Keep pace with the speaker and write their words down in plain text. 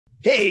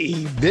Hey,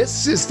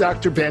 this is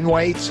Dr. Ben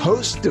Weitz,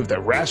 host of the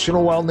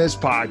Rational Wellness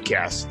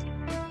Podcast.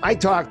 I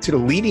talk to the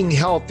leading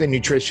health and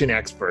nutrition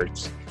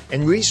experts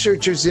and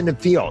researchers in the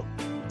field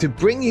to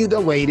bring you the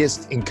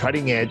latest in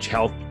cutting-edge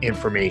health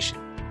information.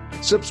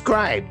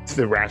 Subscribe to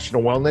the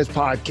Rational Wellness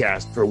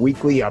Podcast for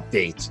weekly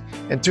updates.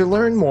 And to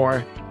learn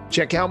more,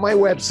 check out my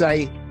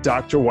website,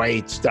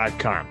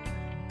 drweitz.com.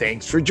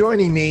 Thanks for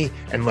joining me,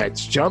 and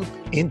let's jump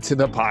into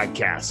the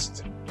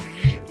podcast.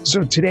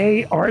 So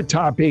today our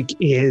topic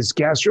is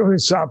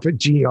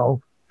gastroesophageal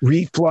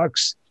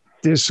reflux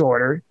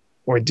disorder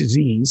or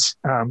disease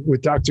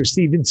with Dr.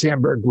 Steven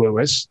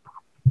Sandberg-Lewis.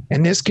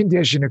 And this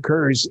condition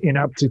occurs in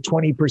up to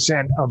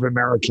 20% of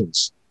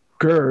Americans.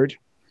 GERD,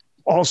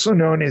 also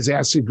known as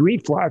acid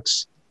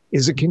reflux,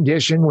 is a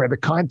condition where the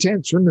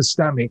contents from the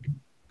stomach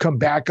come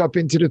back up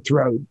into the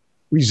throat,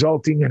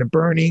 resulting in a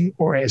burning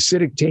or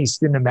acidic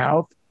taste in the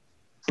mouth,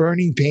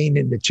 burning pain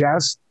in the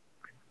chest,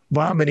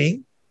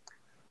 vomiting,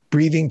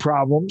 breathing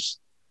problems,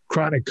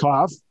 chronic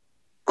cough,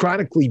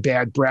 chronically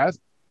bad breath,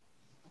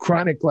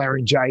 chronic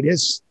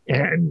laryngitis,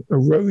 and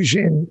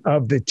erosion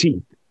of the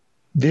teeth.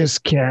 This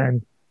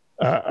can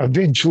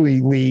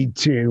eventually lead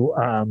to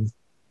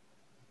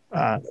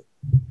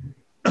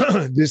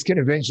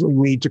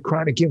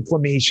chronic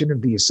inflammation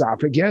of the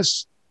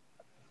esophagus,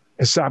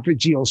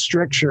 esophageal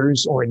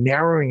strictures or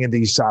narrowing of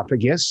the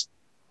esophagus,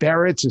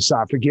 Barrett's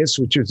esophagus,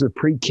 which is a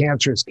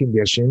precancerous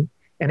condition,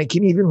 and it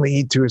can even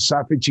lead to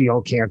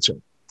esophageal cancer.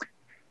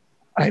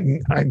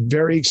 I'm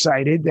very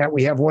excited that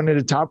we have one of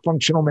the top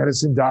functional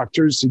medicine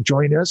doctors to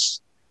join us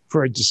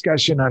for a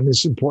discussion on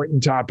this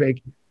important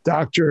topic,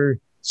 Dr.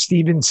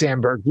 Steven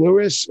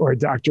Sandberg-Lewis, or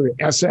Dr.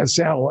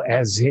 SSL,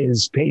 as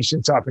his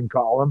patients often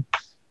call him.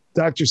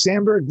 Dr.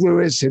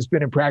 Sandberg-Lewis has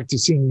been a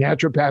practicing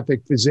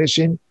naturopathic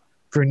physician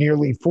for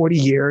nearly 40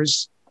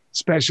 years,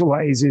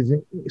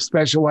 specializing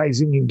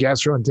in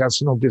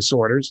gastrointestinal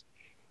disorders.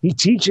 He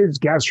teaches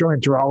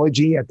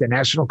gastroenterology at the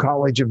National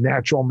College of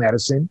Natural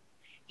Medicine.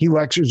 He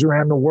lectures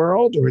around the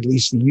world, or at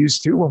least he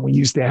used to when we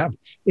used to have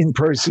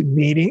in-person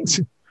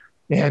meetings,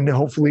 and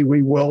hopefully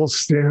we will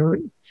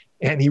soon.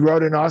 And he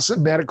wrote an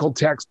awesome medical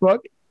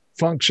textbook,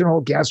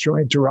 Functional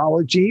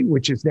Gastroenterology,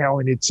 which is now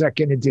in its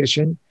second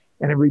edition,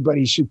 and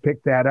everybody should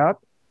pick that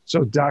up.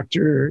 So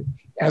Dr.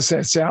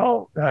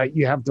 SSL,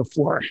 you have the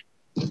floor.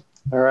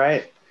 All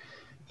right.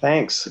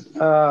 Thanks.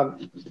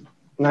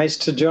 Nice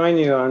to join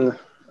you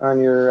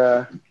on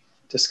your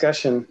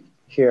discussion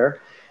here.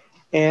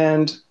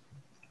 And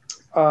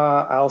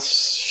I'll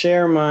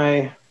share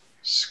my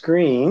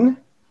screen.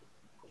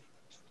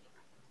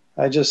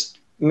 I just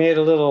made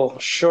a little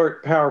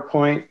short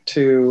PowerPoint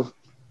to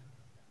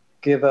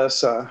give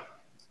us a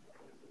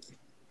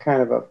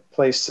kind of a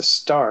place to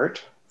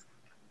start.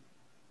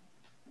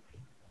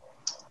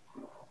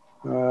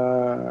 All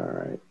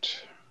right.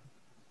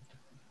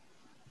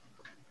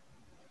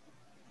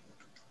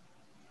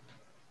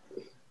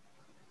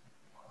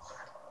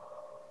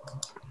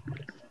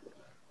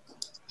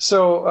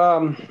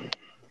 So,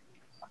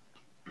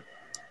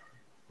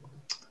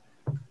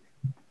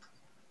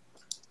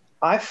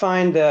 I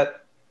find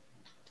that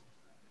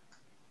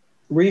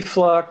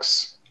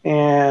reflux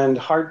and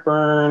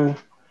heartburn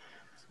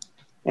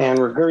and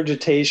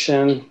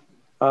regurgitation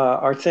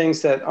are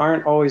things that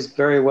aren't always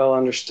very well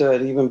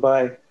understood, even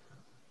by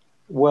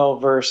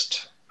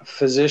well-versed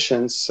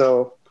physicians.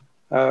 So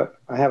I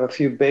have a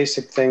few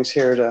basic things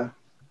here to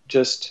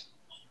just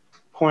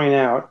point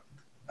out.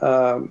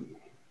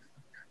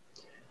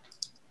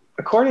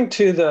 According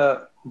to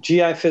the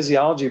GI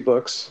physiology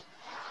books,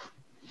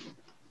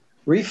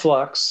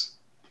 reflux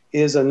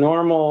is a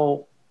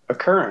normal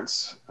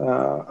occurrence.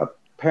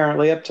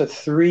 Apparently up to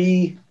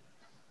 3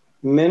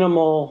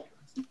 minimal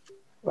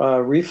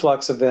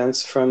reflux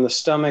events from the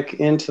stomach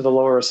into the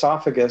lower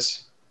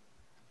esophagus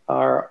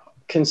are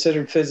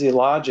considered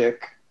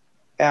physiologic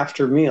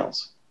after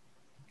meals.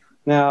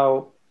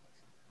 Now,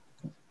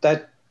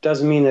 that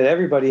doesn't mean that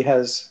everybody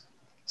has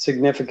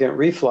significant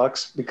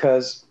reflux,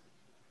 because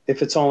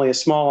if it's only a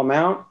small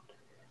amount,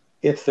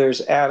 if there's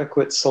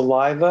adequate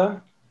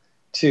saliva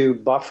to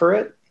buffer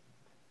it,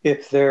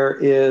 if there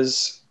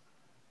is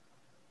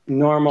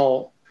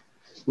normal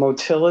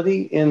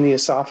motility in the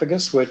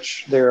esophagus,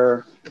 which there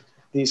are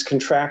these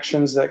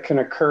contractions that can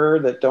occur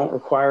that don't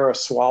require a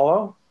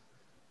swallow,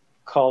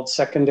 called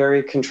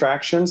secondary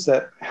contractions,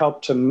 that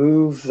help to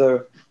move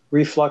the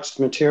refluxed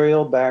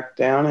material back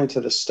down into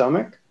the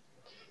stomach,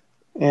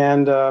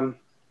 and a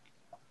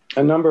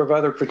number of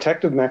other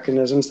protective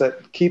mechanisms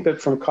that keep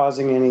it from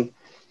causing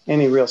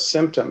any real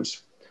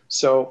symptoms.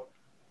 So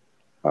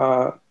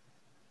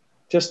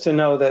just to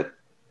know that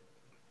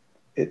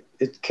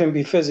it can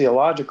be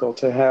physiological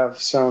to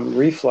have some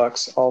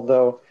reflux,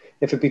 although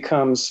if it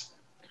becomes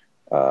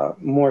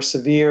more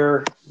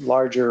severe,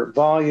 larger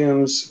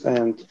volumes,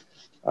 and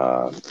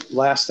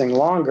lasting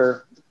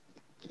longer,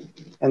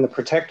 and the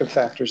protective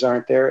factors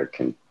aren't there,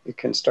 it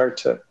can start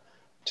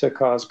to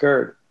cause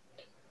GERD.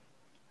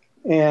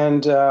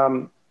 And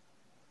the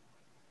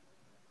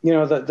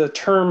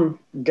term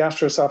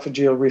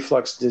gastroesophageal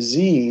reflux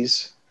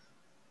disease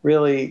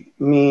really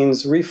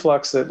means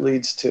reflux that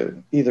leads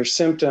to either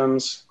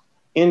symptoms,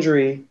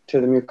 injury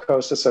to the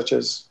mucosa, such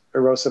as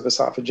erosive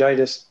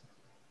esophagitis,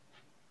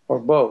 or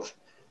both.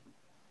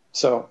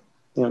 So,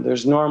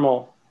 there's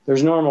normal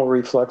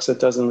reflux that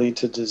doesn't lead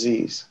to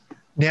disease.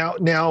 Now,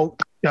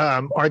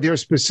 are there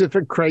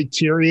specific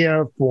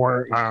criteria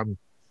for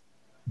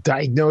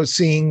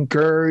diagnosing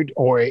GERD,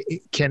 or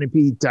can it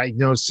be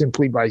diagnosed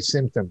simply by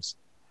symptoms?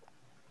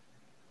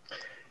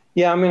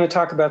 Yeah, I'm going to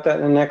talk about that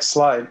in the next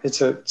slide.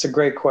 It's a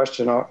great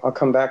question. I'll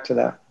come back to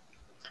that.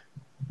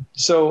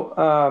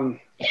 So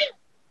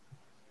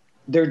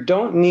there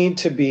don't need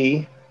to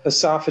be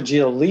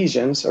esophageal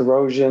lesions,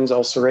 erosions,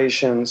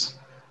 ulcerations,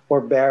 or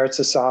Barrett's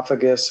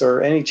esophagus,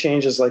 or any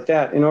changes like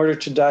that in order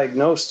to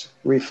diagnose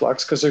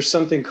reflux, because there's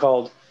something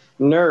called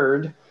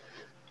NERD,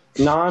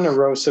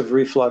 non-erosive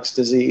reflux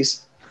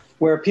disease,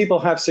 where people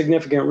have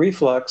significant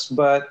reflux,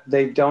 but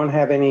they don't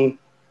have any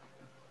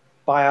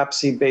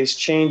biopsy-based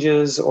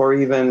changes or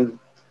even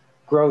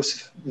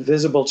gross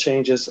visible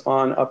changes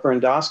on upper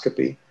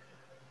endoscopy.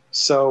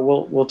 So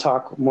we'll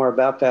talk more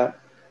about that.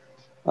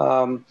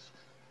 And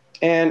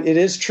it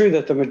is true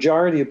that the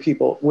majority of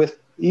people with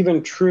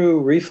even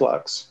true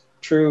reflux,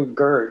 true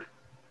GERD,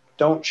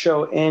 don't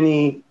show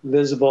any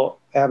visible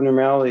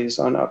abnormalities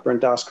on upper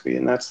endoscopy,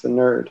 and that's the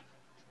NERD.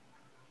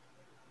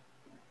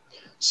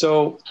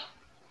 So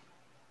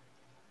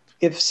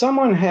if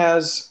someone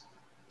has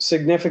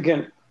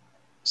significant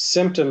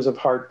symptoms of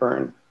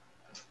heartburn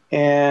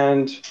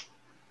and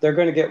they're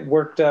going to get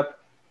worked up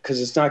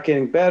because it's not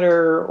getting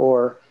better,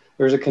 or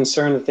there's a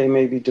concern that they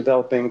may be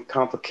developing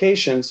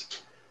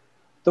complications,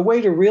 the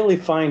way to really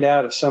find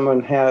out if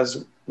someone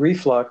has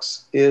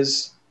reflux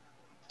is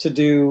to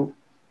do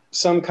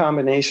some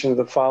combination of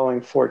the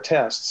following 4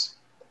 tests.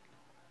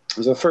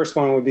 So the first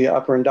one would be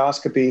upper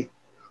endoscopy,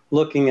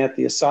 looking at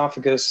the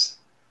esophagus,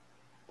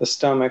 the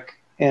stomach,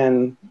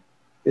 and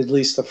at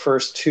least the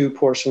first 2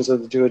 portions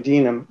of the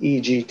duodenum,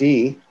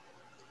 EGD,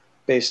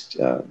 based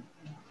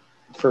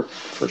for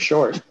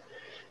short.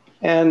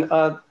 And,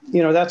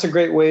 that's a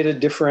great way to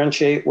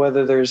differentiate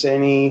whether there's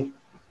any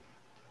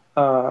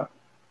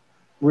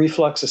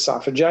reflux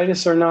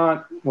esophagitis or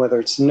not, whether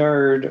it's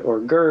NERD or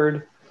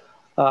GERD.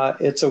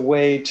 It's a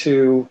way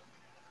to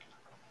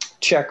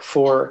check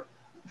for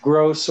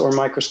gross or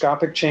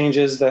microscopic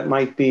changes that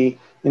might be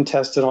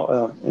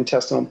intestinal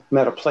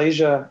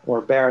metaplasia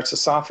or Barrett's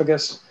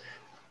esophagus.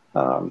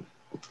 And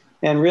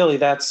really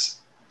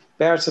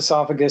Barrett's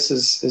esophagus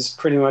is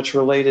pretty much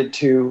related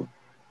to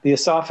the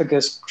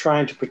esophagus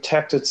trying to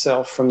protect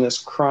itself from this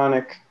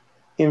chronic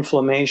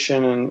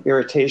inflammation and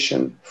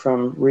irritation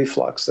from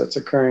reflux that's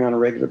occurring on a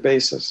regular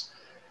basis.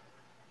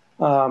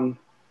 And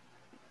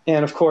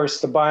of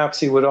course, the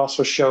biopsy would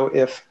also show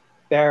if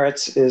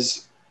Barrett's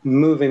is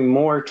moving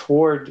more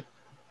toward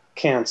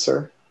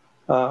cancer,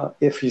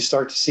 if you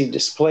start to see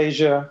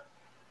dysplasia,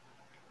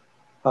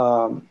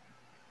 and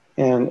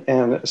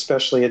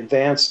especially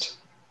advanced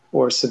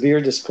or severe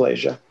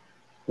dysplasia,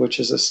 which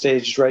is a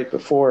stage right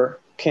before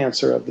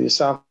cancer of the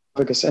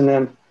esophagus, and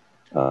then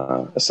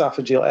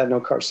esophageal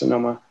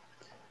adenocarcinoma.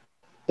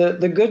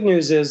 The good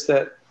news is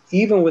that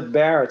even with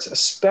Barrett's,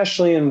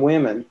 especially in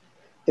women,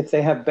 if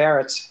they have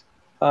Barrett's,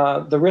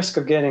 the risk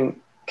of getting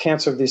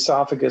cancer of the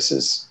esophagus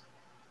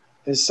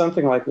is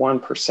something like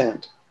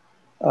 1%.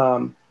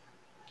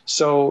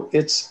 So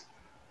it's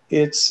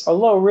a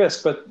low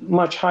risk, but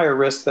much higher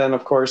risk than,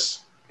 of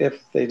course,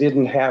 if they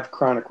didn't have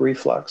chronic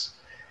reflux.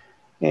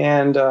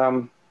 And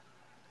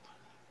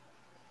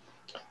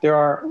there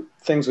are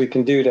things we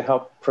can do to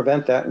help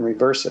prevent that and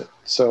reverse it.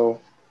 So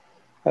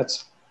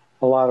that's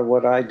a lot of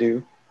what I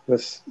do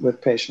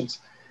with patients.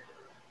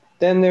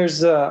 Then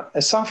there's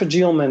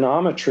esophageal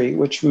manometry,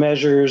 which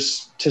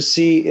measures to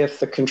see if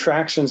the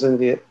contractions of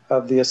the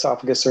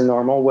esophagus are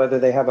normal, whether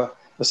they have a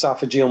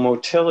esophageal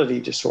motility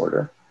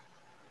disorder,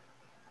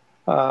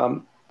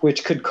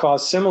 which could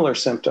cause similar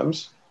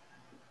symptoms,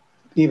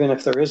 even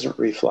if there isn't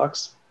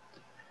reflux.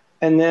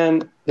 And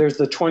then there's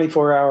the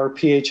 24-hour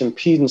pH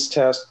impedance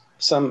test.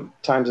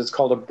 Sometimes it's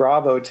called a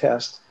Bravo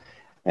test,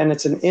 and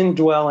it's an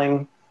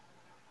indwelling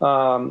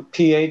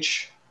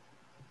pH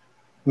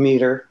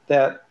meter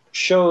that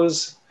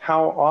shows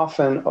how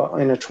often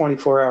in a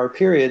 24-hour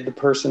period the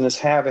person is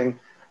having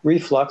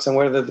reflux, and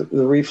whether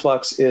the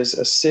reflux is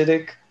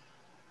acidic,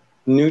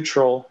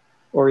 neutral,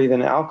 or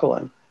even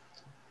alkaline,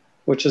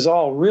 which is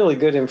all really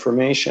good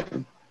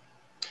information.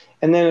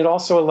 And then it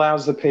also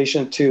allows the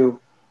patient to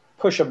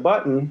push a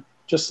button,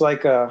 just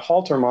like a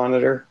Holter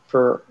monitor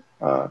for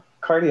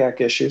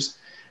cardiac issues.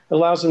 It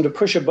allows them to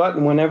push a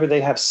button whenever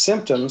they have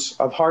symptoms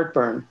of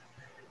heartburn.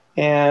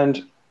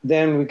 And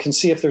then we can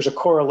see if there's a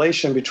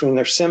correlation between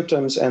their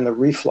symptoms and the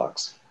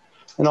reflux.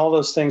 And all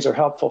those things are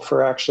helpful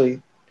for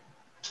actually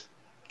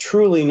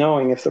truly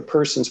knowing if the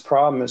person's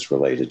problem is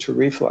related to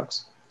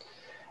reflux.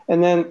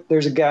 And then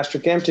there's a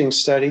gastric emptying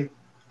study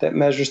that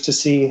measures to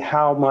see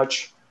how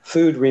much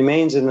food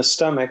remains in the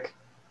stomach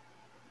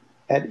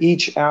at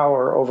each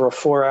hour over a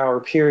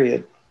 4-hour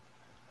period.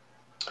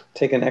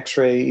 Take an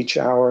x-ray each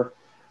hour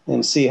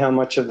and see how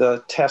much of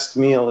the test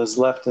meal is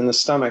left in the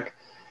stomach.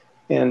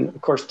 And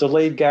of course,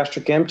 delayed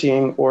gastric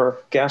emptying or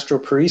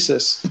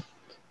gastroparesis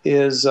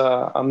is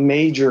a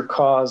major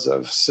cause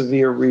of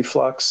severe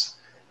reflux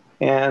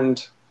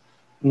and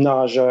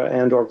nausea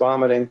and or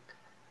vomiting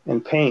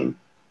and pain.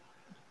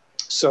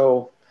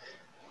 So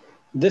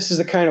this is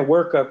the kind of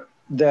workup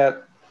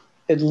that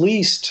at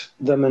least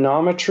the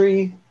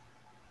manometry,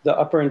 the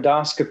upper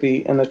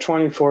endoscopy, and the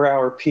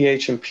 24-hour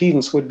pH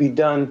impedance would be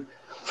done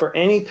for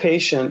any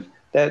patient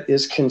that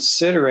is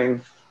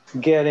considering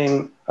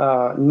getting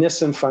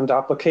Nissen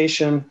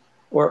fundoplication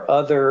or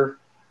other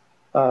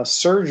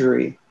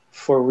surgery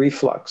for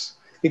reflux.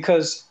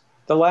 Because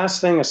the last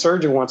thing a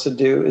surgeon wants to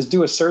do is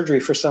do a surgery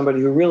for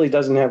somebody who really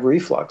doesn't have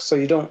reflux. So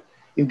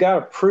you've got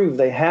to prove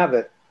they have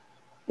it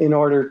in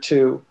order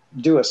to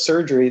do a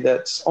surgery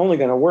that's only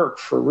going to work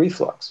for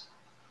reflux.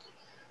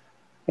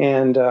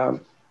 And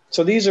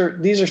so these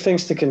are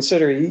things to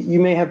consider. You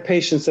may have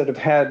patients that have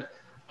had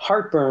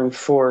heartburn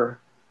for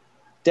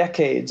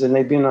decades, and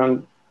they've been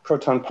on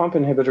proton pump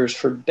inhibitors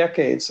for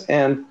decades,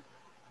 and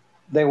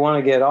they want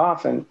to get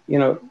off. And,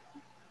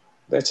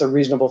 that's a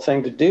reasonable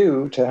thing to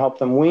do to help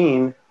them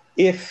wean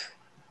if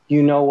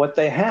you know what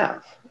they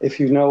have, if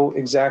you know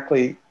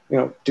exactly,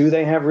 do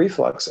they have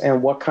reflux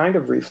and what kind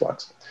of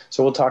reflux?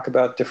 So we'll talk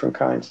about different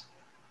kinds.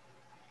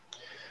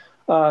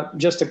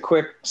 Just a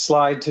quick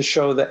slide to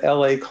show the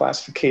LA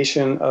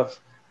classification of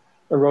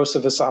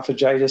erosive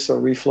esophagitis or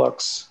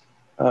reflux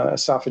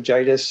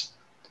esophagitis.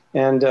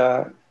 And,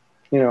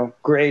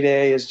 grade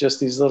A is just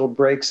these little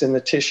breaks in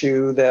the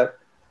tissue that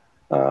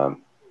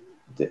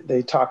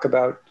they talk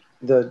about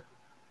the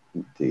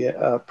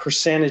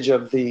percentage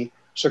of the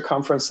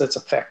circumference that's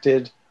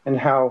affected and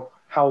how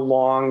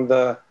long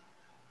the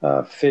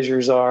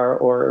fissures are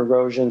or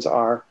erosions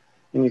are.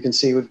 And you can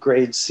see with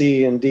grade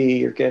C and D,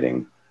 you're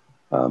getting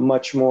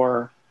much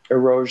more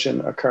erosion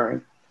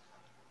occurring.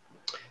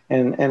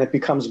 And it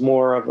becomes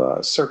more of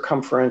a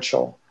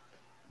circumferential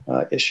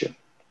issue.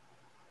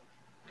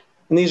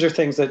 And these are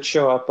things that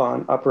show up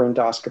on upper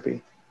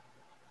endoscopy.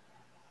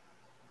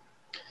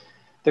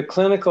 The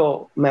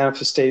clinical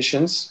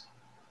manifestations,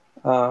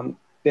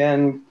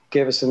 Ben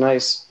gave us a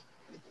nice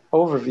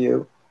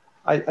overview.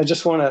 I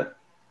just want to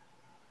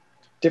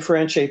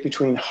differentiate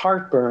between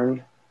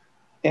heartburn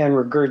and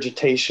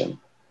regurgitation.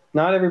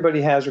 Not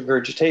everybody has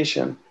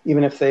regurgitation,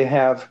 even if they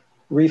have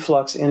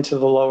reflux into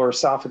the lower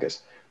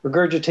esophagus.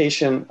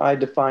 Regurgitation, I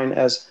define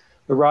as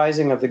the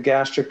rising of the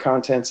gastric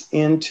contents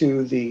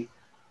into the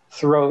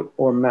throat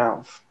or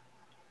mouth,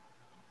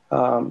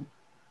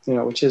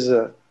 which is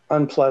an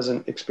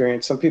unpleasant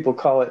experience. Some people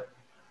call it,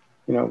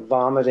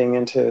 vomiting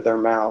into their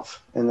mouth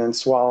and then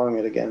swallowing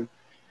it again.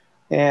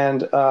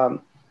 And,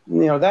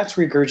 that's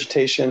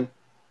regurgitation,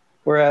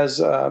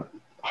 whereas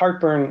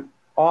heartburn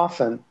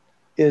often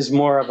is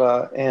more of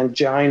a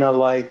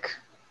angina-like,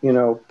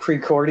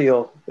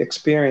 precordial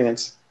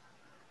experience,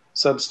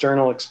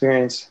 substernal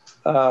experience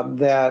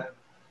that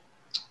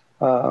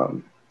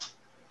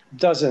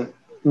doesn't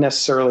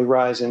necessarily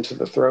rise into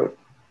the throat.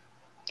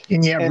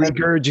 Can you have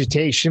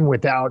regurgitation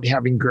without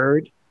having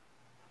GERD?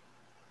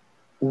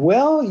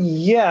 Well,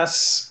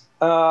 yes.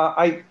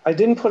 I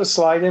didn't put a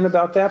slide in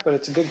about that, but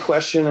it's a good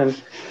question.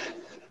 And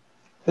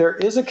there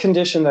is a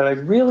condition that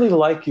I'd really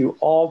like you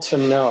all to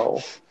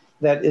know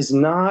that is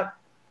not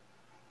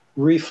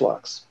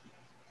reflux,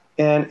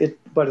 but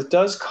it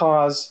does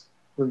cause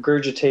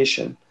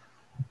regurgitation.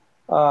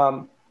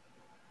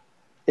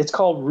 It's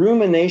called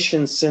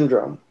rumination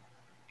syndrome.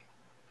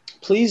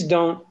 Please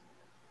don't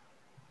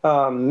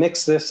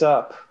mix this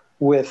up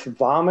with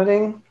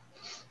vomiting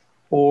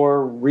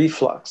or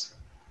reflux.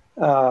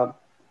 There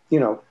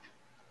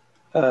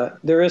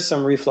is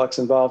some reflux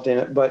involved in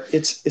it, but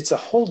it's a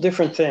whole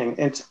different thing.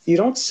 And you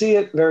don't see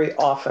it very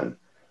often,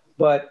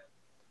 but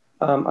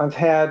I've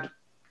had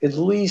at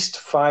least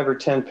 5 or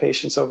 10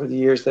 patients over the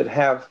years that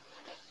have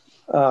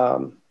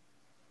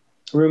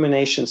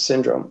rumination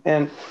syndrome.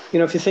 And,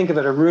 if you think of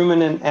it, a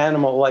ruminant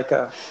animal like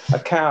a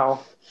cow,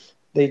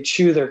 they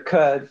chew their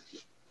cud.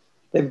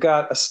 They've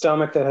got a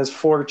stomach that has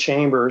 4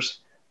 chambers.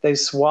 They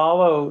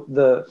swallow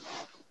the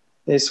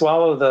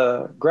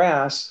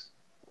grass,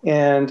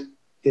 and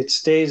it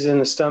stays in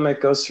the stomach,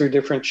 goes through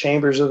different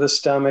chambers of the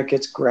stomach,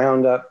 gets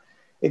ground up.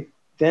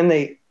 Then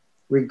they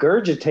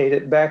regurgitate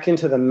it back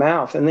into the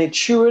mouth, and they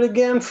chew it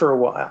again for a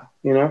while,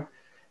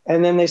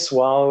 and then they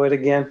swallow it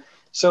again.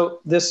 So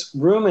this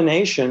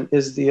rumination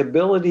is the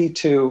ability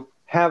to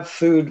have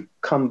food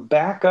come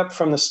back up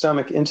from the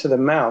stomach into the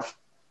mouth.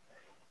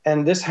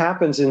 And this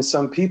happens in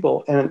some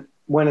people, and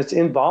when it's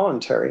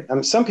involuntary,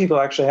 some people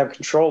actually have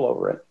control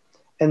over it,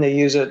 and they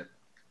use it,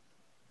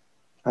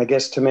 I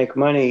guess, to make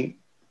money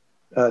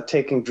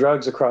taking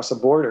drugs across the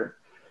border,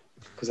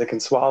 because they can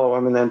swallow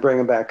them and then bring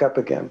them back up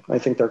again. I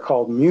think they're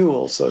called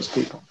mules, those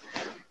people.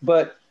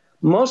 But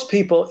most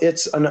people,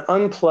 it's an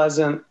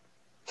unpleasant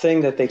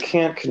thing that they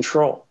can't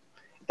control.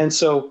 And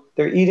so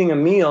they're eating a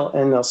meal,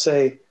 and they'll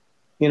say,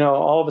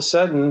 all of a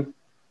sudden,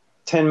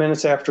 10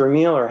 minutes after a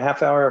meal or a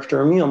half hour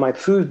after a meal, my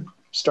food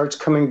starts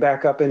coming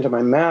back up into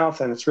my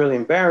mouth, and it's really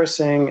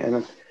embarrassing.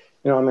 And,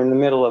 I'm in the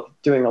middle of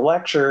doing a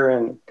lecture,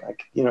 and,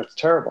 it's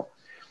terrible.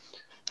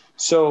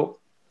 So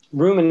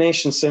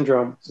rumination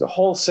syndrome is a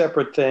whole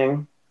separate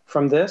thing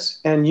from this.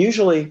 And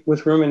usually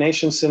with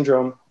rumination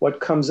syndrome, what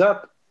comes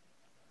up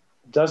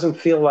doesn't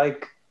feel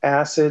like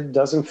acid,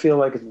 doesn't feel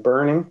like it's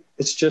burning.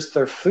 It's just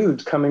their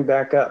food coming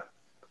back up.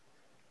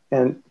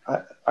 And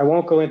I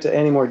won't go into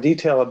any more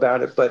detail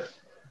about it, but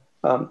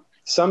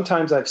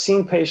sometimes I've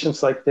seen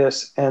patients like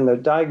this, and the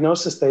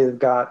diagnosis they've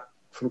got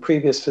from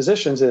previous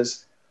physicians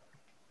is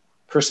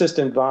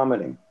persistent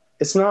vomiting.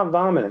 It's not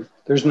vomiting.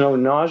 There's no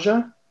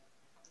nausea,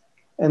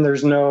 and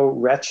there's no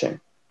retching.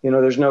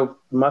 There's no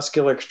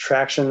muscular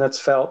contraction that's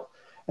felt,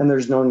 and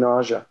there's no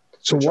nausea.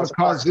 So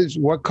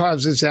what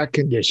causes that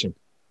condition?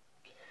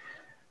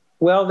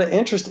 Well,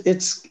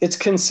 it's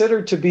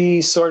considered to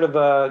be sort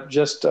of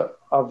just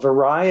a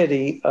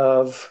variety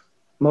of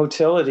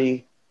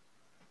motility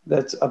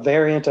that's a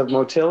variant of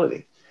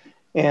motility.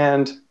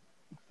 And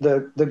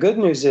the good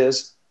news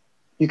is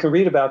you can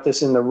read about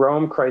this in the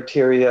Rome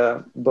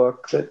criteria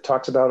book that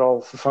talks about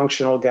all the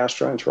functional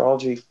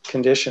gastroenterology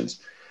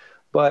conditions.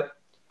 But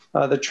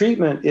the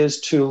treatment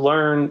is to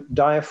learn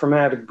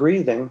diaphragmatic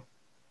breathing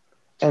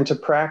and to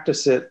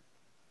practice it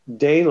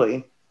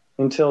daily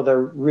until they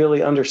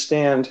really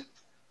understand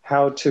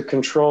how to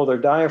control their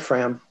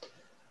diaphragm.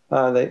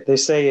 They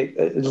say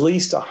at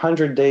least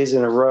 100 days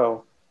in a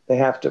row, they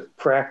have to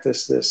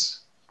practice this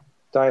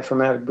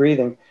diaphragmatic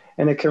breathing.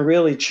 And it can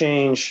really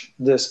change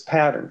this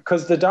pattern,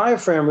 because the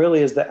diaphragm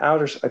really is the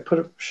outer,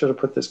 should have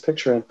put this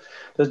picture in.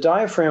 The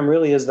diaphragm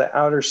really is the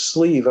outer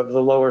sleeve of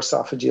the lower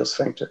esophageal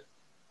sphincter.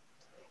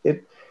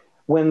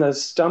 When the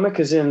stomach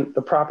is in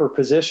the proper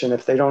position,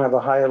 if they don't have a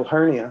hiatal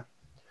hernia,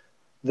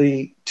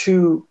 the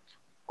two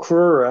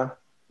crura,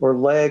 or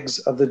legs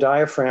of the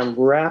diaphragm,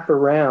 wrap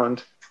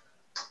around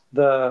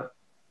the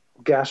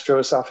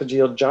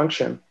gastroesophageal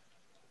junction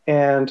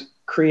and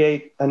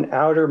create an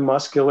outer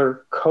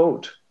muscular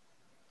coat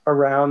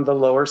around the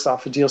lower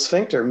esophageal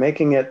sphincter,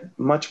 making it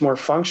much more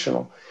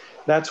functional.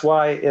 That's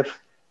why if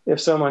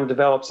someone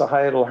develops a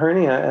hiatal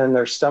hernia and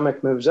their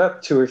stomach moves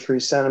up 2 or 3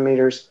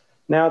 centimeters,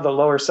 now the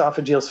lower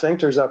esophageal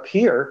sphincter is up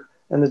here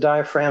and the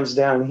diaphragm's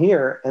down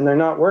here, and they're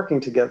not working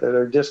together.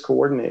 They're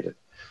discoordinated.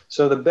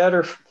 So the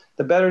better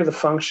the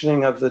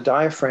functioning of the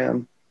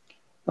diaphragm,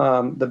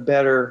 the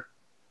better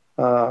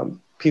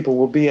people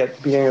will be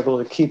at being able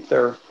to keep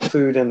their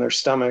food in their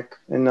stomach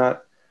and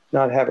not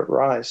have it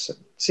rise. So it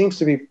seems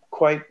to be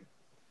quite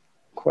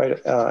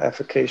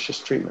efficacious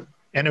treatment.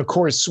 And of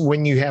course,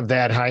 when you have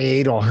that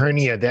hiatal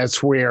hernia,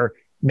 that's where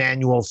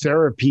manual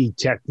therapy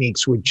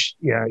techniques, which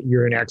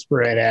you're an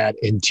expert at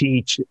and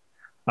teach,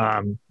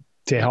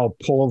 to help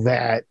pull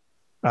that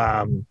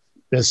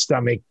the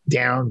stomach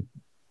down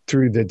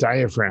through the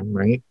diaphragm,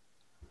 right?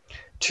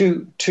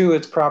 To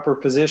its proper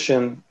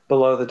position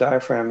below the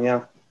diaphragm,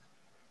 yeah.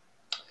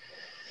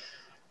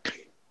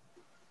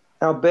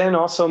 Now, Ben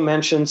also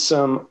mentioned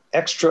some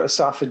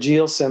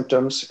extraesophageal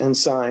symptoms and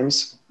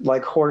signs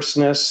like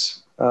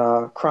hoarseness,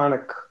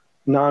 chronic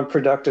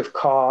non-productive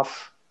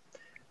cough,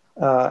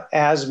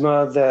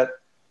 asthma that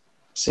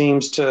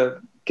seems to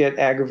get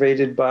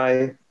aggravated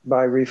by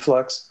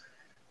reflux,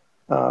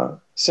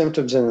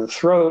 symptoms in the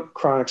throat,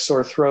 chronic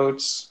sore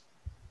throats,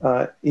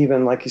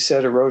 even, like you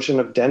said, erosion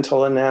of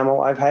dental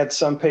enamel. I've had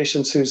some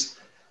patients whose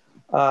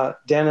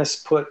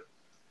dentists put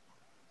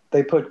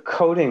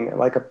coating,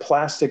 like a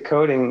plastic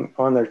coating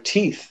on their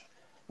teeth,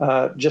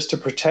 just to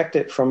protect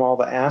it from all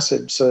the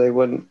acid so they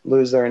wouldn't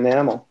lose their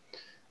enamel,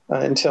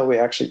 until we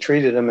actually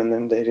treated them, and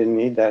then they didn't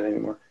need that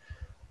anymore.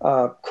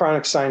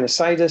 Chronic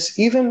sinusitis,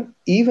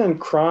 even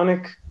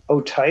chronic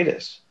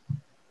otitis.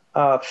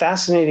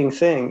 Fascinating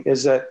thing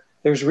is that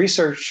there's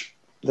research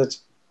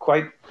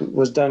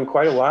was done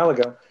quite a while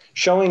ago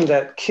showing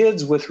that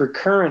kids with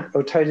recurrent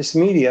otitis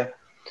media,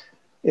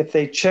 if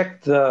they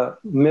checked the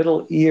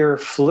middle ear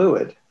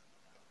fluid,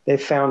 they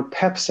found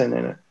pepsin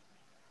in it.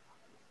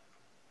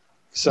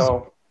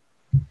 So,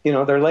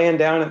 they're laying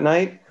down at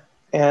night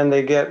and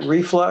they get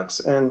reflux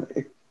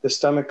and the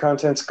stomach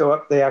contents go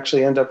up. They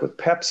actually end up with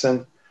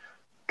pepsin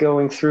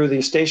going through the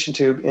eustachian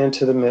tube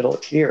into the middle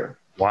ear.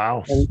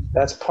 Wow. And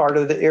that's part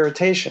of the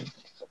irritation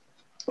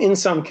in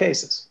some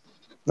cases,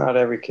 not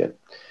every kid.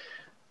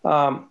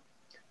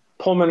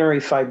 Pulmonary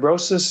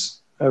fibrosis,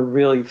 a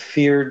really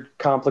feared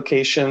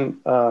complication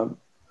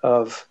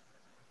of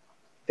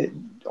it,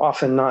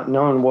 often not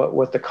known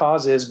what the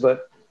cause is,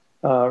 but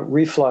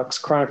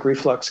chronic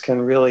reflux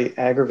can really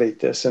aggravate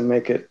this and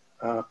make it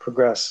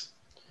progress.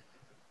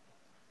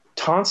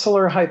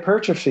 Tonsillar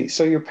hypertrophy.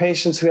 So your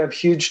patients who have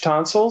huge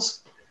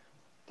tonsils,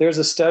 there's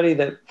a study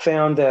that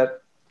found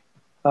that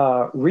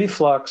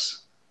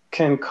reflux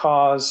can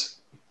cause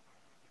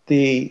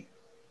the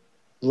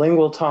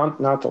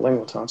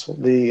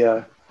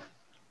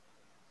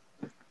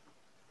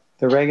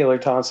regular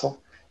tonsil,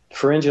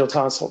 pharyngeal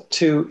tonsil,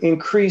 to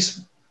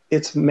increase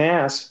its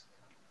mass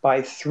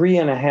by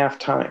 3.5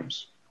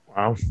 times.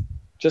 Wow.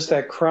 Just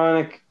that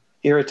chronic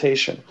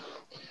irritation.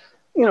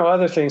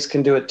 Other things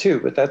can do it too,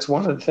 but that's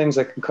one of the things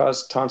that can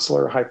cause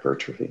tonsillar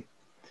hypertrophy.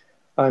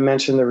 I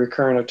mentioned the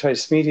recurrent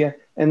otitis media,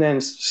 and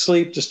then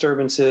sleep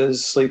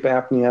disturbances, sleep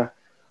apnea,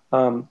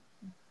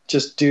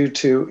 just due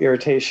to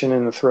irritation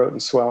in the throat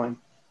and swelling.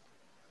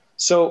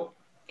 So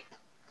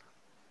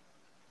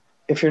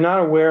if you're not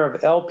aware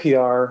of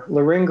LPR,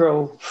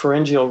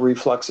 laryngopharyngeal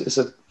reflux is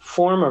a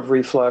form of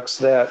reflux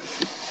that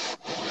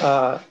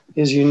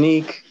is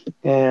unique,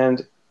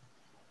 and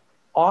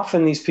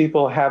often these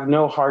people have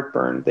no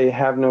heartburn. They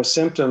have no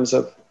symptoms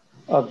of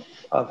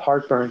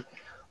heartburn,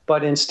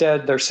 but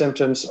instead their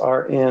symptoms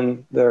are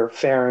in their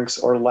pharynx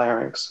or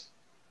larynx.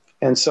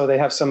 And so they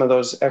have some of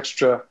those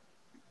extra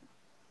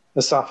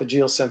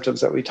esophageal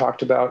symptoms that we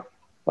talked about,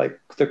 like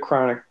the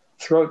chronic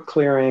throat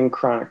clearing,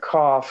 chronic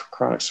cough,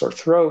 chronic sore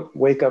throat,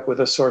 wake up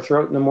with a sore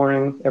throat in the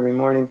morning, every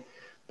morning,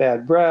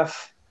 bad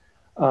breath,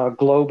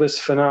 globus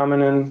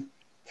phenomenon,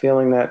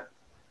 feeling that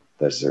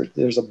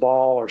there's a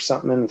ball or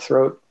something in the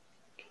throat.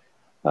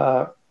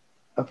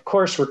 Of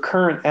course,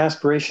 recurrent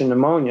aspiration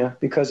pneumonia,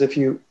 because if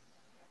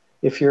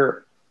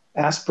you're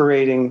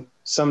aspirating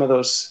some of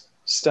those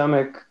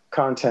stomach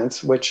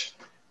contents, which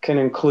can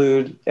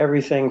include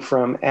everything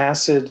from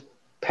acid,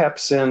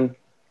 pepsin,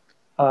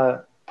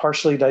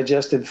 partially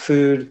digested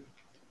food,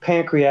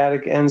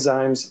 pancreatic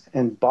enzymes,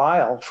 and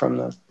bile from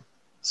the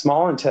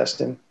small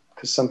intestine,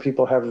 because some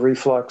people have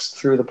reflux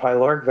through the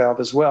pyloric valve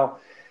as well.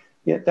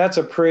 Yeah, that's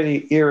a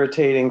pretty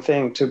irritating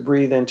thing to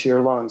breathe into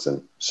your lungs.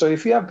 And so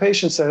if you have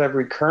patients that have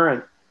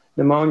recurrent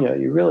pneumonia,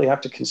 you really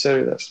have to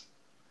consider this.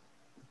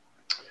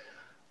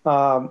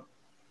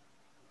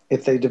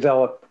 If they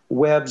develop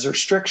webs or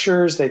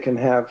strictures, they can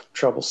have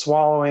trouble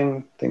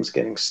swallowing, things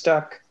getting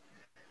stuck.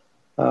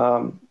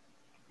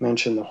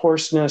 Mention the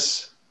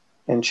hoarseness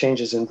and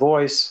changes in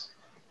voice,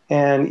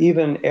 and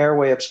even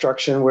airway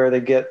obstruction where they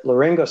get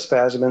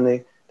laryngospasm, and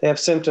they have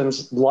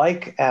symptoms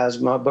like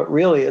asthma, but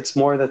really it's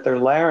more that their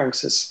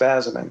larynx is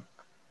spasming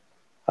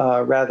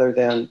rather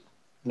than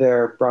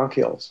their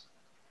bronchioles.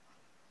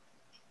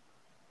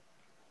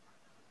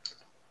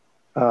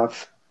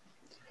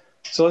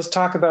 So let's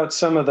talk about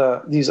some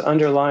of these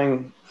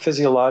underlying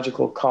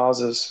physiological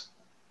causes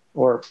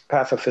or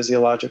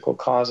pathophysiological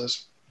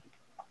causes.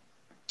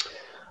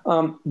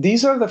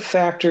 These are the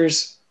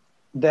factors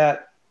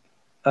that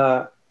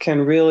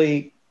can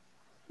really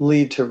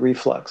lead to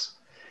reflux.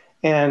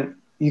 And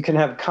you can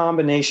have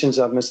combinations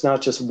of them. It's not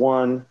just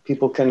one.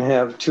 People can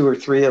have 2 or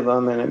 3 of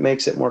them, and it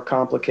makes it more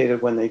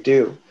complicated when they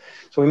do.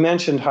 So we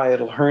mentioned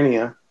hiatal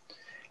hernia.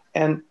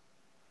 And,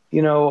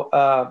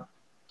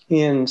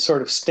 in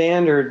sort of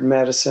standard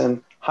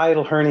medicine,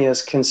 hiatal hernia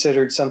is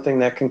considered something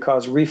that can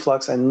cause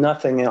reflux and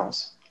nothing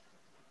else.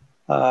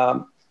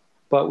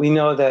 But we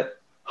know that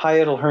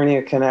hiatal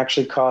hernia can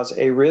actually cause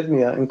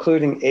arrhythmia,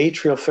 including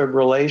atrial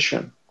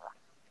fibrillation,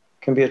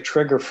 can be a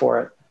trigger for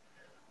it.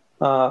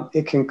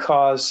 It can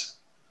cause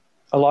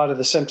a lot of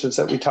the symptoms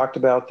that we talked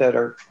about that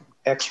are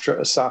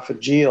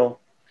extraesophageal.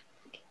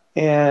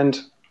 And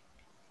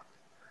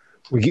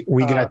we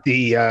got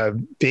the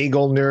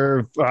vagal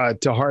nerve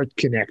to heart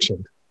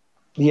connection.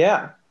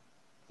 Yeah.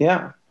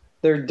 There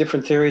are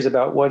different theories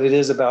about what it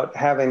is about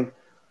having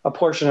a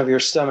portion of your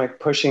stomach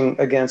pushing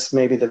against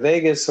maybe the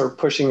vagus or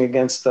pushing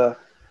against the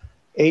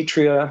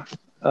atria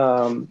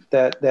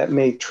that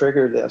may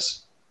trigger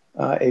this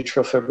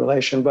atrial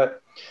fibrillation.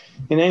 But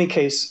in any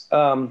case,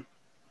 hiatal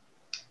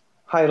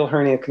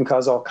hernia can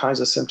cause all kinds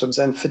of symptoms,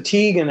 and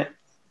fatigue and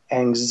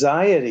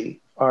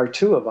anxiety are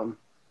 2 of them.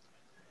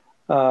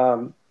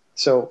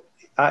 So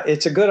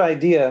it's a good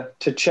idea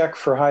to check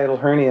for hiatal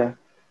hernia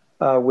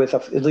with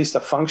at least a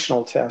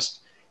functional test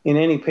in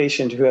any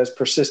patient who has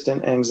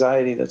persistent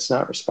anxiety that's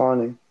not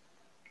responding,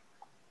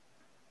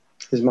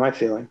 is my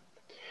feeling.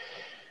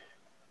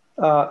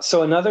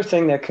 So another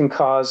thing that can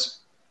cause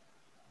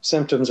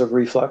symptoms of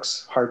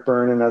reflux,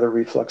 heartburn and other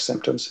reflux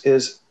symptoms,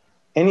 is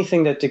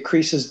anything that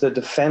decreases the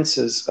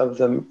defenses of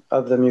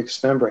the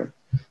mucous membrane.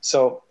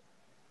 So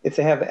if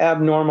they have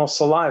abnormal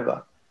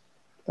saliva,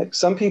 like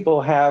some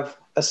people have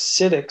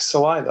acidic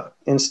saliva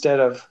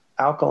instead of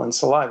alkaline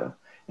saliva.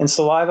 And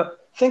saliva,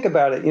 think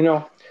about it,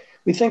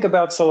 we think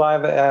about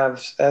saliva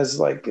as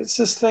like, it's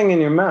this thing in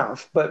your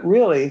mouth, but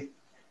really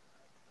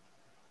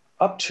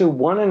up to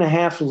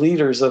 1.5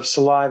 liters of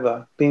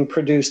saliva being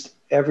produced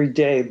every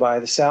day by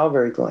the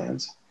salivary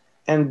glands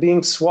and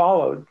being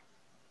swallowed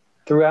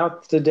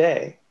throughout the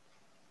day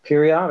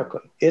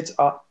periodically.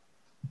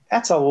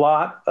 That's a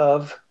lot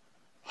of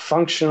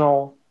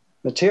functional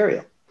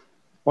material,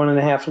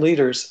 1.5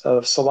 liters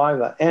of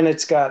saliva. And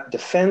it's got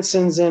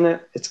defensins in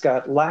it. It's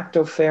got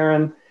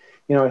lactoferrin.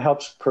 It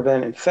helps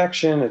prevent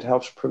infection. It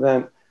helps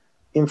prevent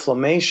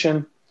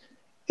inflammation.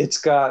 It's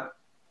got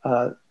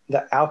the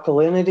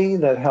alkalinity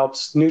that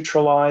helps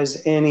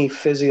neutralize any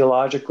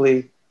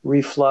physiologically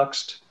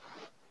refluxed,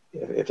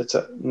 if it's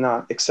a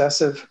not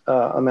excessive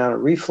amount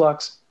of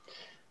reflux.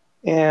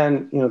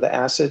 And, the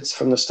acids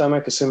from the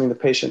stomach, assuming the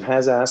patient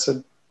has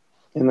acid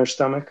in their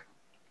stomach.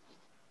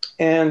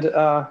 And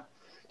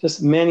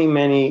just many,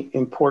 many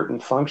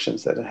important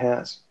functions that it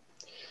has.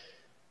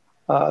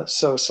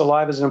 So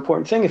saliva is an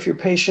important thing. If your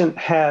patient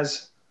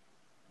has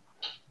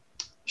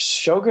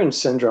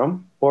Sjogren's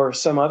syndrome or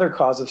some other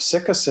cause of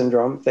Sicca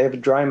syndrome, they have a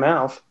dry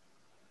mouth,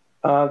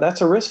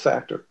 that's a risk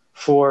factor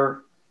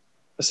for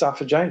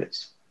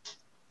esophagitis.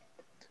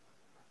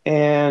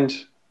 And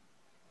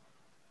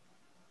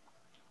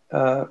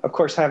of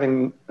course,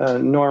 having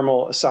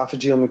normal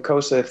esophageal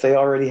mucosa, if they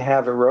already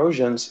have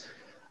erosions,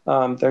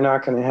 they're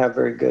not going to have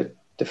very good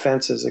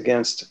defenses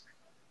against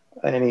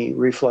any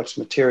reflux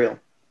material.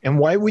 And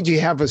why would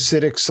you have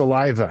acidic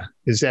saliva?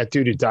 Is that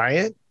due to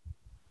diet?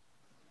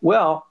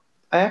 Well,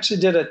 I actually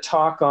did a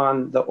talk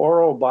on the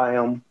oral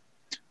biome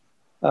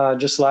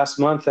just last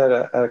month at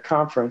a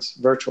conference,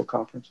 virtual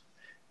conference.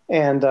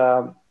 And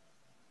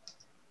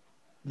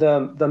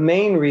the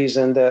main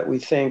reason that we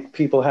think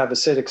people have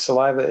acidic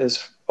saliva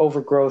is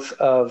overgrowth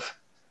of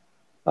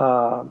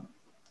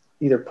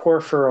either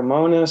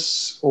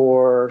porphyromonas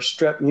or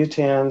strep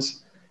mutans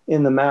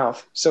in the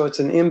mouth. So it's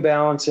an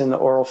imbalance in the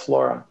oral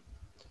flora.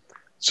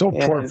 So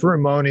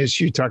porphyromonas,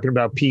 you're talking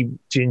about P.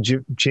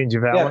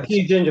 gingivalis? Yeah,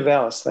 P.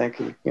 gingivalis, thank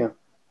you. Yeah.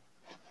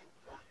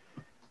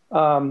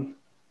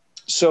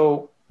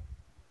 So,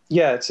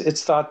 yeah,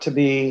 it's thought to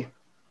be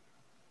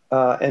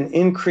an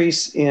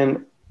increase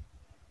in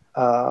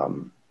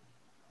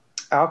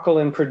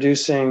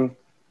alkaline-producing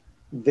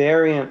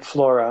variant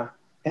flora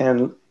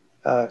and,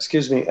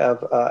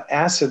 of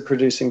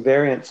acid-producing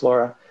variant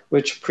flora,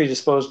 which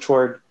predispose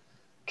toward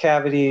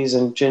cavities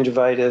and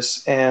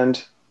gingivitis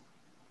and,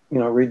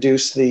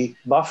 reduce the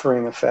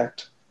buffering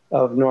effect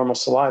of normal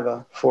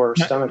saliva for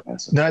stomach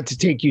acid. Not to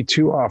take you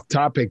too off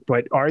topic,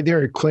 but are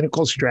there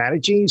clinical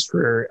strategies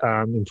for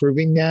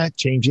improving that,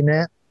 changing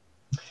that?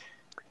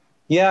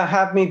 Yeah,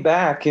 have me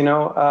back.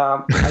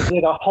 I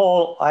did a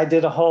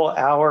whole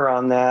hour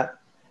on that,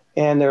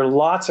 and there are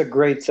lots of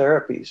great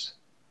therapies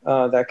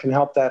that can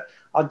help that.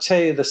 I'll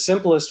tell you the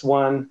simplest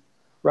one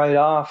right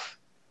off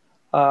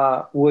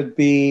would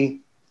be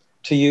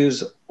to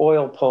use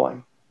oil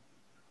pulling.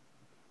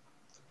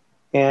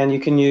 And you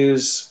can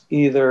use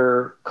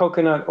either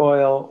coconut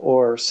oil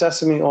or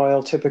sesame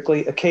oil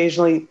typically.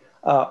 Occasionally,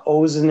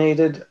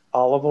 ozonated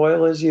olive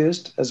oil is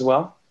used as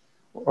well,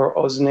 or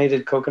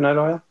ozonated coconut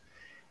oil.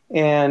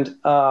 And,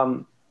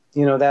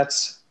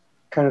 that's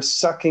kind of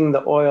sucking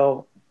the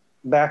oil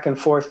back and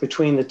forth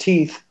between the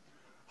teeth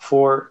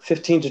for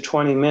 15 to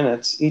 20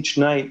 minutes each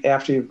night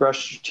after you've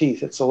brushed your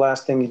teeth. It's the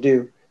last thing you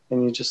do,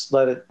 and you just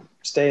let it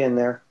stay in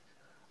there.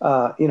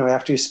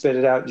 After you spit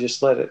it out, you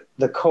just let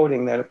the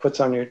coating that it puts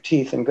on your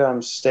teeth and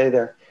gums stay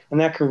there. And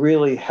that can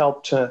really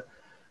help to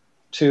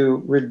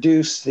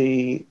reduce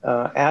the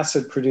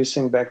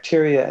acid-producing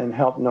bacteria and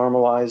help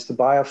normalize the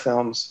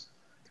biofilms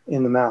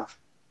in the mouth.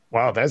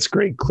 Wow, that's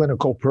great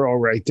clinical pearl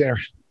right there.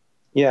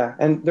 Yeah,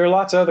 and there are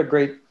lots of other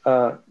great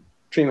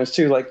treatments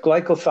too, like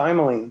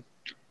glycothymoline.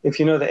 If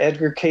you know the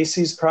Edgar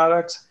Cayce's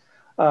products,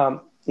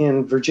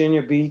 in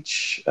Virginia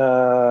Beach,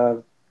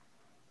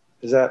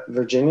 is that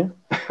Virginia?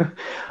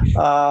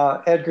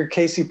 Edgar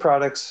Cayce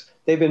products,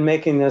 they've been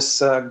making this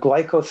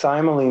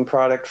glycothymoline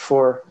product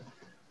for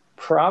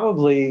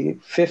probably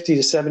 50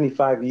 to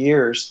 75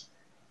 years.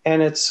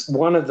 And it's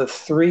one of the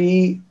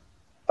 3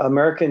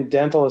 American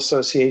Dental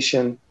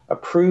Association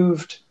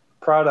approved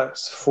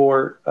products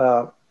for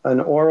an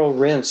oral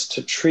rinse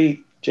to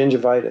treat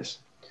gingivitis.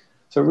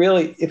 So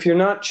really, if you're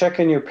not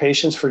checking your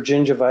patients for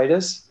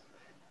gingivitis,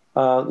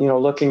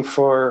 looking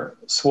for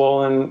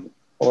swollen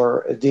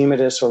or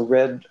edematous or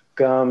red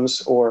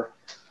gums or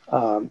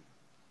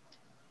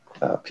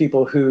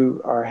people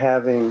who are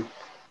having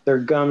their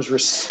gums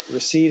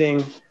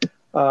receding,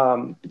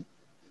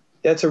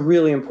 that's a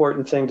really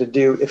important thing to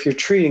do if you're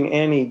treating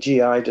any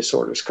GI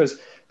disorders, because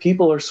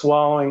people are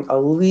swallowing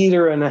 1.5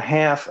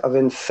 liters of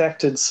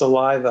infected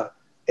saliva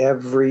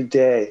every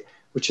day,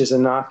 which is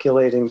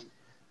inoculating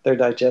their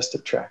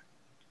digestive tract.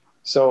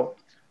 So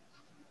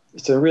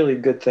it's a really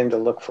good thing to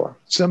look for.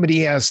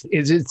 Somebody asked,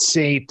 is it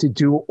safe to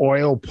do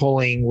oil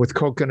pulling with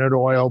coconut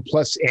oil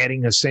plus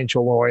adding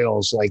essential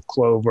oils like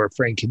clove or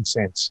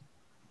frankincense?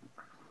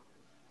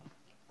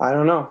 I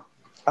don't know.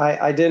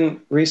 I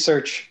didn't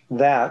research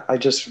that. I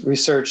just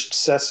researched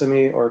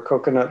sesame or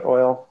coconut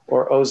oil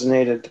or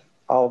ozonated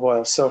olive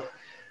oil. So,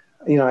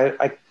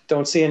 I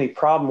don't see any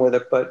problem with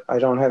it, but I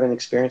don't have any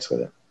experience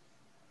with it.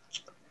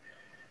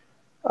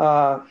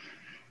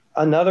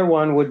 Another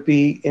one would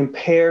be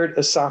impaired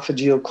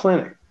esophageal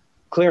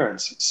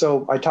clearance.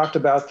 So I talked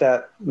about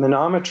that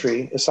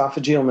manometry,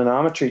 esophageal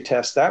manometry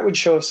test. That would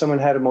show if someone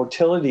had a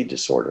motility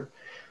disorder.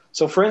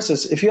 So for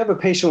instance, if you have a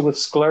patient with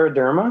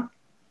scleroderma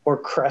or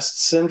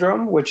Crest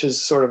syndrome, which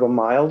is sort of a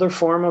milder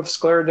form of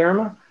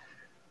scleroderma,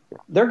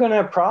 they're going to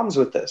have problems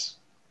with this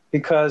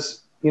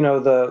because,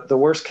 the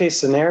worst case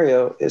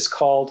scenario is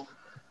called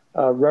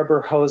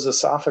rubber hose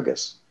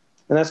esophagus.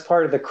 And that's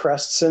part of the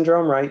Crest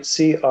syndrome, right?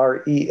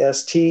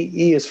 CREST.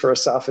 E is for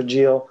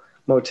esophageal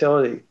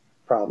motility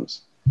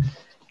problems.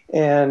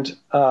 And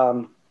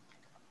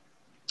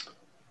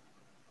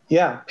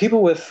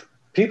people with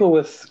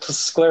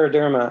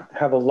scleroderma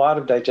have a lot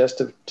of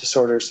digestive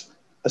disorders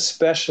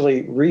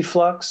especially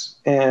reflux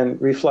and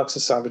reflux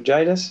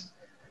esophagitis,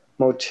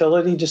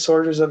 motility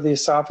disorders of the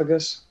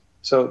esophagus,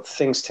 so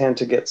things tend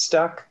to get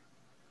stuck,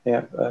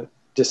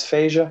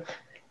 dysphagia,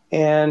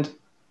 and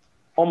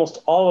almost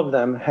all of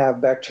them have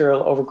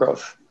bacterial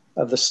overgrowth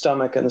of the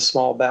stomach and the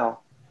small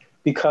bowel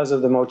because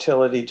of the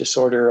motility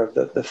disorder of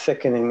the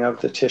thickening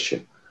of the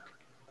tissue.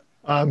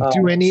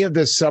 Do any of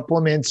the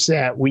supplements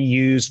that we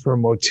use for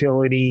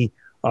motility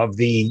of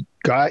the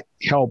gut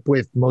help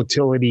with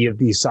motility of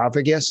the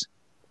esophagus?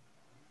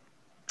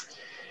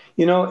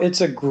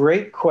 It's a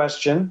great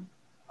question.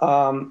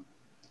 I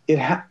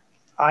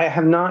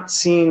have not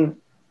seen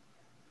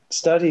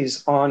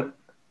studies on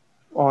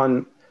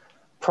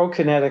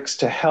prokinetics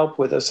to help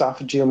with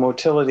esophageal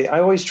motility.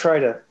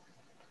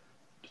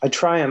 I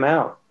try them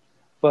out,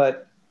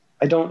 but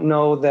I don't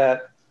know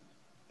that,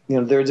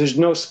 there's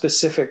no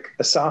specific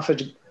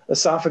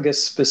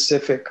esophagus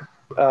specific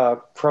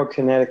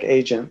prokinetic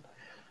agent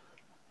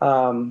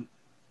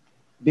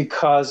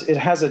because it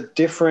has a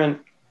different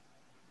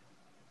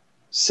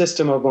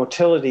system of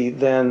motility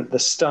than the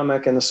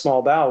stomach and the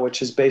small bowel,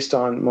 which is based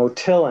on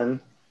motilin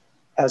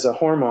as a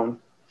hormone,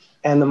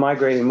 and the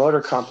migrating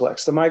motor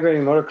complex. The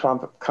migrating motor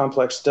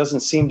complex doesn't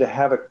seem to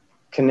have a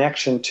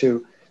connection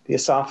to the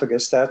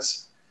esophagus.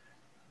 That's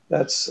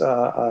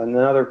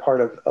another part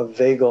of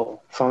vagal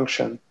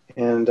function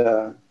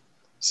and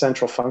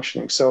central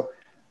functioning. So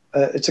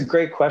it's a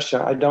great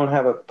question. I don't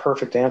have a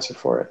perfect answer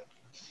for it.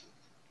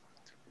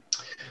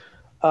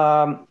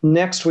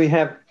 Next, we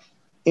have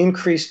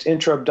increased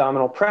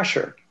intra-abdominal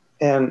pressure.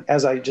 And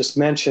as I just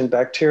mentioned,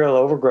 bacterial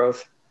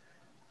overgrowth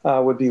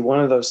would be one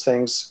of those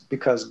things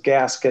because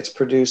gas gets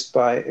produced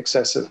by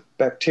excessive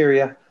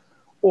bacteria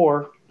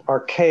or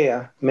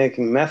archaea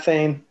making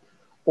methane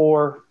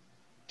or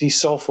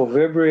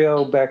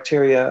desulfovibrio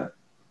bacteria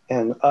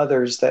and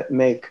others that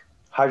make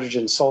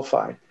hydrogen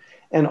sulfide.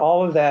 And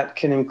all of that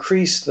can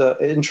increase the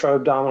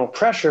intra-abdominal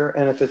pressure.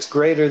 And if it's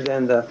greater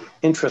than the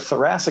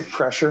intrathoracic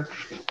pressure,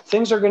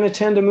 things are going to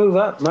tend to move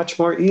up much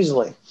more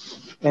easily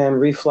and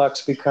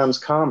reflux becomes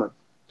common.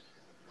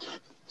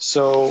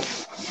 So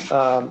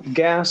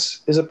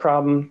gas is a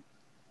problem.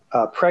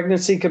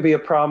 Pregnancy could be a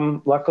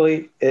problem.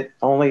 Luckily, it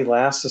only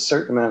lasts a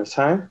certain amount of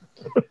time.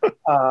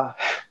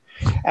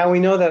 And we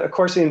know that, of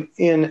course,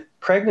 in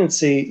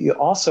pregnancy, you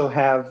also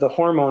have the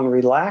hormone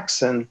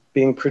relaxin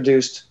being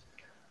produced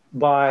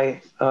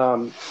by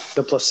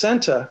the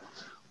placenta,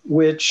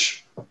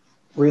 which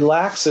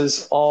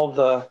relaxes all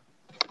the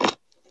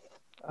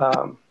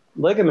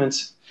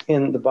ligaments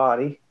in the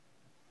body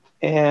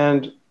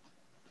and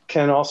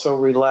can also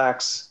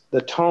relax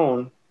the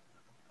tone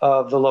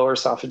of the lower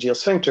esophageal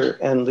sphincter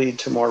and lead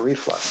to more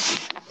reflux.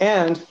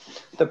 And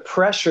the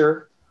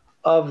pressure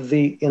of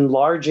the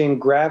enlarging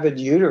gravid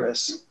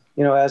uterus,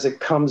 as it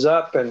comes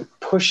up and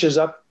pushes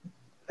up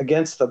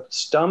against the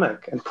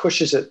stomach and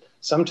pushes it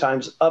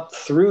sometimes up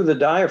through the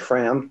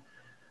diaphragm,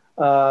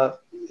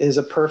 is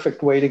a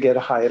perfect way to get a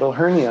hiatal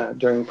hernia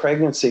during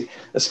pregnancy,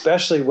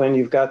 especially when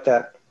you've got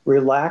that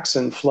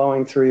relaxin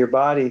flowing through your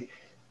body,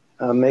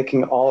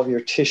 making all of your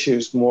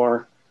tissues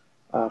more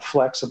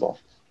flexible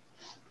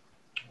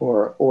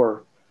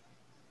or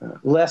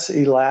less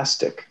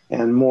elastic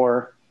and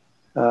more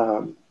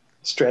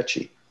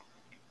stretchy.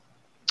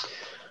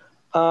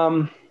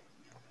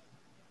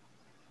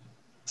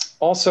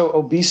 Also,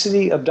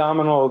 obesity,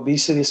 abdominal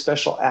obesity,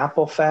 especially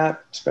apple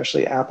fat,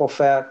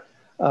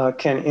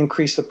 can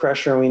increase the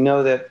pressure. And we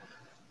know that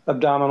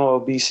abdominal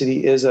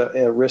obesity is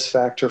a risk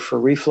factor for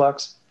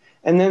reflux.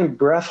 And then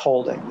breath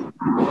holding.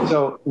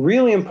 So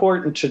really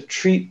important to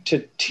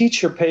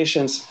teach your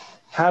patients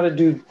how to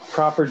do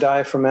proper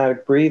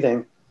diaphragmatic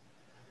breathing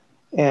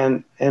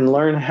and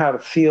learn how to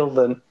feel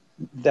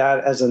that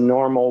as a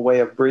normal way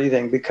of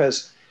breathing,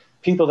 because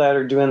people that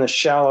are doing the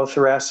shallow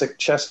thoracic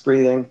chest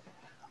breathing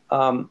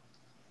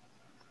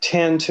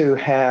tend to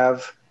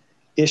have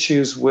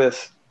issues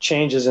with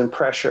changes in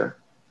pressure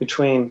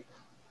between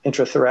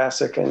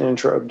intrathoracic and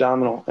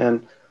intra-abdominal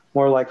and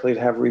more likely to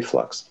have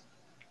reflux.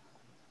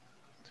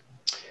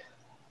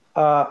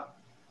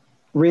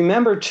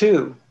 Remember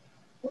too,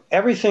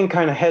 everything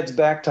kind of heads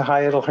back to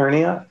hiatal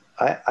hernia.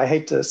 I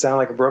hate to sound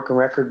like a broken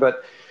record,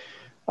 but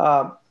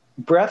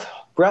breath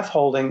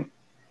holding,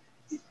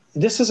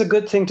 this is a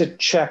good thing to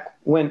check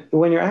when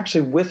you're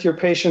actually with your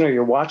patient or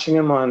you're watching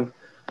them on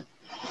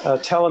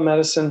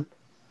telemedicine.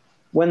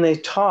 When they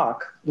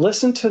talk,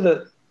 listen to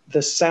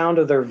the sound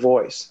of their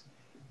voice.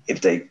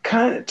 If they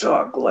kind of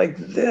talk like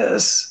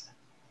this,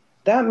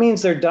 that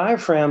means their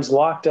diaphragm's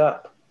locked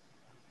up.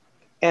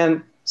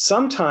 And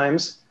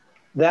sometimes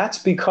that's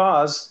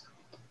because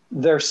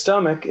their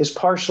stomach is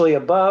partially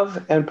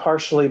above and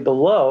partially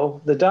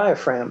below the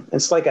diaphragm.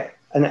 It's like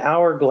an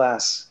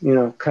hourglass,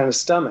 kind of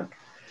stomach.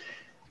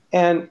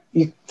 And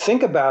you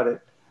think about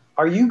it.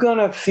 Are you going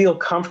to feel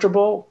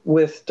comfortable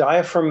with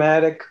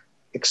diaphragmatic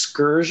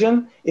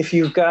excursion if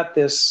you've got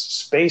this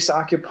space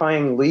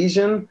occupying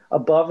lesion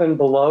above and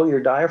below your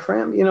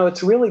diaphragm?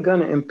 It's really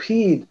going to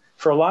impede,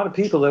 for a lot of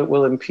people, it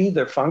will impede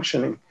their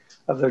functioning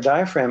of their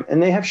diaphragm,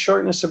 and they have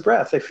shortness of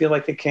breath. They feel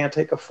like they can't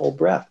take a full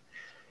breath.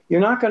 You're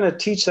not going to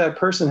teach that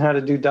person how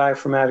to do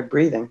diaphragmatic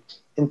breathing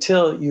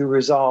until you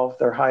resolve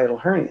their hiatal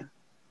hernia.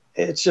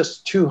 It's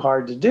just too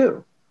hard to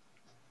do.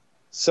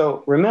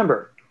 So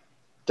remember,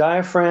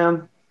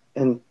 diaphragm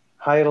and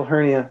hiatal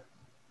hernia,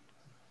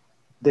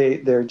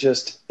 they're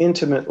just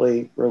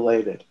intimately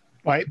related.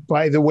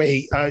 By the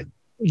way,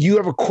 you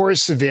have a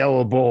course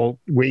available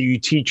where you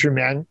teach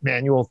your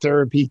manual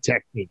therapy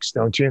techniques,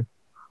 don't you?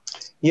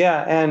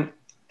 Yeah,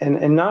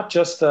 and not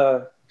just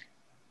the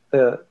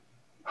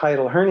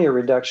hiatal hernia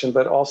reduction,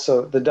 but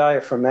also the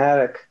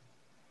diaphragmatic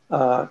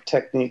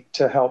technique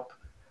to help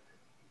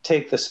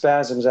take the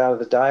spasms out of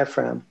the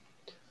diaphragm.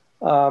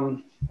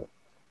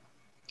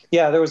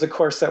 Yeah, there was a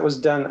course that was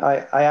done.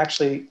 I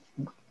actually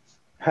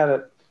had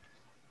a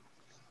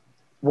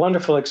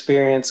wonderful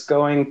experience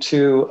going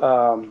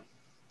to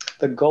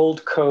the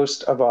Gold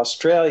Coast of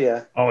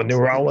Australia. Oh,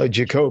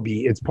 Neurology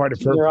Jacoby. It's part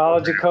of her.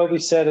 Neurology Jacoby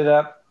set it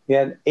up. We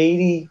had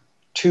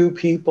 82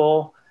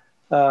 people.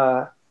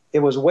 It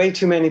was way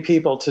too many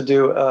people to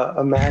do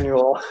a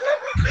manual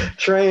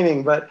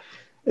training, but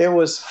it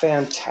was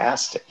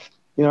fantastic.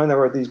 You know, and there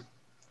were these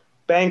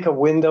bank of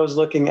windows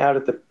looking out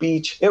at the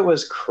beach. It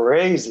was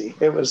crazy.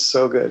 It was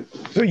so good.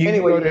 So you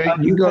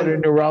go to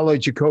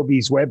Neurology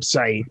Jacoby's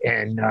website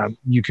and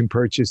you can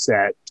purchase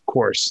that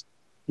course.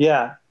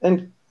 Yeah,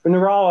 and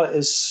Neurala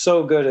is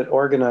so good at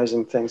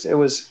organizing things. It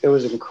was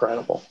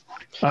incredible.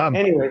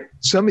 Anyway,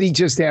 somebody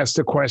just asked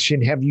a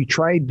question. Have you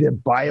tried the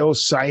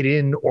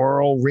Biocidin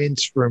oral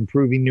rinse for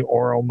improving the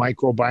oral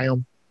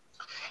microbiome?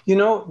 You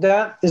know,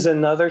 that is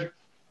another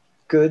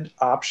good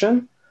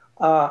option.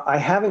 I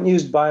haven't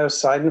used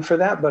Biocidin for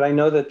that, but I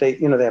know that they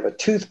have a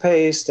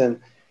toothpaste,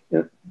 and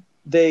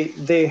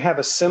they have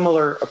a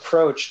similar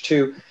approach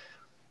to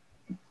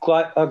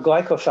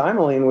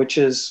glycosylmethylene, which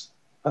is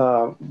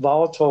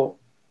volatile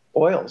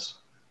oils,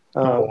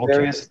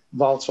 various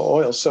volatile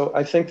oils. So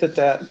I think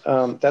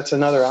that's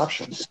another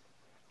option.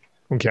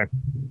 Okay.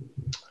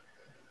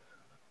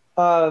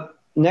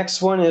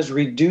 Next one is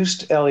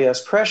reduced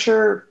LES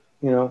pressure,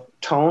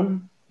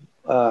 tone,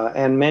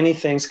 and many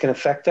things can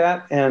affect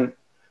that. And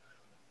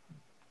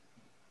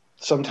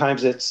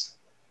sometimes it's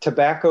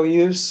tobacco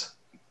use.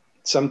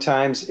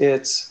 Sometimes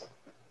it's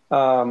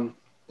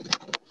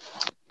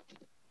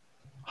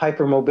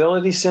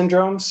hypermobility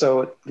syndrome.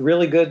 So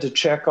really good to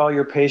check all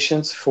your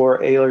patients for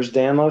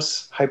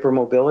Ehlers-Danlos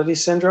hypermobility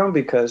syndrome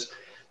because,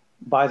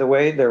 by the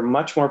way, they're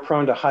much more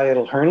prone to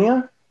hiatal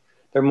hernia.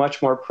 They're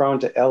much more prone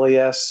to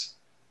LES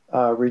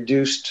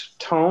reduced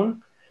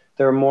tone.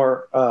 They're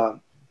more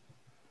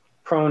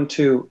prone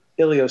to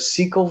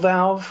ileocecal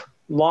valve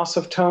loss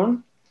of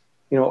tone,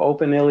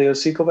 open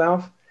ileocecal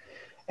valve.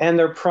 And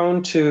they're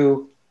prone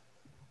to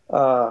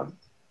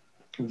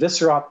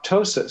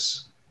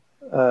visceroptosis,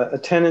 a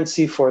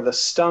tendency for the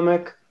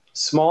stomach,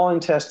 small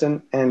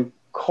intestine, and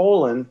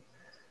colon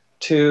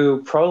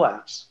to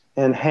prolapse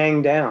and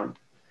hang down.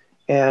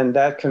 And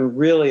that can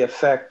really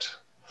affect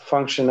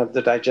function of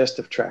the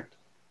digestive tract.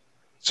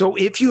 So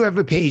if you have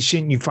a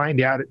patient, you find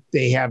out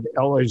they have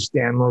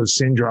Ehlers-Danlos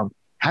syndrome,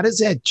 how does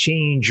that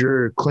change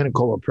your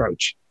clinical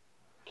approach?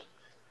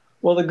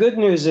 Well, the good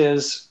news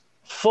is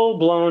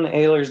full-blown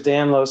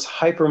Ehlers-Danlos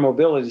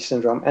hypermobility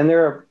syndrome, and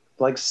there are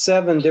like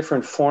 7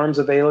 different forms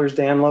of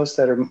Ehlers-Danlos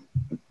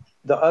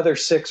the other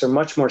 6 are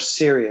much more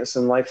serious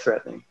and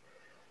life-threatening.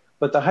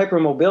 But the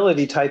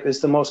hypermobility type is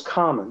the most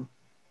common.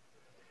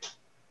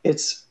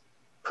 It's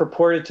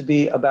purported to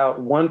be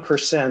about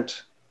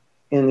 1%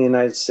 in the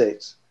United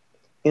States.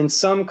 In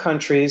some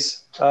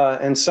countries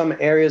and some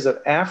areas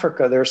of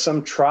Africa, there are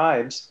some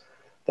tribes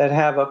that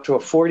have up to a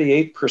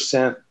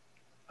 48%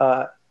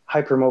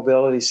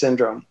 hypermobility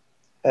syndrome.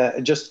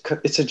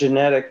 It's a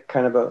genetic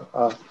kind of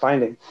a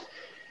finding.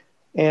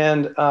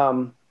 And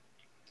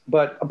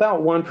but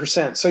about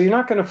 1%. So you're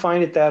not going to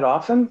find it that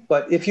often.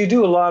 But if you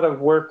do a lot of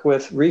work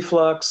with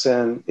reflux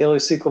and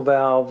ileocecal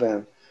valve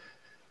and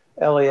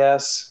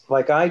LES,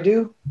 like I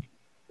do,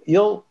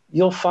 you'll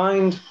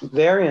find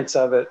variants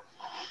of it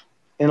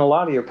in a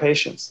lot of your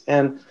patients.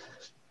 And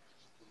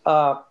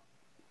I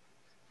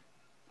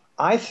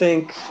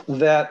think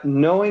that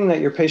knowing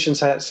that your patient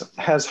has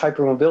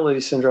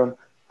hypermobility syndrome,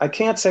 I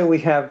can't say we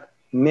have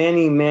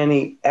many,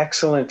 many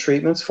excellent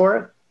treatments for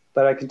it,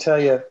 but I can tell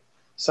you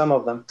some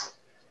of them.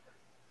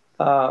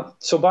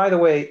 So by the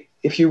way,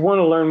 if you want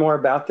to learn more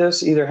about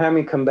this, either have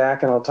me come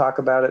back and I'll talk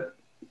about it,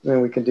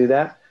 and we can do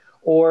that,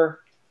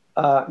 or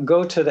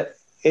go to the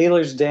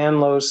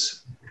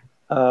Ehlers-Danlos,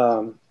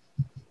 I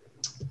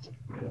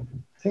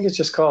think it's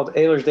just called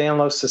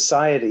Ehlers-Danlos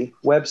Society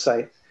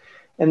website,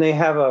 and they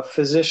have a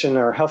physician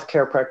or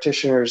healthcare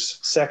practitioners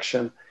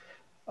section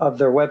of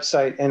their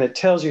website, and it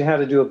tells you how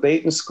to do a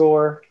Baton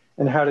score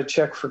and how to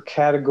check for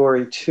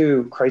category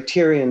 2,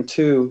 criterion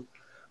 2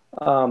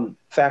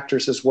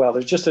 factors as well.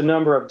 There's just a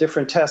number of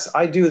different tests.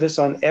 I do this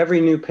on every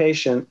new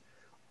patient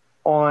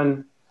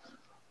on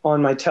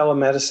my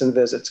telemedicine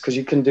visits because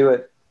you can do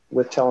it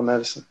with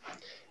telemedicine.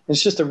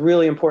 It's just a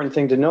really important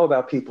thing to know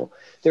about people.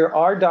 There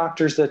are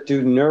doctors that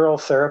do neural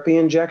therapy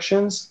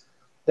injections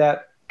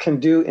that can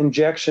do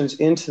injections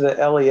into the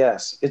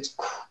LES.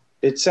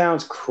 It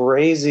sounds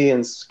crazy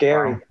and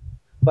scary. Wow.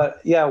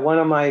 But yeah, one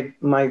of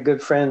my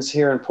good friends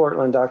here in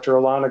Portland, Dr.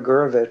 Alana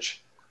Gurovich.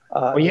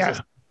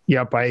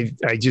 Yep. I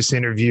just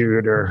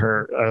interviewed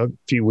her a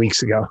few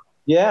weeks ago.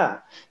 Yeah.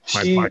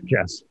 My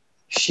podcast.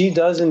 She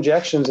does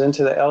injections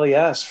into the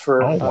LES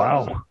for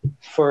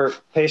for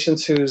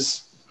patients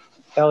whose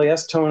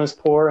LES tone is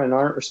poor and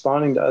aren't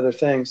responding to other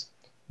things.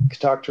 You could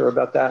talk to her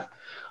about that.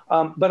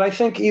 But I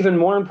think even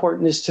more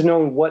important is to know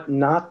what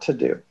not to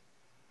do.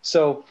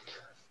 So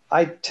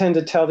I tend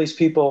to tell these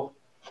people,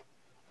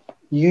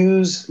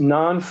 use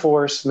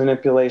non-force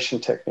manipulation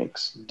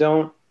techniques.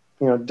 Don't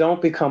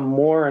become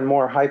more and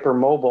more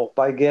hypermobile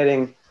by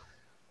getting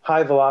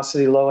high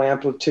velocity, low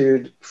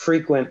amplitude,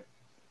 frequent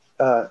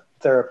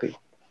therapy.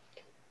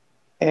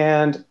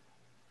 And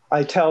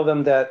I tell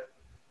them that.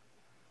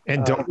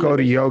 And don't go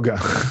to yoga.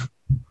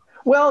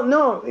 Well,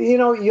 no,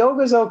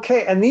 yoga's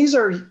okay. And these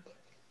are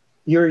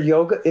your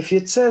yoga. If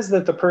it says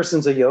that the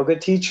person's a yoga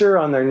teacher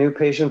on their new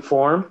patient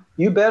form,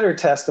 you better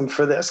test them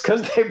for this,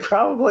 because they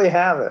probably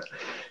have it.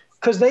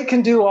 Because they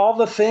can do all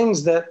the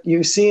things that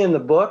you see in the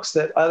books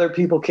that other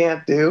people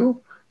can't do.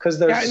 Because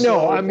they're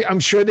I'm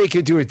sure they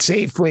could do it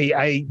safely.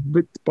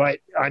 But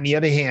on the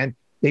other hand,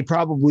 they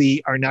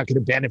probably are not going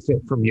to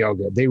benefit from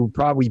yoga. They will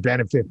probably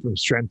benefit from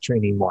strength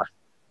training more.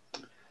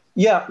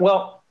 Yeah,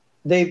 well,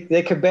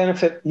 they could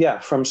benefit,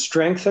 from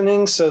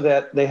strengthening so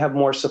that they have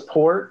more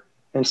support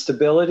and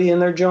stability in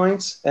their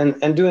joints,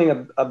 and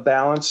doing a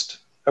balanced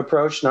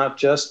approach, not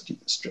just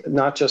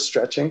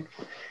stretching.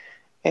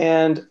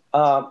 And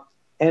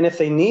if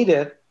they need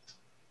it,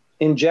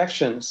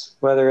 injections,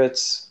 whether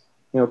it's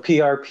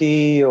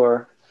PRP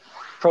or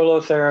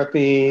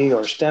prolotherapy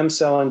or stem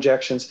cell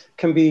injections,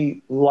 can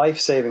be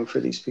life-saving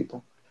for these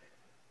people,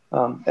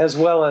 as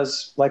well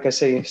as, like I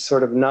say,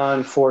 sort of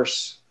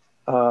non-force,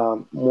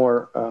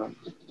 more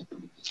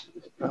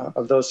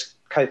of those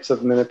types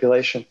of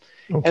manipulation.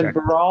 Okay. And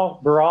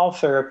Baral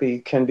therapy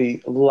can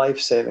be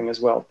life-saving as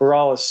well.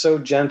 Baral is so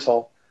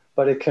gentle,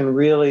 but it can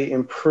really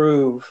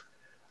improve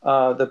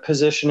the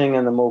positioning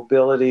and the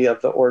mobility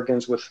of the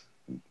organs with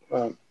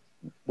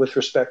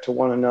respect to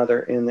one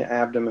another in the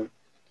abdomen.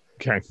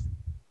 Okay.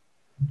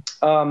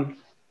 And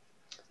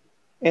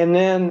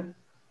then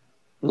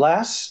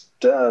last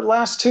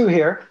two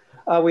here,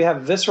 we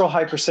have visceral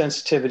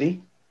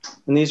hypersensitivity.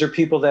 And these are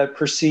people that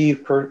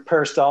perceive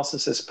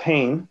peristalsis as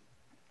pain.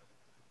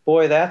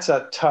 Boy, that's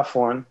a tough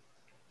one.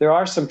 There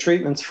are some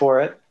treatments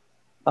for it.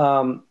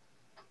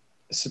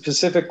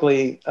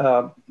 Specifically,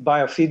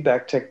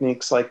 biofeedback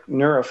techniques like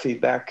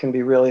neurofeedback can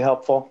be really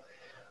helpful.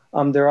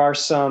 There are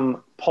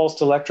some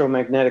pulsed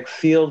electromagnetic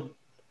field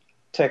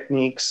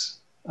techniques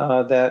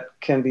that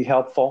can be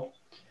helpful.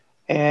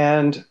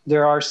 And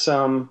there are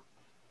some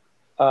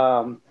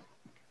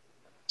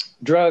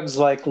drugs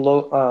like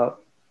low-dose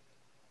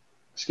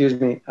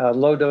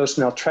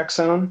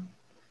naltrexone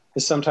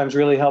is sometimes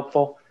really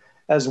helpful,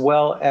 as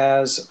well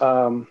as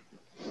some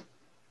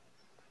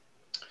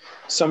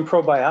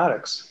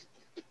probiotics.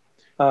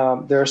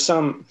 There are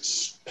some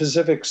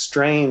specific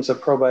strains of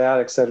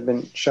probiotics that have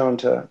been shown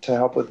to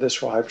help with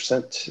visceral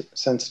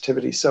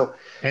hypersensitivity. So,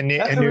 and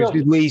there's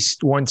at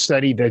least one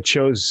study that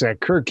shows that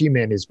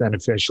curcumin is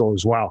beneficial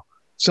as well.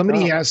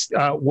 Somebody asked,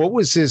 what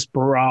was this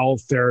Baral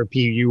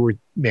therapy you were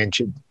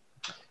mentioned?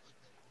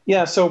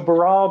 Yeah, so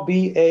Baral,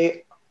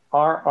 B-A-R-R-A-L.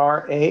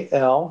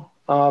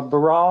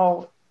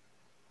 Baral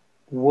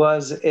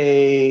was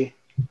a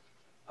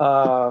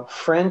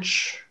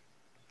French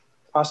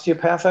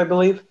osteopath, I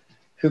believe,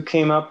 who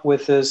came up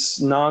with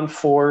this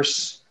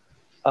non-force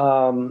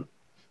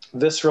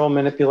visceral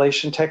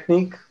manipulation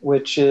technique,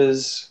 which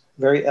is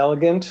very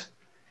elegant.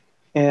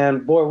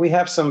 And boy, we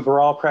have some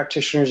Baral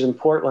practitioners in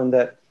Portland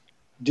that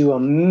do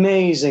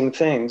amazing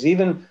things.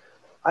 This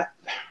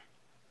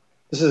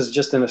is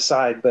just an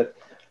aside, but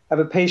I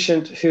have a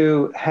patient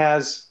who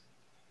has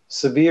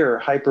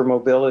severe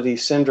hypermobility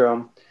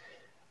syndrome,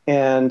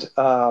 and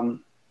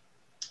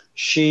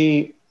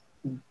she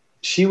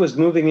was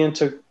moving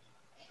into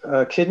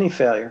kidney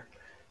failure.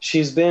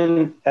 She's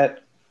been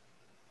at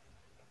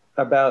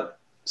about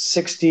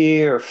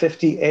 60 or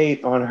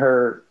 58 on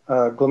her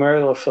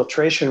glomerular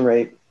filtration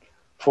rate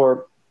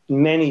for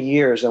many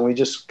years, and we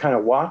just kind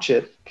of watch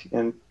it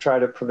and try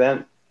to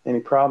prevent any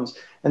problems.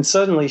 And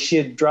suddenly she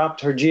had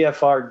her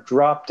GFR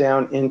dropped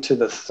down into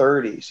the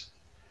 30s,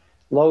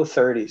 low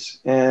 30s,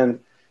 and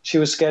she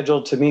was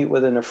scheduled to meet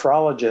with a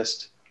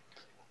nephrologist.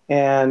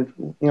 And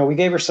we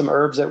gave her some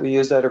herbs that we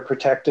use that are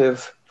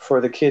protective for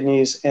the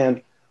kidneys,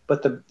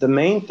 but the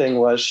main thing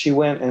was she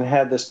went and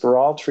had this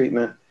Baral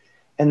treatment,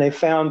 and they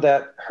found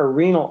that her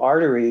renal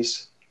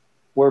arteries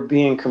were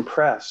being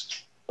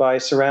compressed by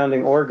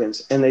surrounding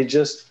organs, and they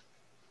just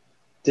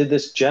did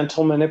this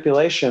gentle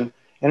manipulation,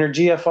 and her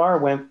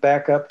GFR went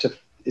back up to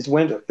it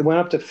went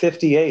up to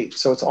 58,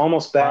 so it's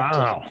almost back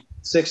to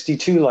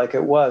 62 like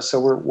it was. So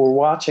we're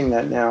watching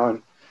that now,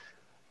 and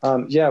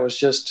it was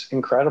just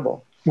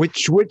incredible.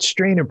 Which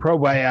strain of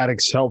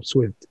probiotics helps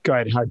with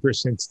gut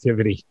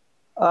hypersensitivity?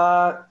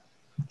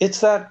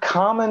 It's that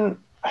common,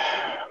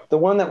 the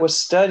one that was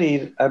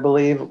studied, I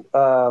believe.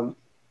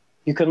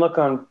 You can look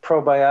on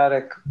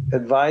Probiotic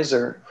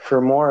Advisor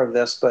for more of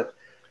this, but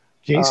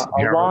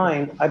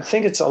Align, I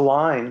think it's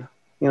Align,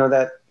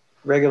 that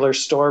regular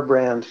store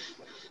brand,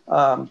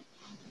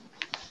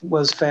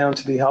 was found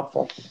to be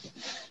helpful.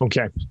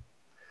 Okay.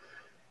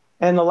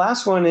 And the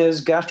last one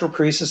is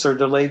gastroparesis or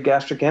delayed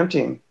gastric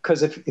emptying.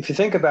 Because if you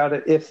think about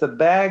it, if the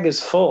bag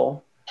is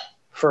full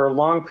for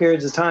long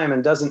periods of time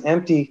and doesn't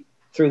empty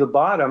through the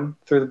bottom,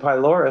 through the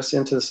pylorus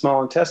into the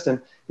small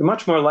intestine, you're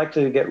much more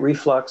likely to get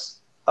reflux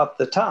up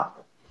the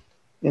top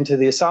into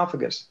the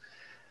esophagus.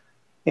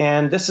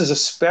 And this is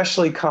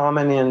especially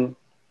common in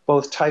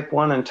both type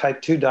 1 and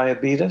type 2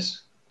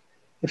 diabetes.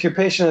 If your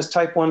patient has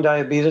type 1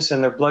 diabetes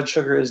and their blood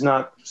sugar is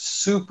not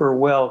super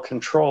well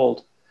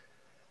controlled,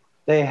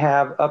 they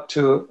have up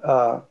to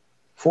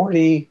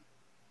 40,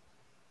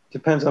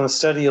 depends on the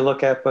study you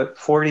look at, but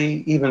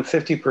 40, even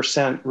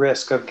 50%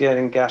 risk of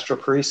getting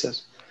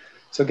gastroparesis.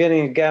 So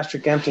getting a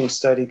gastric emptying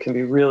study can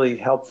be really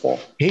helpful.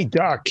 Hey,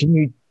 Doc, can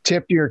you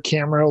tip your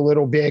camera a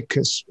little bit?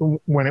 Because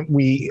when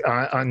we,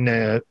 on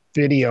the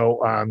video,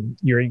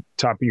 your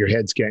top of your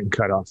head's getting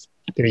cut off.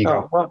 There you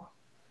go. Well,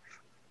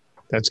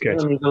 that's good. You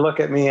don't need to look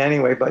at me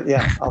anyway, but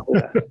yeah, I'll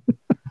do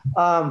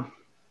that.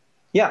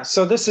 Yeah,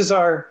 so this is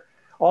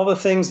all the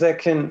things that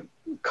can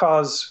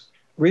cause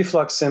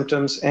reflux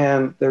symptoms,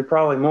 and there are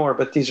probably more,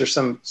 but these are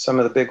some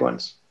of the big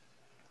ones.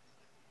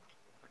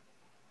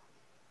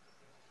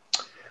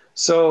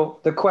 So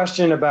the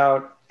question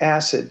about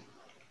acid,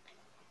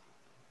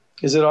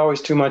 is it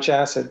always too much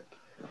acid?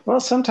 Well,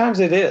 sometimes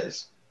it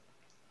is,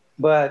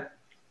 but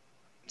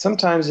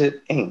sometimes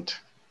it ain't.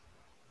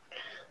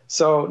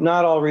 So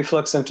not all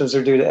reflux symptoms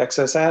are due to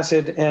excess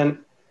acid. And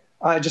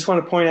I just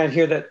want to point out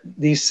here that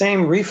these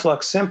same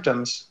reflux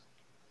symptoms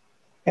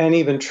and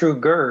even true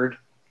GERD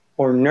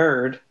or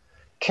NERD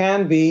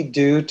can be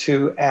due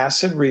to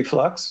acid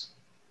reflux.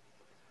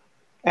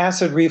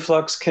 Acid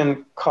reflux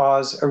can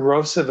cause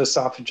erosive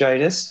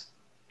esophagitis,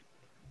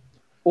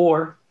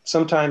 or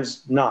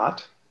sometimes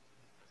not.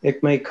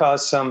 It may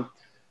cause some,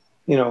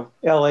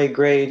 LA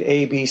grade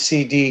A, B,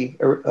 C, D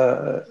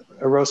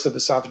erosive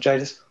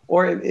esophagitis,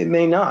 or it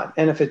may not.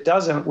 And if it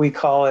doesn't, we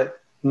call it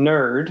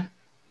NERD,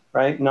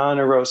 right?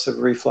 Non-erosive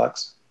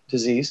reflux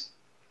disease.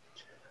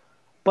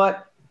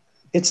 But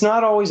it's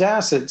not always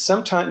acid.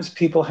 Sometimes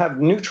people have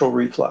neutral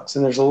reflux,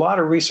 and there's a lot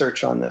of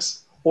research on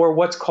this, or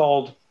what's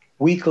called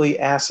weakly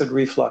acid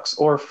reflux,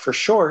 or for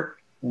short,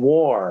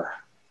 WAR.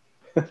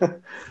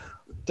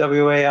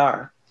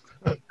 W-A-R.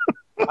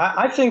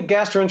 I think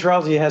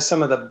gastroenterology has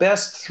some of the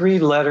best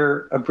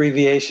 3-letter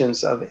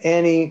abbreviations of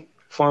any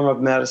form of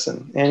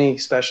medicine, any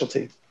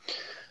specialty.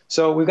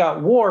 So we've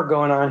got WAR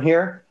going on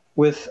here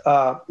with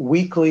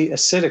weakly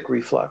acidic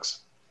reflux.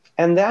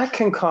 And that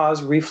can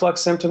cause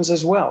reflux symptoms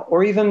as well,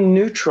 or even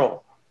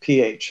neutral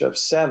pH of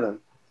 7.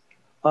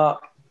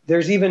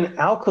 There's even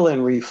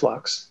alkaline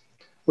reflux,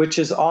 which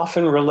is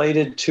often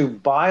related to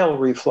bile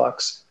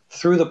reflux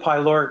through the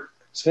pyloric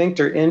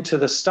sphincter into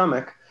the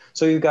stomach.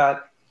 So you've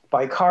got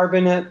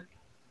bicarbonate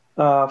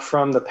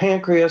from the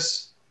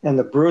pancreas and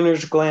the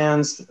Brunner's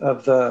glands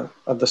of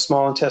the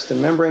small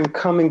intestine membrane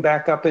coming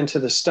back up into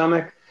the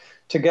stomach,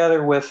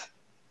 together with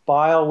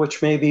bile,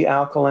 which may be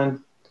alkaline.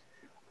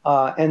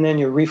 And then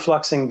you're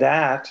refluxing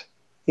that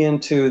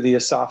into the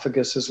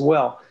esophagus as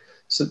well.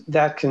 So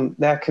that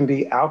can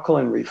be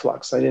alkaline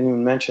reflux. I didn't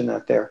even mention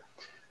that there.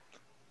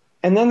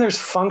 And then there's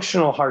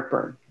functional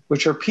heartburn,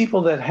 which are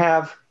people that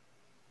have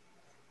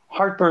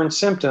heartburn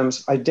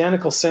symptoms,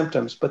 identical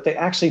symptoms, but they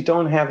actually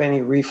don't have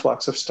any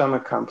reflux of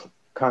stomach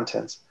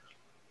contents.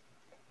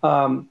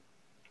 And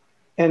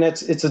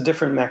it's a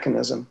different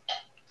mechanism.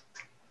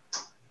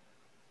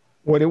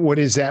 What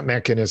is that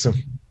mechanism?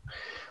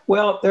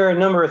 Well, there are a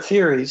number of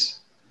theories.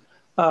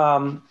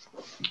 One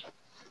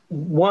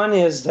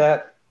is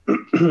that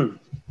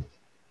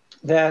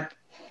that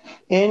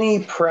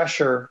any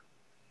pressure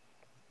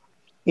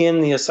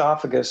in the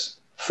esophagus,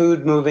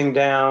 food moving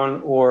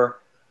down or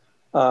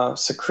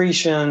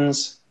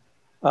secretions,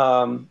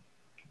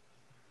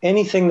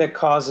 anything that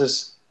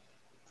causes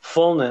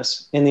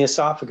fullness in the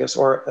esophagus,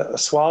 or a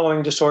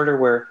swallowing disorder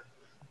where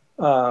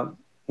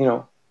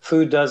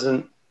food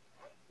doesn't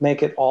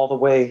make it all the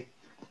way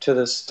to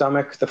the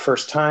stomach the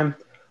first time.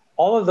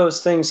 All of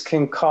those things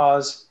can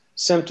cause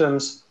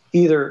symptoms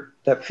either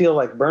that feel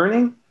like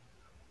burning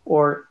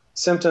or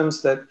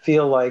symptoms that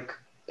feel like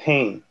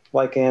pain,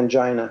 like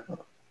angina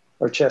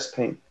or chest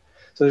pain.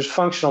 So there's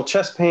functional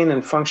chest pain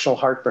and functional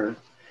heartburn.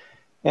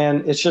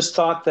 And it's just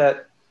thought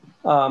that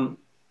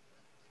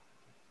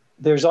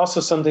there's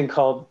also something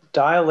called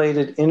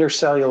dilated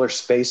intercellular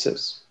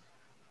spaces,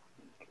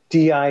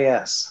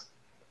 DIS,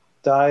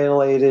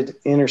 dilated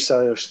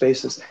intercellular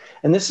spaces.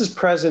 And this is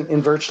present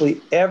in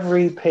virtually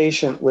every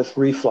patient with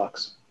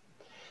reflux.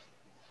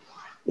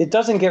 It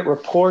doesn't get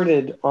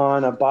reported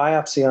on a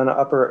biopsy, on an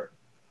upper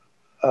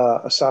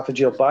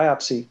esophageal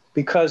biopsy,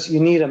 because you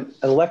need an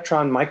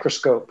electron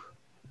microscope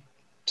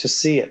to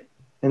see it.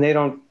 And they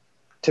don't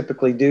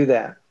typically do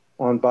that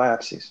on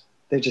biopsies.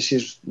 They just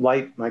use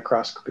light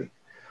microscopy.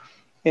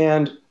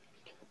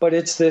 But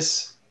it's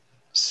this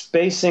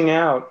spacing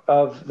out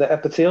of the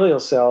epithelial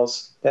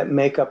cells that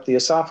make up the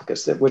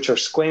esophagus, which are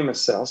squamous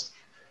cells.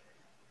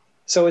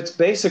 So it's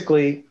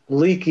basically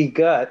leaky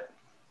gut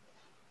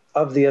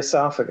of the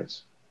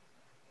esophagus.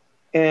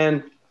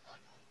 And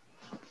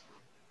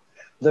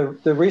the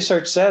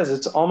research says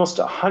it's almost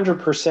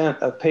 100%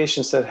 of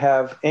patients that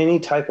have any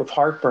type of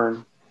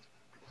heartburn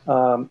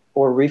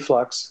or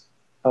reflux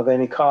of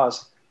any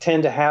cause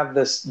tend to have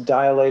this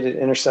dilated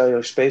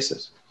intercellular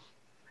spaces.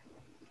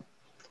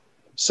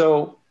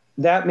 So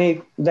that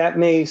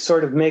may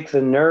sort of make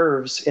the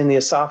nerves in the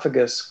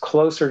esophagus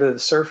closer to the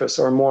surface,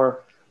 or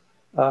more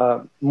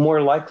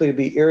likely to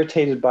be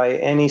irritated by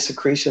any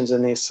secretions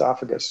in the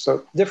esophagus.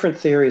 So different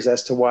theories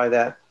as to why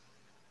that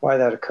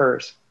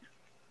occurs.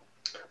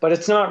 But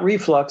it's not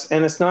reflux,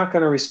 and it's not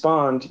going to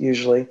respond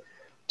usually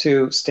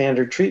to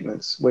standard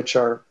treatments, which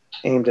are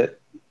aimed at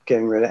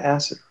getting rid of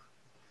acid.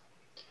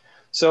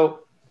 So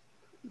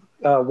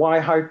why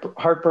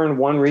heartburn?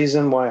 One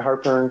reason why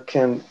heartburn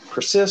can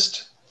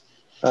persist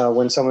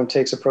when someone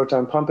takes a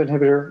proton pump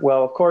inhibitor.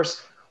 Well, of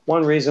course,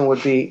 one reason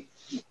would be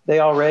they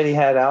already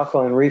had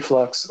alkaline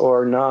reflux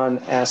or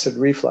non-acid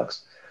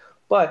reflux.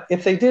 But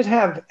if they did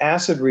have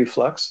acid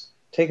reflux,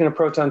 taking a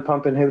proton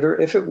pump inhibitor,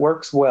 if it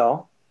works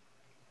well,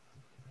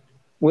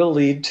 will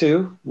lead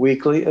to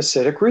weakly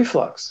acidic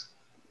reflux.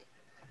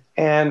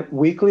 And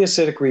weakly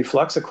acidic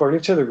reflux,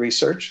 according to the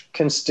research,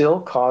 can still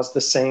cause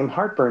the same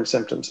heartburn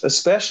symptoms,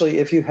 especially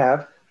if you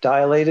have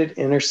dilated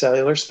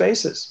intercellular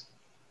spaces,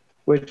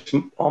 which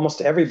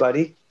almost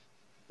everybody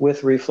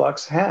with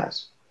reflux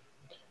has.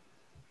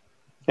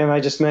 And I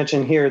just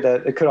mentioned here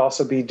that it could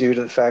also be due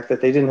to the fact that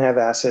they didn't have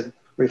acid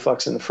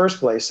reflux in the first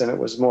place, and it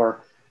was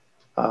more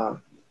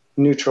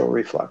neutral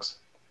reflux.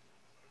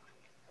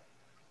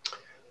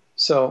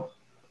 So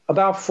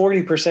about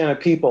 40% of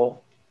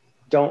people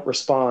don't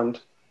respond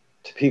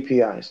to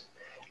PPIs.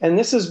 And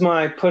this is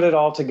my put it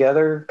all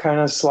together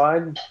kind of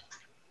slide,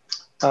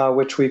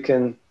 which we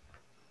can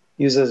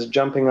use as a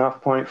jumping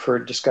off point for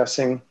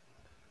discussing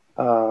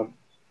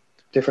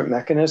different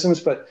mechanisms.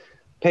 But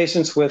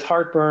patients with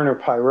heartburn or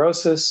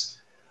pyrosis,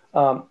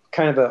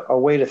 kind of a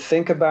way to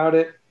think about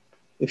it.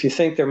 If you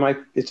think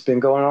it's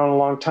been going on a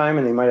long time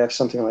and they might have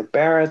something like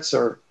Barrett's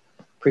or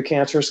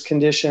precancerous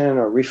condition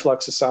or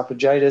reflux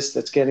esophagitis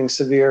that's getting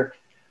severe,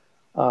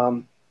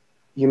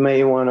 you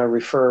may want to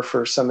refer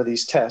for some of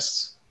these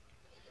tests.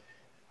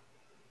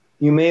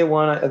 You may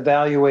want to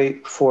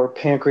evaluate for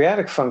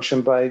pancreatic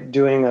function by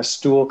doing a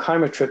stool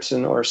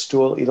chymotrypsin or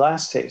stool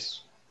elastase,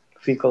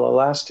 fecal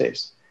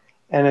elastase.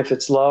 And if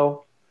it's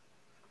low,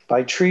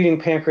 by treating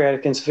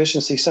pancreatic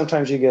insufficiency,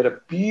 sometimes you get a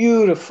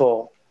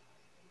beautiful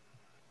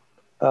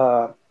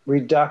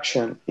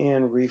reduction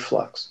in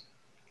reflux.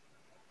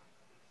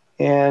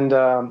 And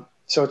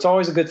so it's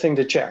always a good thing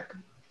to check.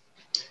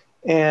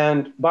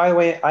 And by the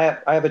way,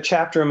 I have a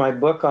chapter in my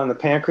book on the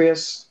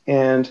pancreas,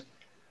 and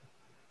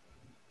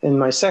in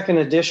my second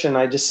edition,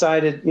 I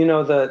decided,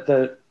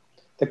 the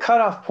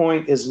cutoff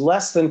point is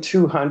less than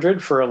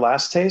 200 for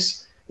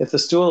elastase. If the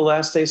stool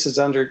elastase is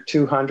under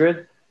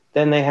 200,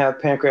 then they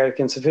have pancreatic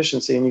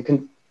insufficiency, and you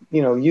can,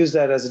 use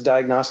that as a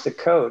diagnostic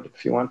code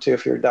if you want to,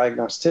 if you're a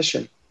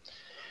diagnostician.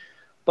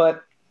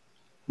 But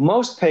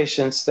most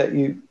patients that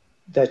you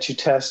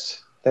test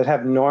that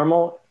have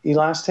normal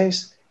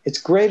elastase, it's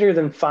greater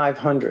than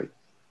 500,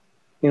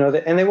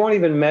 and they won't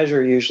even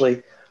measure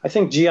usually. I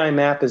think GI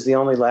Map is the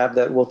only lab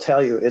that will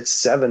tell you it's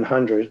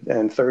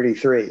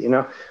 733.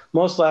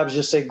 Most labs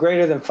just say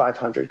greater than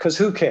 500 because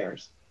who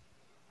cares?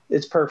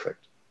 It's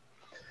perfect.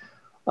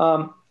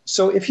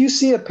 So if you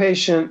see a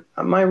patient,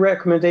 my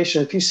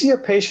recommendation, if you see a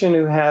patient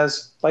who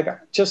has, like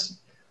just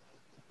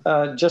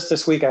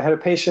this week, I had a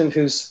patient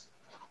whose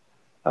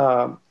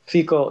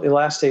fecal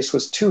elastase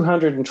was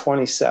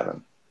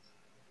 227.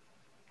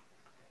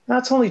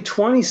 That's only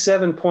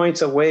 27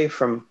 points away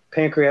from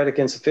pancreatic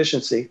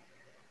insufficiency,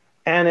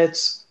 and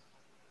it's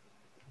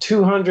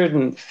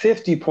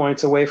 250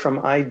 points away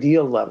from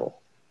ideal level,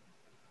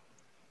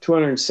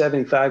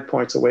 275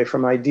 points away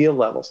from ideal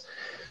levels.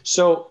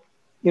 So,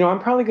 I'm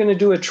probably going to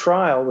do a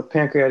trial with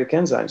pancreatic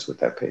enzymes with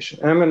that patient,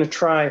 and I'm going to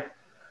try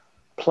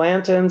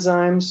plant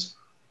enzymes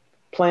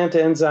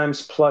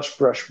plus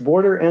brush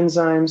border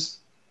enzymes,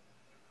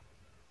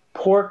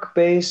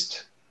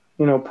 pork-based,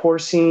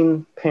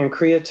 porcine,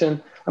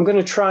 pancreatin. I'm going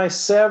to try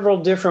several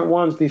different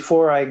ones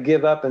before I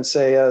give up and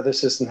say,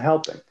 this isn't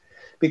helping,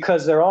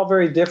 because they're all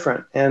very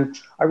different. And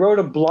I wrote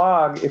a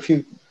blog. If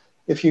you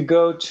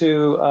go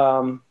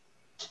to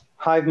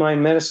Hive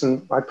Mind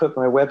Medicine, I put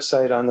my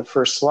website on the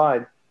first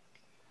slide,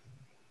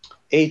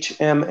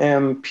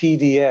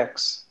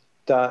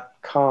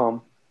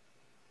 hmmpdx.com,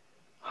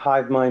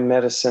 Hive Mind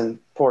Medicine,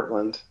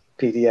 Portland,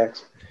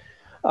 PDX.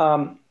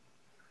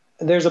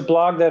 There's a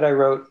blog that I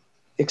wrote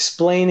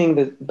explaining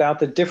about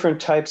the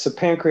different types of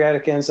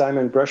pancreatic enzyme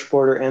and brush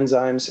border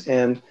enzymes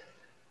and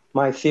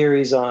my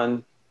theories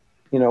on,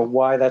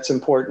 why that's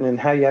important and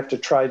how you have to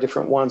try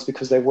different ones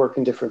because they work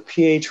in different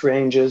pH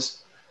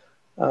ranges,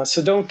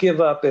 So don't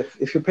give up.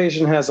 If your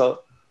patient has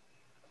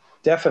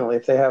definitely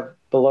if they have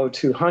below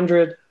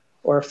 200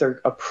 or if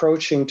they're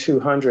approaching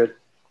 200,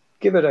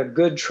 give it a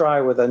good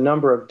try with a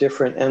number of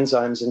different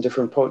enzymes and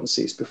different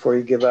potencies before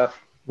you give up.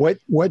 What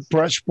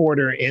brush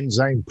border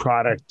enzyme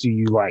product do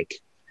you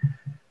like?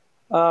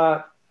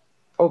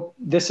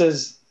 This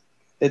is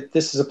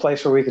a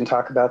place where we can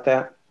talk about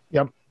that.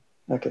 Yep.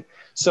 Okay.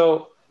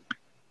 So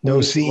no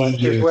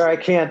CEU. Where I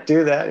can't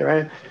do that,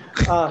 right?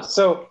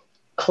 So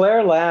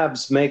Claire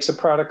Labs makes a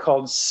product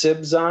called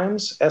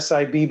Sibzymes,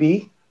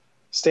 SIBB,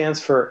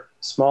 stands for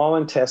small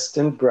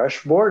intestine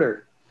brush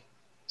border,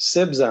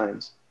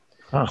 Sibzymes.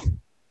 Huh.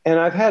 And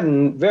I've had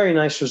very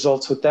nice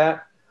results with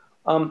that.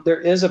 There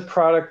is a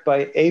product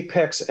by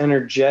Apex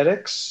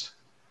Energetics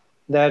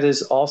that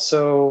is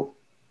also,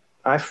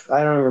 I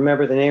don't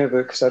remember the name of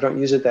it because I don't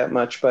use it that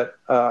much, but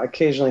I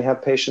occasionally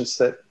have patients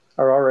that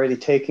are already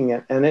taking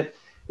it. And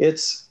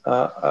it's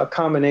a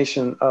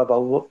combination of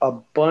a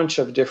bunch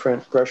of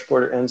different brush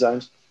border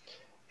enzymes.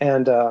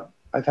 And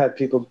I've had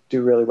people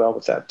do really well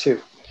with that too.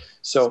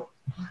 So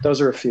those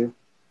are a few.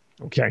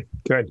 Okay,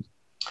 good.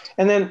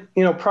 And then,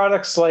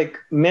 products like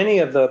many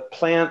of the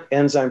plant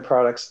enzyme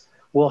products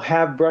will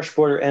have brush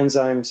border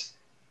enzymes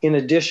in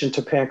addition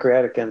to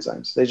pancreatic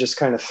enzymes. They just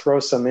kind of throw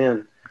some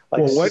in.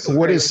 Like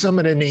what is some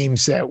of the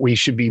names that we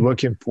should be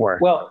looking for?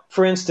 Well,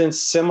 for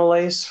instance,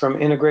 Similase from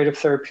Integrative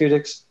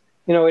Therapeutics,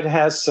 it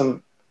has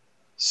some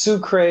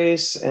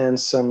sucrase and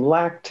some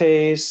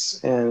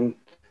lactase and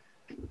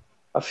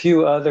a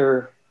few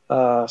other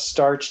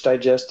starch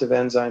digestive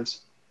enzymes.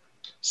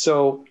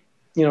 So,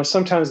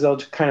 sometimes they'll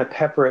kind of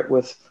pepper it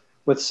with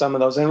some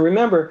of those. And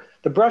remember,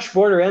 the brush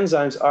border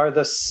enzymes are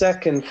the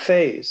second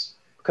phase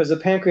because the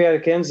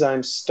pancreatic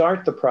enzymes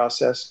start the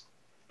process,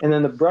 and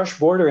then the brush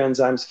border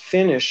enzymes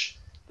finish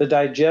the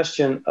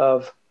digestion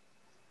of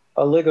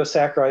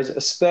oligosaccharides,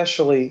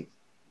 especially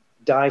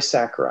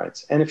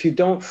disaccharides. And if you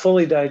don't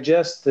fully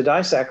digest the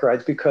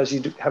disaccharides because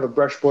you have a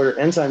brush border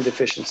enzyme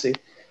deficiency,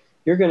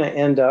 you're going to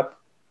end up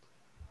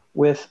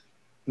with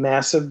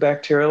massive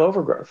bacterial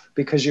overgrowth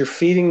because you're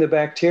feeding the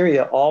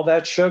bacteria all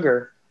that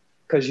sugar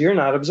because you're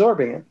not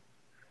absorbing it.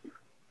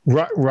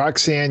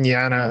 Roxanne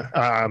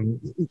Yana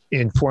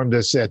informed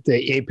us that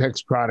the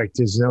Apex product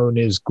is known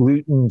as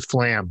Gluten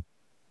Flam.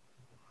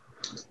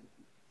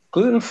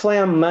 Gluten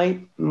Flam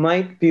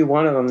might be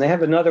one of them. They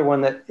have another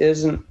one that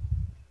isn't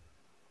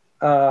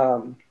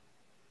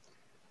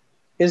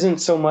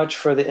so much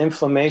for the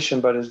inflammation,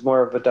 but is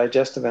more of a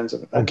digestive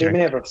enzyme. Okay. They may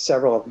have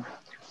several of them.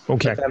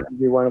 Okay. That would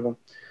be one of them.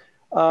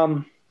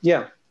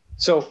 Yeah.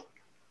 So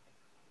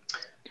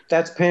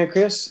that's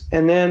pancreas.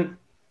 And then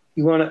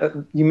you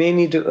may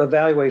need to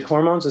evaluate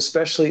hormones,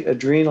 especially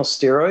adrenal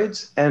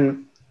steroids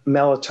and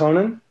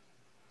melatonin.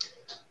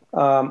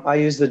 I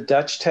use the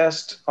Dutch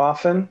test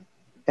often,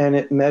 and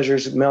it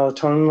measures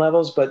melatonin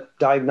levels, but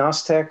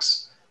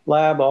Diagnostics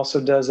Lab also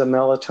does a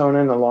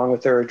melatonin along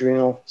with their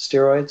adrenal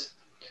steroids.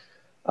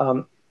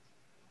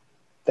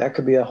 That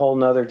could be a whole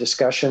nother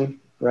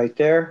discussion right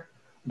there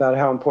about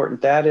how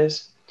important that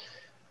is.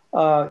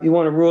 You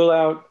want to rule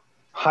out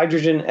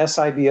hydrogen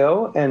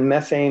SIBO and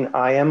methane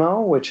IMO,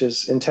 which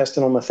is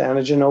intestinal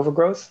methanogen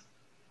overgrowth.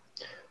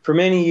 For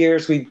many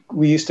years, we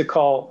used to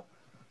call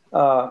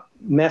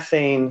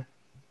methane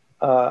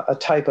a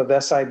type of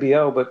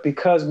SIBO, but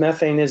because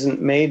methane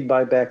isn't made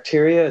by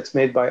bacteria, it's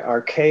made by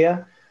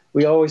archaea,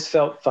 we always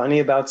felt funny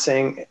about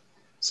saying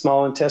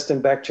small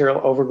intestine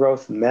bacterial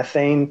overgrowth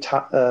methane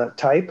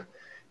type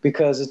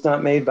because it's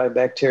not made by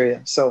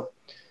bacteria. So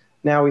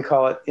now we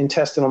call it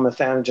intestinal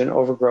methanogen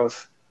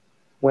overgrowth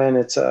when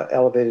it's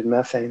elevated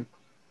methane.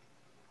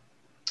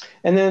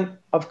 And then,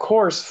 of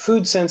course,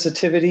 food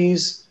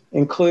sensitivities,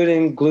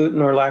 including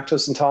gluten or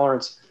lactose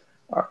intolerance,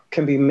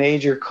 can be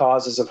major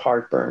causes of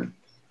heartburn.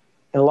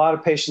 And a lot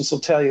of patients will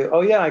tell you,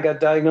 oh yeah, I got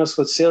diagnosed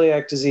with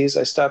celiac disease,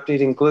 I stopped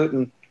eating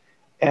gluten,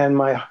 and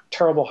my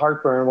terrible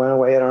heartburn went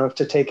away. I don't have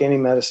to take any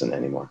medicine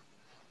anymore.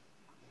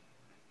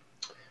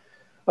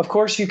 Of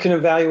course, you can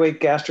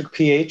evaluate gastric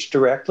pH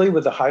directly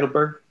with the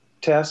Heidelberg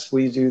test.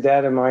 We do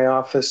that in my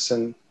office,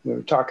 and we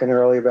were talking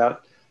earlier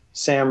about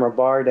Sam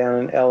Rabar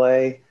down in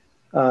LA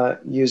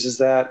uses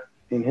that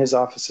in his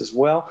office as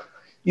well.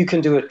 You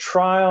can do a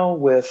trial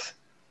with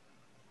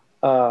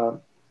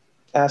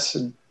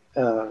acid,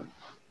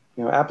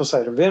 apple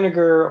cider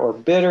vinegar or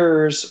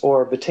bitters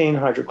or betaine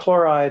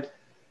hydrochloride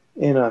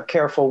in a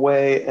careful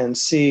way and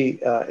see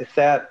if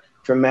that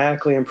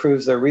dramatically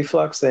improves their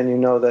reflux, then you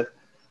know that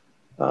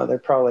they're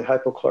probably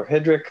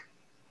hypochlorhydric.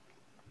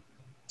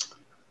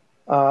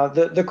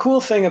 The cool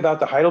thing about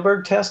the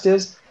Heidelberg test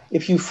is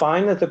if you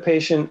find that the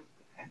patient,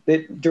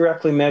 it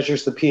directly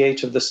measures the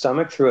pH of the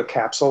stomach through a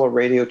capsule, a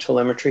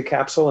radiotelemetry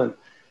capsule, and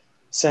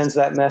sends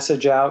that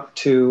message out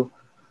to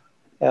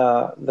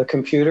the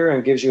computer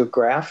and gives you a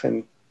graph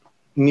in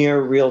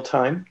near real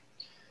time.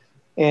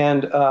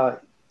 And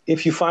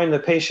if you find the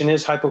patient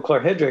is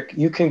hypochlorhydric,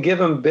 you can give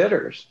them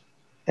bitters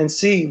and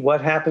see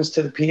what happens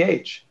to the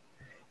pH.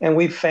 And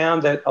we've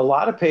found that a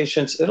lot of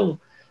patients, it'll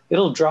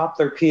drop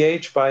their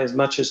pH by as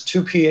much as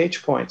 2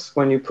 pH points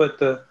when you put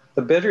the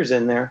the bitters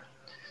in there.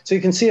 So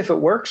you can see if it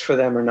works for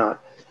them or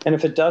not. And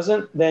if it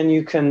doesn't, then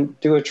you can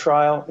do a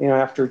trial,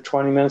 after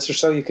 20 minutes or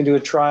so, you can do a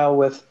trial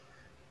with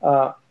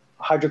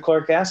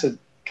hydrochloric acid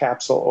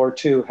capsule or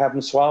two, have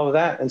them swallow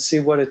that and see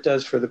what it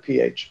does for the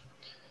pH.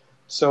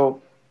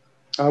 So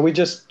we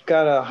just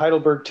got a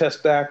Heidelberg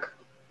test back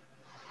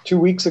 2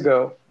 weeks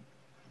ago.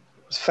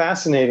 It was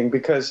fascinating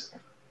because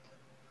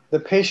the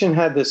patient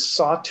had this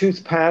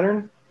sawtooth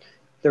pattern.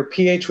 Their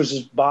pH was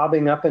just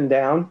bobbing up and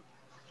down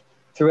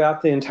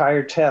throughout the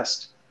entire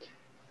test.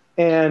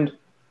 And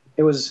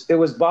it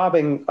was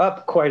bobbing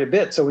up quite a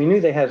bit. So we knew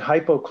they had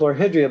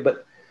hypochlorhydria,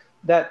 but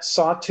that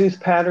sawtooth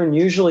pattern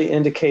usually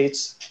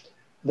indicates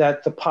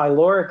that the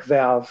pyloric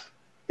valve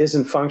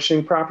isn't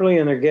functioning properly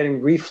and they're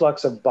getting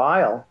reflux of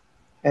bile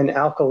and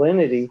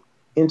alkalinity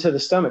into the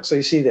stomach. So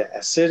you see the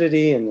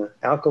acidity and the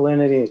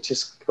alkalinity, it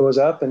just goes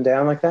up and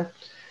down like that.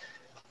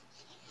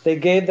 They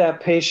gave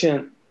that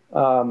patient,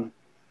 I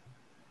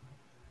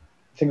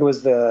think it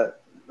was the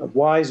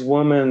Wise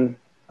Woman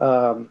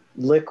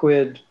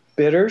liquid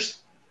bitters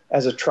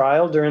as a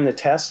trial during the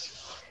test.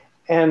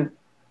 And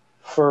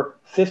for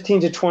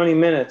 15 to 20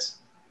 minutes,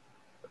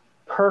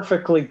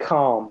 perfectly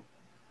calm.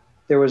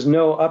 There was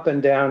no up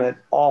and down at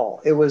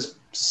all. It was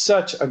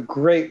such a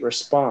great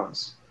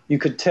response. You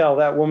could tell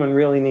that woman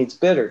really needs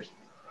bitters.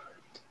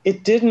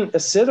 It didn't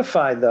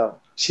acidify, though.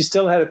 She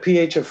still had a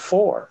pH of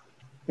 4,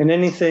 and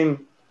anything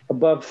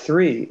above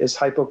 3 is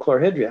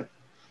hypochlorhydria.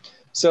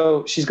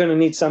 So she's going to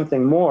need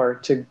something more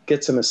to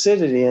get some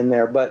acidity in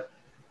there, but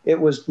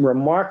it was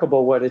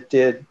remarkable what it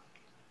did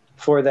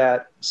for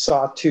that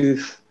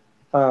sawtooth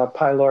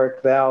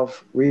pyloric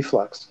valve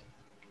reflux.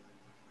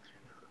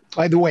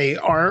 By the way,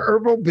 are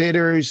herbal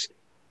bitters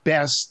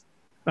best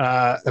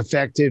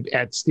effective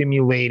at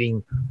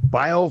stimulating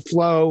bile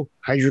flow,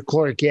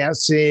 hydrochloric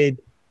acid,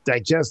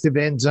 digestive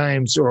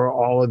enzymes, or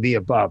all of the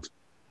above?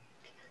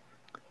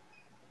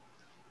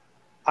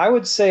 I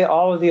would say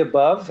all of the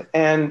above.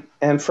 And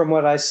from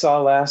what I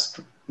saw last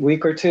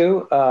week or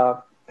two,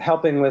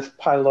 helping with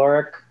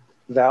pyloric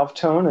valve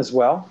tone as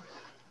well.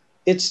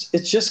 It's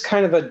just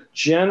kind of a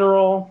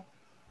general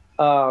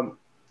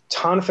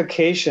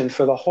tonification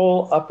for the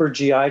whole upper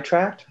GI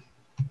tract.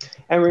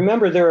 And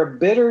remember, there are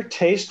bitter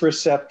taste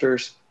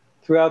receptors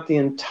throughout the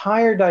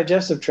entire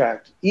digestive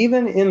tract,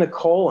 even in the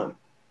colon.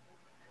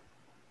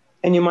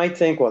 And you might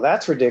think, well,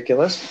 that's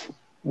ridiculous.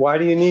 Why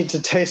do you need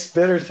to taste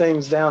bitter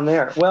things down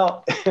there?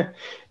 Well,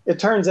 it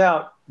turns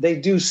out they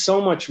do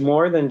so much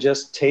more than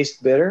just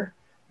taste bitter,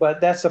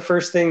 but that's the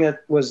first thing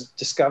that was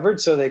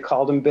discovered. So they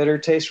called them bitter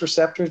taste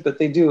receptors, but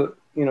they do,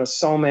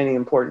 so many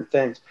important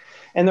things.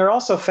 And they're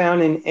also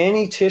found in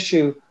any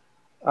tissue,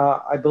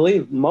 I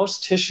believe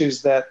most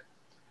tissues that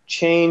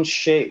change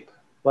shape.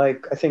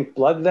 Like I think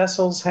blood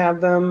vessels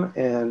have them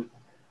and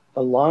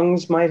the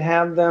lungs might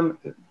have them.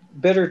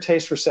 Bitter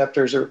taste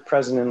receptors are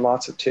present in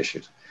lots of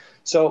tissues.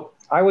 So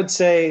I would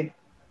say,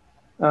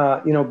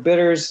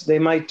 bitters, they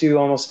might do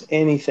almost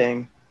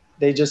anything.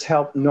 They just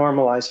help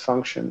normalize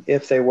function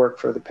if they work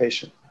for the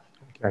patient.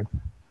 Okay.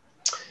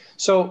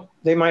 So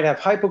they might have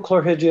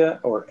hypochlorhydria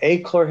or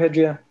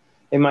achlorhydria.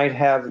 They might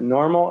have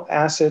normal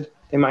acid.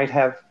 They might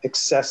have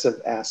excessive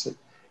acid.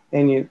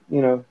 And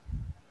you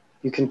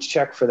can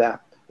check for that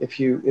if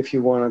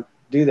you want to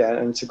do that.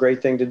 And it's a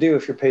great thing to do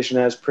if your patient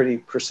has pretty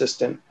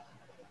persistent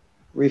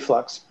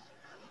reflux.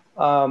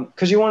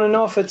 Because you want to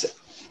know if it's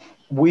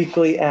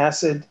weakly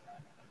acid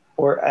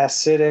or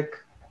acidic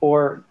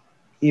or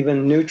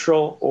even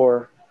neutral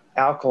or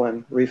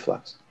alkaline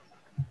reflux.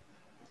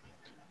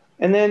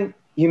 And then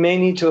you may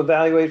need to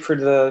evaluate for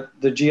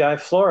the GI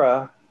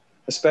flora,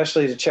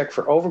 especially to check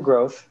for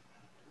overgrowth.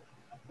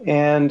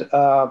 And,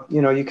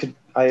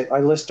 I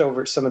list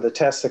over some of the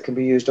tests that can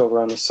be used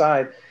over on the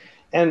side.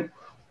 And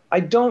I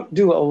don't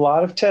do a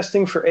lot of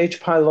testing for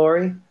H.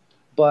 pylori,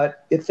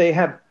 but if they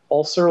have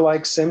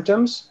ulcer-like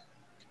symptoms,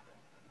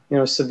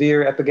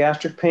 severe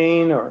epigastric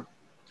pain or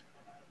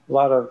a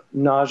lot of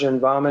nausea and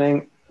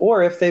vomiting,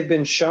 or if they've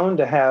been shown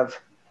to have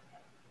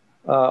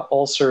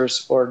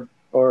ulcers or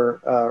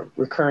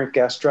recurrent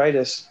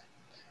gastritis,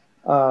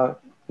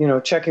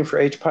 checking for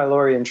H.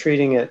 pylori and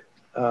treating it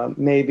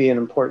may be an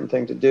important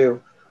thing to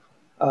do.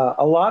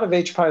 A lot of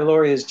H.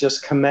 pylori is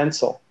just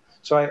commensal.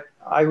 So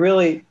I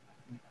really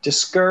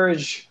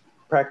discourage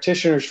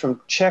practitioners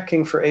from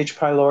checking for H.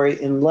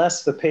 pylori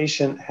unless the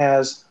patient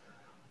has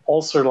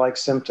ulcer-like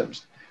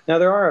symptoms. Now,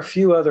 there are a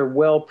few other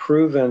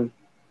well-proven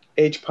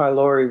H.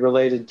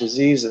 pylori-related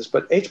diseases,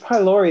 but H.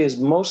 pylori is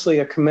mostly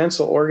a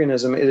commensal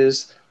organism. It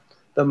is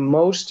the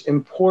most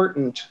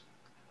important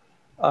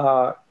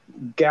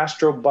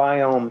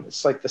gastrobiome.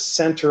 It's like the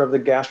center of the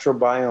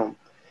gastrobiome.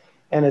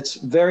 And it's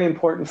very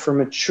important for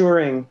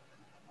maturing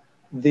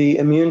the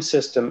immune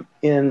system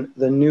in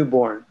the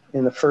newborn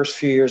in the first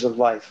few years of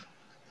life.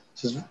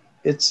 So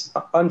it's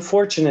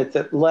unfortunate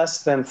that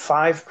less than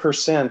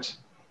 5%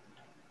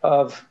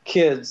 of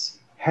kids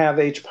have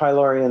H.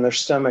 pylori in their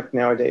stomach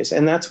nowadays.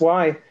 And that's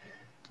why,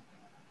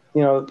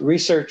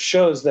 research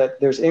shows that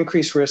there's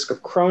increased risk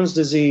of Crohn's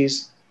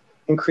disease,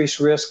 increased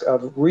risk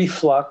of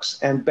reflux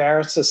and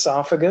Barrett's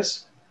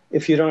esophagus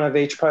if you don't have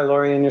H.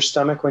 pylori in your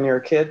stomach when you're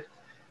a kid,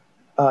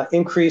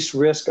 increased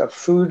risk of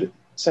food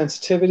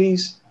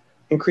sensitivities,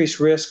 increased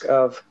risk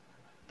of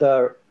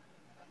the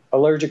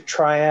allergic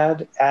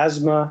triad,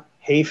 asthma,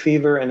 hay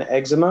fever, and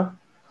eczema.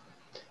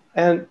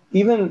 And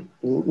even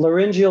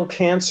laryngeal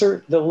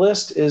cancer, the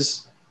list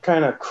is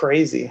kind of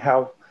crazy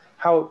how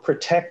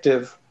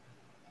protective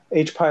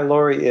H.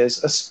 pylori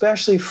is,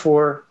 especially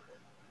for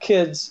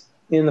kids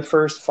in the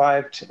first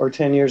 5 or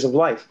 10 years of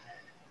life.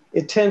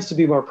 It tends to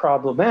be more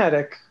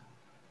problematic,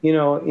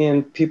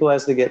 in people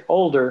as they get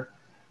older,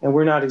 and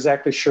we're not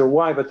exactly sure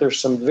why, but there's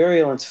some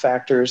virulence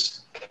factors,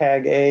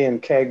 CAG-A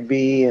and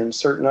CAG-B and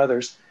certain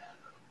others,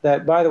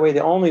 that, by the way,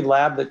 the only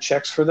lab that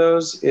checks for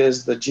those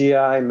is the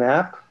GI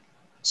MAP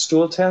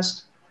stool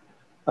test.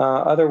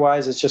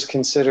 Otherwise, it's just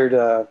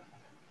considered,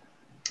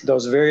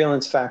 those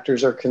virulence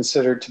factors are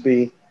considered to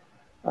be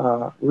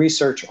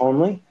research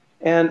only.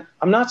 And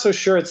I'm not so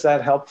sure it's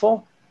that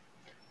helpful,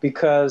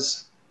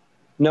 because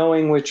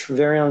knowing which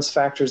virulence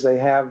factors they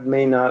have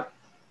may not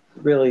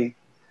really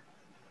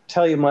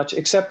tell you much,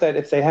 except that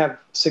if they have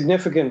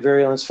significant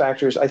virulence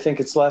factors, I think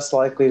it's less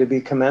likely to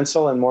be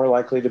commensal and more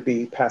likely to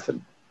be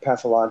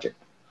pathologic.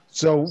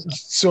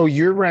 So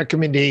your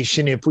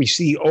recommendation, if we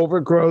see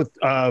overgrowth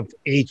of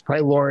H.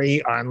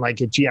 pylori on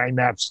like a GI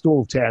map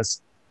stool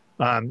test,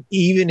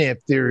 even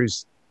if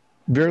there's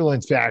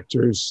virulence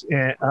factors,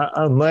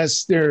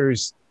 unless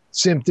there's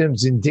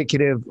symptoms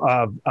indicative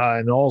of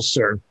an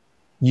ulcer,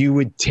 you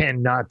would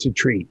tend not to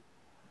treat?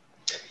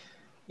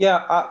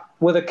 Yeah,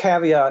 with a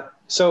caveat.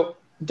 So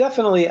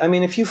definitely, I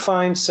mean, if you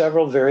find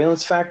several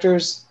virulence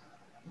factors,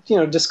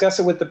 discuss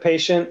it with the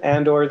patient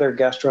and or their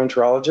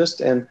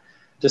gastroenterologist and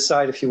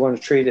decide if you want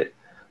to treat it.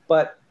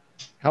 But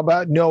how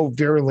about no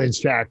virulence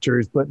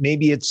factors, but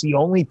maybe it's the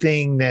only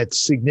thing that's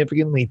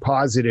significantly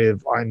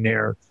positive on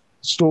their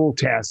stool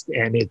test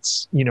and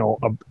it's,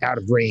 out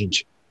of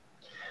range?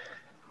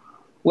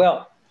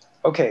 Well,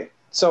 okay.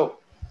 So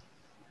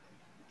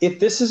if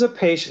this is a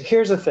patient,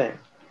 here's the thing.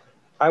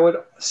 I would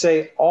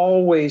say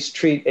always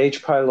treat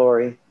H.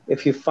 pylori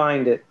if you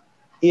find it,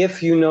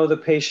 if you know the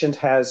patient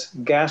has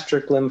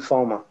gastric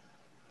lymphoma.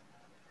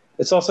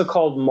 It's also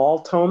called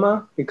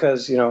maltoma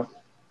because,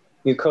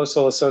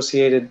 mucosal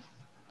associated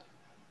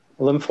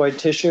lymphoid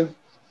tissue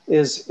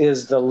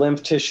is the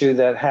lymph tissue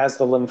that has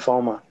the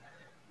lymphoma.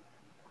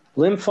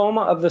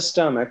 Lymphoma of the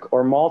stomach,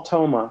 or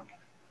maltoma,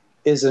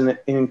 is has an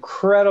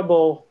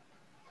incredible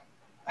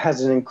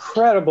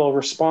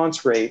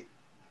response rate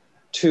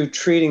to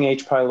treating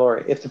H.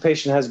 pylori if the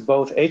patient has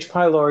both H.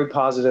 pylori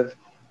positive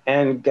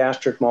and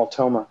gastric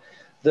maltoma.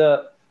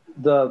 The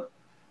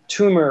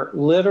tumor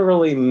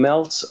literally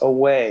melts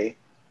away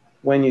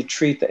when you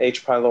treat the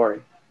H.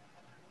 pylori.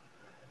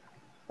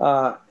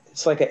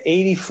 It's like an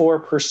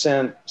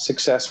 84%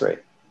 success rate.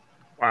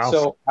 Wow.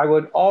 So I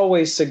would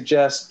always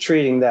suggest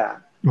treating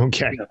that.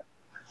 Okay.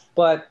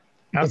 But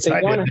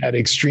outside of that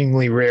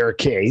extremely rare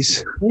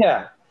case.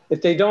 Yeah.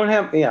 If they don't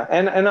have,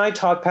 and I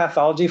taught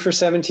pathology for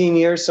 17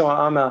 years, so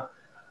I'm a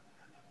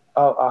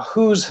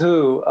who's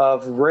who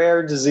of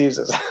rare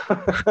diseases.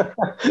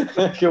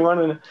 If you want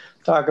to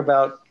talk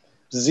about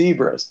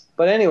zebras.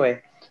 But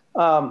anyway,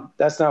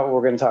 that's not what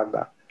we're going to talk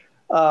about.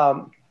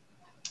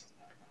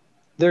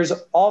 There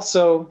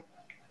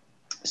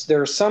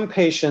are some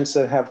patients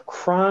that have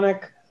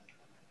chronic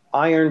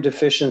iron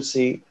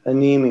deficiency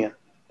anemia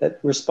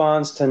that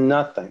responds to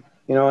nothing,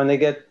 and they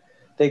get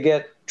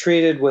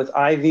treated with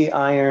IV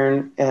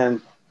iron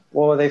and,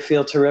 they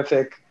feel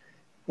terrific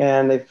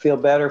and they feel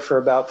better for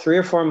about 3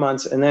 or 4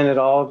 months. And then it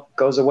all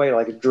goes away,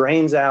 like it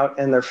drains out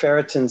and their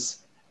ferritin's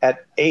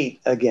at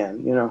 8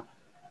 again,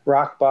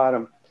 rock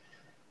bottom.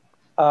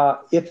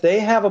 If they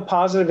have a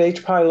positive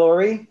H.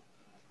 pylori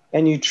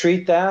and you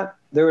treat that,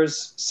 there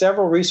was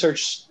several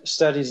research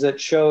studies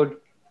that showed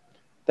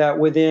that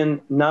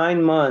within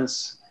 9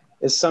 months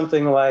is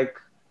something like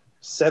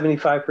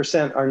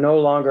 75% are no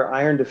longer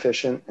iron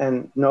deficient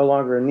and no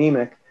longer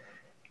anemic.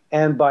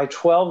 And by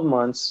 12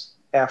 months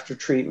after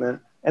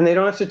treatment, and they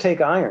don't have to take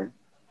iron.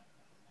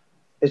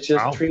 It's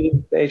just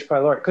treating the H.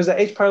 pylori, because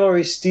the H.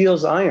 pylori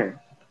steals iron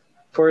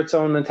for its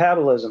own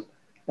metabolism.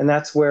 And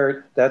that's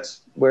where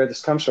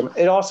this comes from.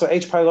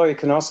 H. pylori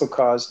can also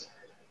cause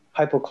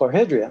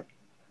hypochlorhydria,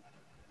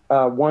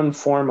 one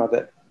form of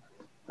it.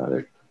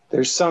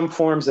 There's some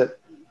forms that,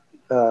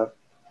 I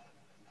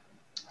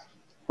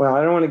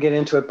don't want to get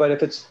into it, but if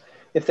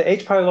the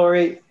H.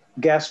 pylori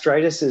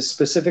gastritis is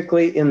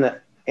specifically in the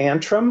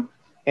antrum,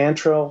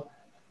 antral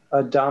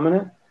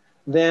dominant,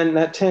 then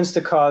that tends to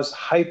cause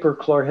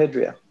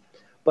hyperchlorhydria.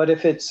 But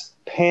if it's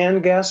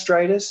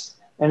pan-gastritis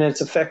and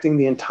it's affecting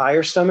the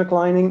entire stomach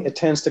lining, it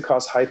tends to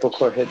cause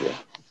hypochlorhydria.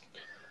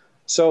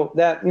 So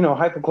that,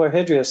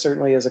 hypochlorhydria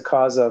certainly is a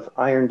cause of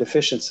iron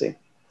deficiency.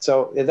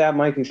 So that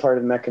might be part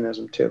of the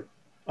mechanism too.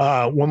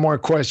 One more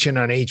question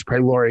on H.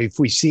 pylori. If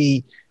we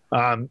see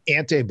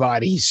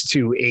antibodies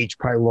to H.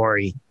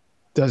 pylori,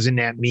 doesn't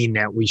that mean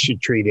that we should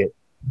treat it?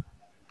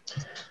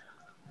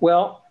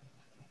 Well,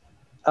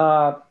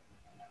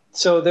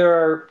 so there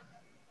are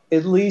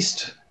at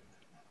least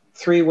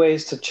 3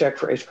 ways to check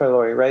for H.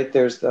 pylori, right?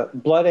 There's the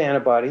blood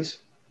antibodies,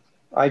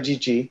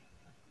 IgG,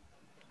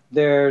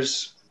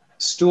 there's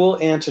stool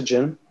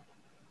antigen,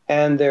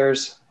 and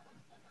there's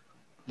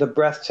the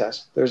breath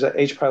test. There's a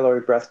H.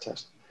 pylori breath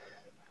test.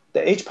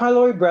 The H.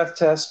 pylori breath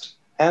test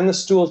and the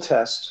stool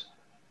test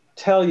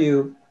tell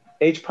you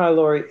H.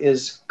 pylori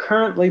is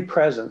currently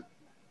present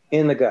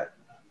in the gut.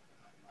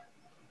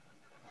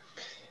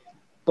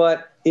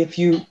 But if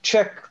you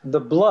check the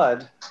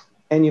blood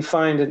and you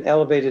find an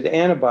elevated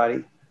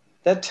antibody,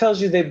 that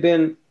tells you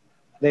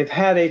they've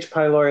had H.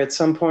 pylori at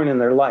some point in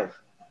their life.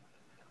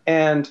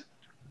 And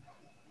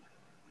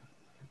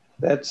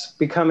that's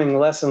becoming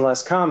less and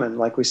less common,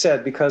 like we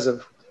said, because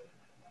of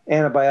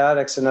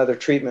antibiotics and other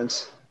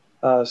treatments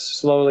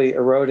slowly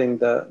eroding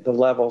the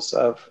levels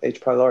of H.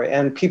 pylori,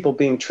 and people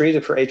being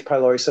treated for H.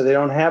 pylori so they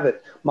don't have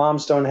it.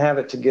 Moms don't have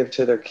it to give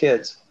to their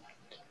kids.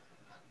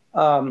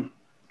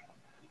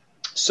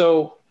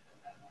 So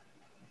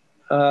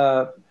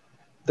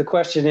the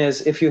question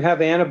is, if you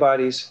have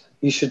antibodies,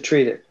 you should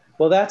treat it.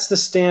 Well, that's the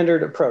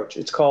standard approach.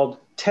 It's called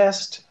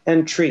test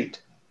and treat,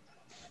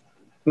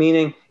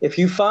 meaning if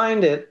you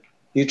find it,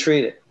 you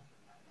treat it.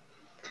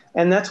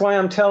 And that's why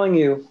I'm telling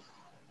you,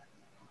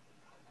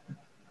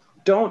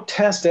 don't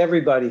test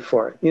everybody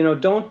for it. You know,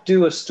 don't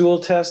do a stool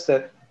test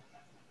that,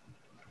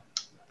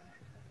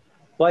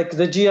 like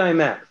the GI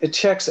map, it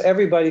checks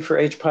everybody for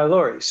H.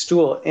 pylori,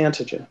 stool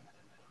antigen.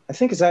 I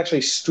think it's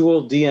actually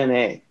stool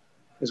DNA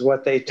is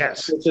what they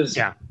test, which is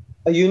a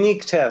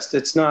unique test.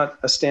 It's not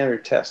a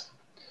standard test.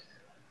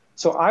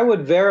 So I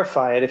would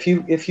verify it. If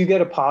you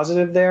get a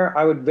positive there,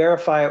 I would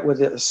verify it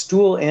with a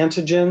stool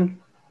antigen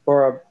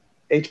or a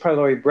H.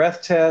 pylori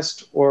breath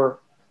test or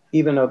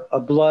even a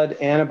blood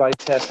antibody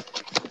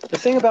test. The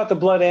thing about the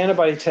blood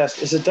antibody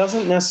test is it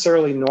doesn't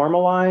necessarily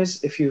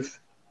normalize if you've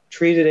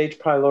treated H.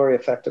 pylori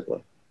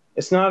effectively.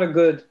 It's not a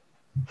good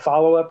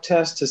follow-up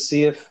test to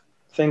see if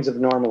things have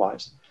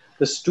normalized.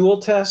 The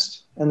stool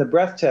test and the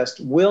breath test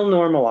will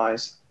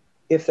normalize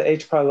if the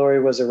H.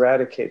 pylori was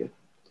eradicated.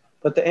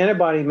 But the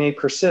antibody may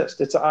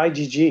persist. It's an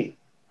IgG,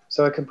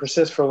 so it can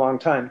persist for a long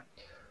time.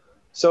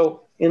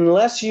 So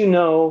unless you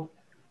know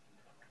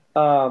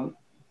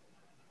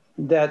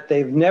that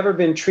they've never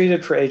been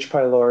treated for H.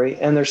 pylori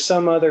and there's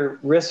some other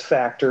risk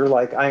factor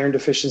like iron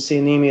deficiency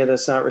anemia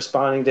that's not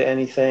responding to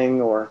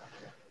anything, or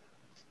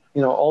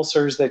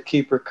ulcers that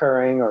keep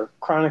recurring, or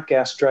chronic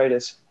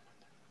gastritis,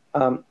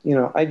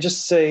 I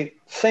just say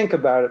think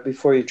about it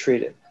before you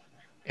treat it.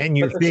 And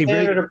your the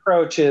standard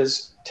approach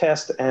is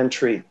test and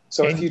treat.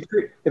 So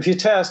if you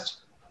test,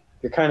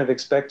 you're kind of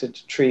expected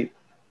to treat.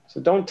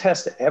 So don't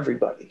test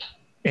everybody.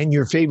 And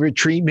your favorite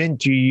treatment,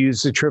 do you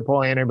use the triple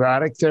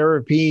antibiotic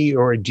therapy,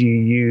 or do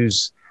you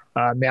use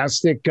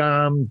mastic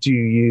gum? Do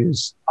you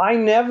use? I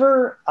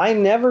never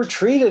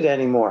treat it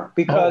anymore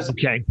because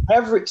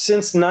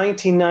since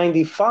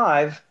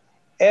 1995,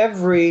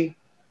 every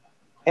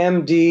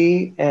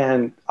MD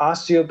and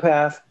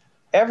osteopath,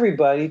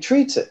 everybody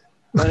treats it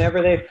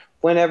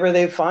whenever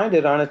they find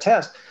it on a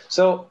test.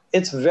 So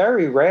it's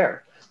very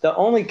rare. The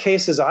only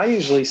cases I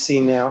usually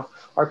see now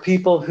are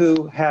people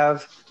who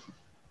have,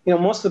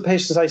 most of the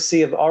patients I see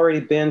have already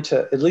been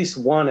to at least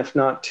one, if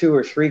not 2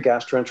 or 3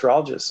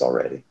 gastroenterologists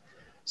already.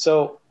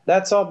 So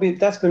that's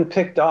been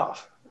picked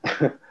off.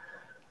 But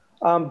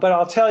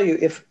I'll tell you,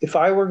 if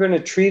I were going to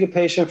treat a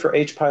patient for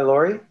H.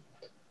 pylori,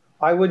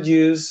 I would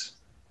use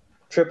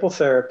triple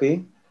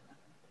therapy,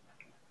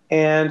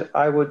 and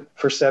I would,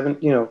 for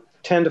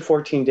 10 to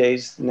 14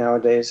 days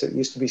nowadays, it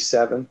used to be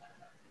 7,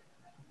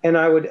 and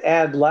I would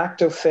add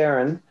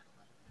lactoferrin,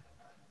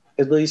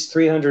 at least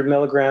 300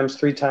 milligrams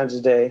 3 times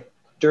a day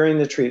during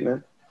the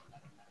treatment,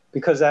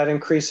 because that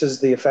increases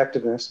the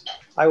effectiveness.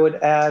 I would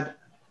add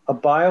a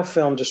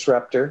biofilm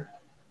disruptor,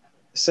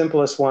 the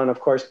simplest one, of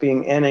course,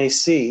 being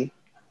NAC,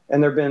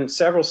 and there have been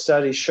several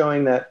studies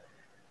showing that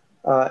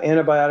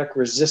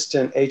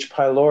antibiotic-resistant H.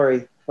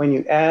 pylori, when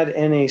you add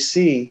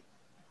NAC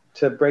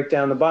to break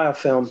down the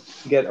biofilm,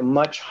 you get a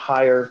much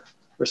higher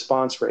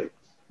response rate.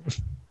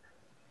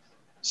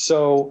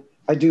 So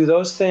I do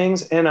those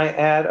things, and I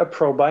add a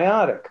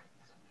probiotic,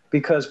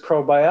 because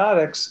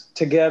probiotics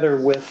together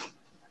with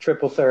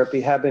triple therapy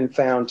have been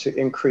found to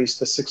increase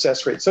the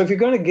success rate. So if you're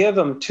going to give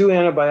them 2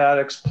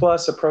 antibiotics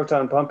plus a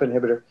proton pump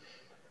inhibitor,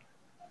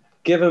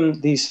 give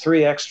them these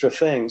 3 extra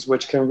things,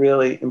 which can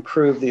really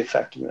improve the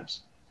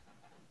effectiveness.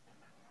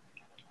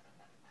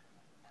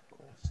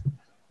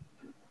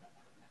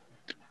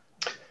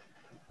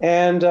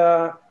 And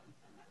I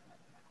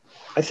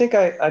think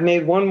I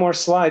made one more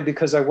slide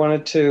because I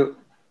wanted to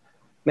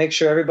make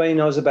sure everybody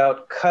knows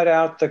about cut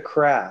out the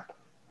crap.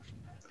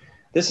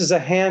 This is a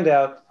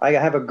handout. I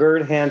have a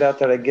GERD handout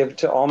that I give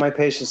to all my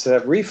patients that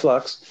have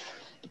reflux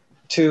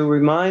to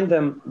remind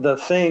them the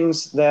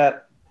things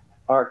that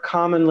are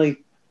commonly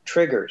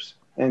triggers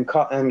and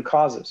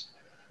causes.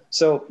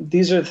 So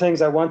these are the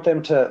things I want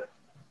them to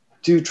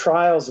do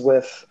trials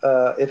with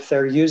if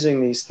they're using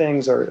these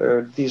things,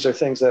 or these are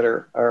things that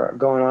are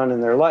going on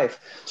in their life.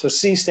 So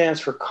C stands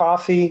for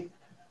coffee,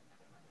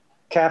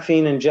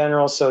 caffeine in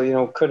general,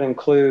 so, could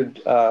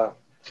include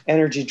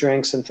energy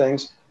drinks and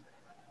things,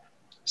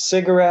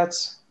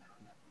 cigarettes,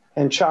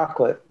 and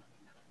chocolate.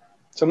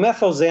 So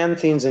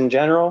methylxanthines in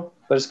general,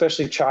 but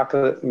especially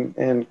chocolate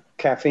and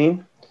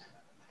caffeine,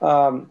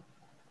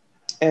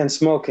 and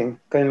smoking.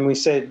 And we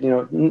said,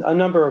 a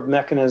number of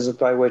mechanisms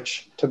by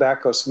which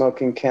tobacco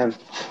smoking can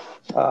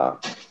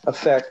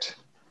affect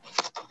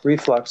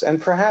reflux,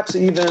 and perhaps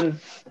even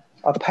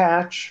a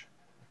patch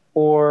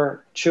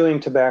or chewing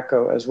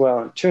tobacco as well.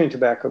 And chewing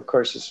tobacco, of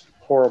course, is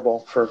horrible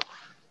for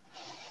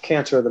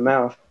cancer of the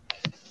mouth.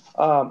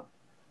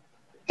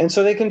 And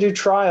so they can do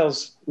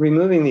trials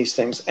removing these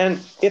things. And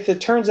if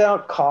it turns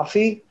out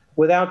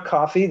without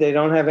coffee, they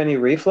don't have any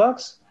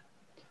reflux,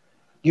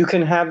 you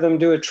can have them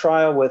do a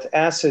trial with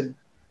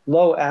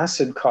low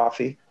acid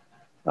coffee.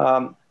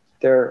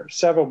 There are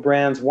several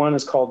brands. One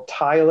is called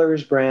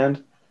Tyler's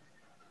brand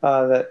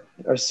that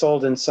are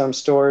sold in some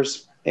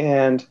stores.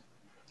 And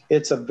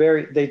it's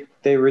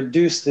they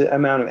reduce the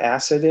amount of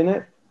acid in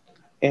it.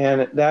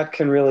 And that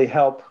can really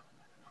help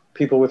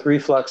people with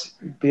reflux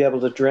be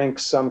able to drink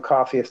some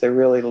coffee if they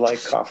really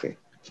like coffee.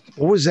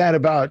 What was that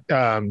about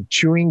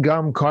chewing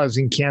gum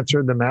causing cancer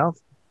of the mouth?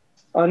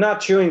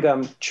 Not chewing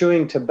gum,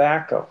 chewing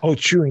tobacco. Oh,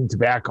 chewing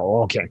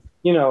tobacco. Okay.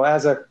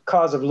 As a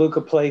cause of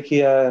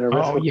leukoplakia and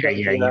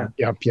erythroplakia.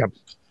 Yep.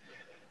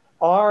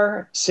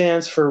 R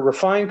stands for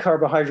refined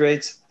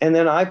carbohydrates. And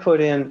then I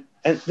put in,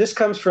 and this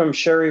comes from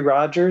Sherry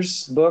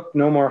Rogers' book,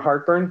 No More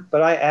Heartburn,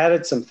 but I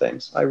added some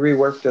things. I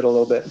reworked it a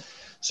little bit.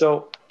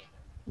 So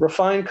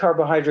refined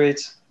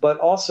carbohydrates, but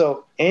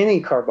also any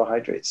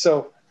carbohydrates.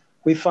 So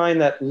we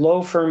find that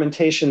low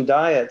fermentation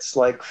diets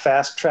like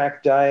fast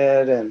track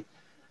diet and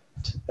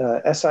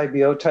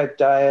SIBO type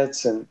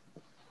diets and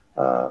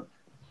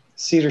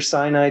cedar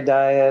cyanide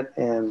diet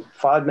and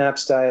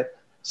FODMAPs diet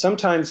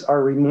sometimes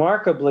are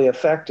remarkably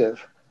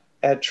effective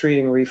at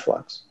treating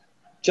reflux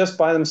just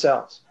by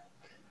themselves,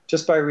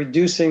 just by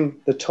reducing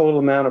the total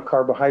amount of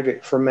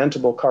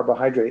fermentable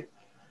carbohydrate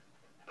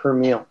per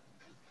meal.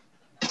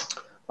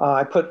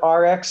 I put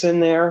RX in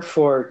there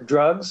for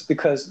drugs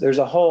because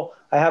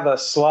I have a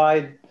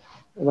slide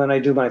when I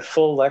do my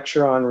full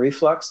lecture on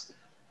reflux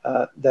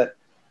that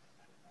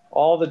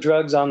all the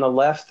drugs on the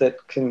left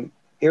that can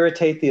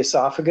irritate the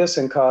esophagus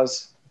and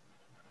cause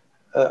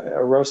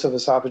erosive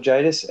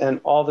esophagitis,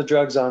 and all the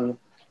drugs on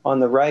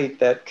the right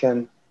that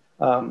can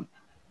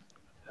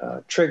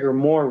trigger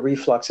more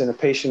reflux in a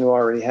patient who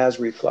already has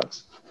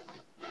reflux.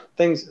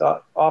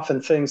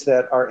 Often things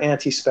that are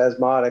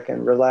antispasmodic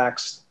and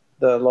relax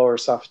the lower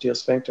esophageal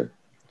sphincter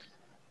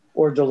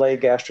or delay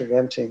gastric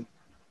emptying.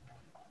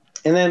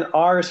 And then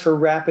R is for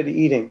rapid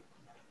eating,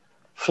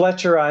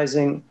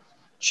 Fletcherizing,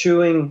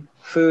 chewing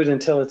food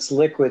until it's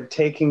liquid,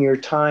 taking your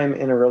time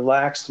in a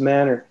relaxed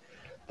manner.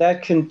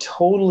 That can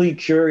totally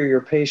cure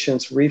your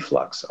patient's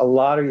reflux, a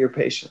lot of your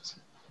patients.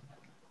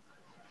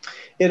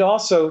 It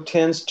also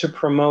tends to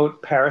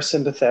promote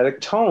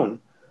parasympathetic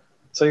tone.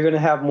 So you're going to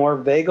have more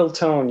vagal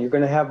tone. You're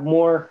going to have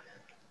more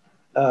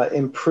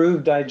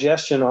improved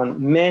digestion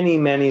on many,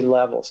 many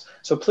levels.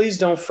 So please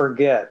don't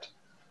forget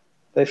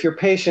that if your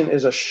patient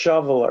is a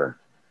shoveler,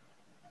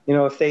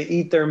 if they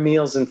eat their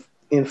meals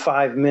in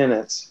 5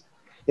 minutes,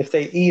 if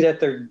they eat at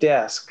their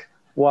desk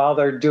while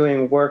they're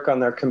doing work on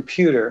their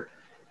computer,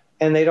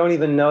 and they don't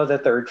even know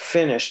that they're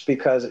finished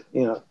because,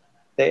 they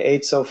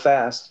ate so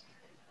fast,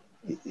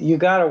 you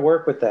got to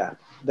work with that.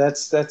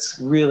 That's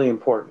really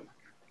important.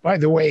 By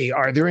the way,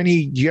 do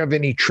you have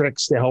any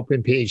tricks to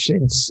helping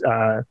patients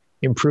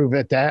improve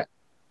at that?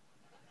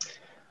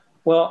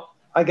 Well,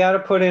 I got to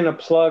put in a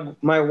plug.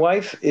 My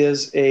wife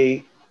is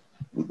a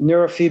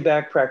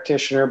neurofeedback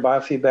practitioner,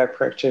 biofeedback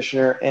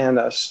practitioner, and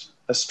a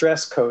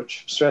stress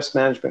coach, stress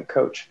management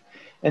coach.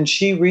 And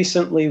she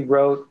recently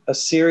wrote a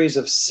series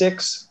of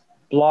 6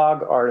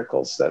 blog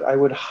articles that I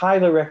would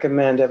highly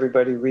recommend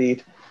everybody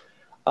read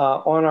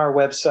on our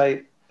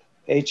website,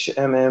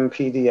 hmmpdx.com,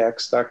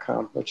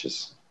 which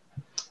is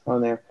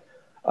on there,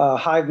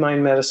 Hive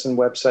Mind Medicine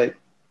website.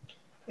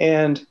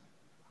 And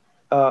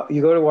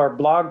you go to our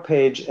blog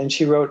page, and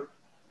she wrote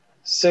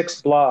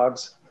 6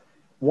 blogs.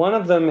 One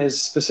of them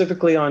is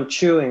specifically on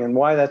chewing and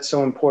why that's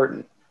so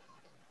important.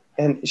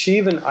 And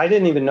I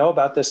didn't even know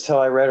about this till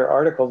I read her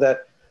article,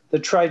 that the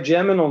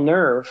trigeminal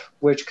nerve,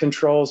 which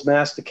controls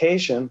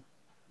mastication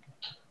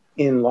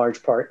in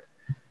large part,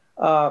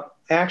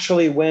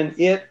 actually when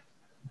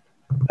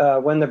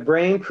the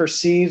brain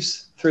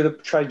perceives through the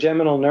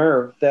trigeminal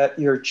nerve that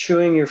you're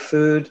chewing your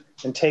food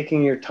and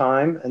taking your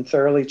time and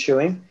thoroughly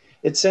chewing,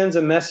 it sends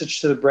a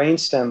message to the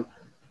brainstem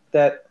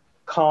that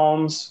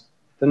calms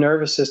the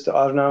nervous system,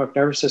 autonomic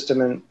nervous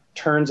system, and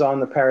turns on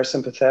the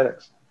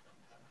parasympathetics.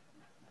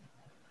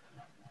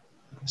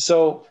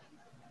 So,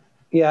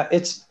 yeah,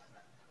 it's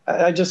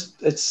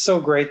so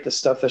great, the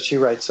stuff that she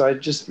writes. So I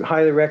just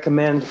highly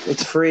recommend.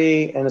 It's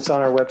free and it's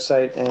on our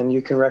website, and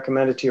you can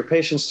recommend it to your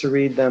patients to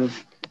read them.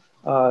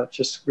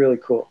 Just really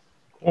cool.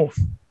 Oh.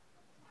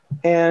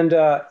 And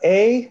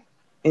A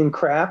in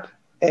CRAP,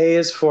 A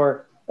is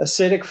for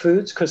acidic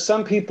foods, because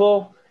some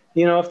people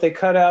if they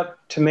cut out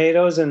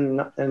tomatoes and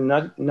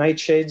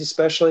nightshades,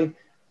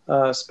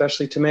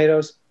 especially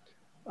tomatoes,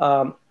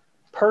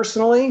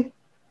 personally,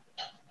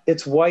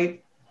 it's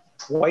white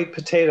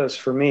potatoes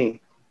for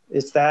me.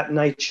 It's that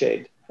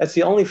nightshade. That's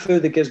the only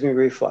food that gives me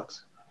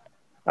reflux.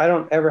 I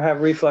don't ever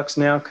have reflux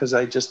now because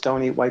I just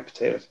don't eat white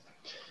potatoes.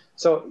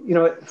 So,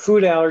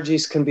 food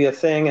allergies can be a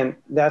thing, and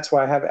that's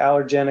why I have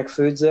allergenic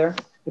foods there.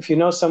 If you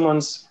know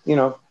someone's,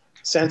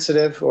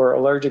 sensitive or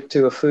allergic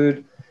to a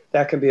food,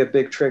 that can be a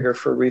big trigger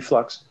for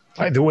reflux.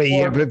 By the way,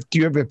 do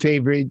you have a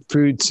favorite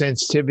food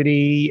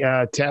sensitivity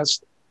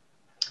test?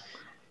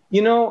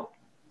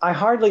 I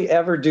hardly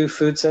ever do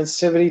food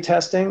sensitivity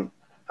testing.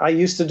 I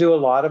used to do a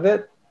lot of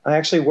it. I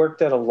actually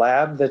worked at a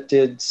lab that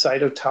did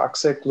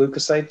cytotoxic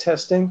leukocyte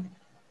testing,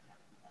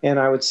 and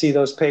I would see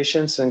those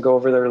patients and go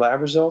over their lab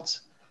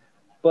results.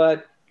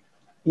 But,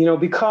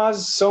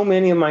 because so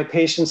many of my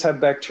patients have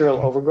bacterial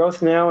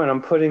overgrowth now, and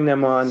I'm putting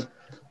them on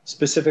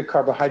specific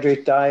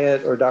carbohydrate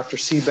diet or Dr.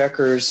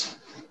 Seebecker's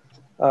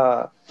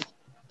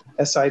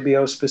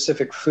SIBO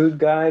specific food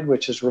guide,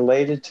 which is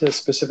related to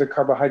specific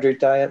carbohydrate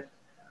diet,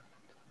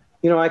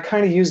 I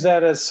kind of use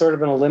that as sort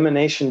of an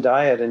elimination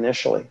diet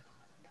initially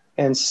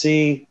and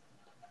see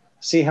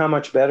how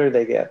much better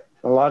they get.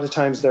 A lot of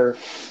times their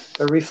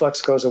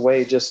reflux goes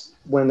away just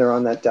when they're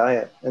on that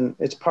diet. And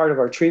it's part of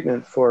our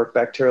treatment for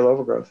bacterial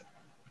overgrowth.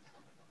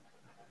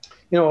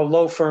 A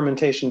low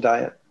fermentation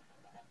diet.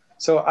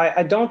 So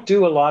I don't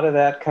do a lot of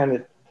that kind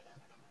of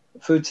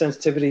food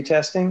sensitivity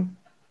testing.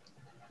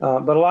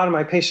 But a lot of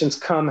my patients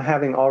come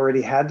having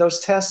already had those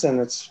tests,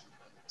 and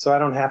so I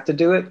don't have to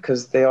do it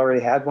because they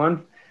already had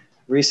one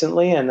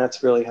recently, and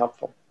that's really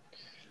helpful.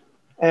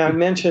 And I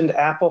mentioned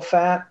apple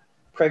fat,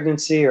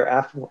 pregnancy or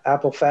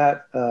apple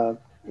fat,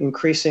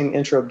 increasing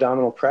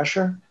intra-abdominal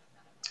pressure.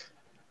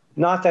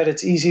 Not that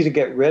it's easy to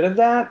get rid of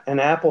that, and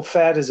apple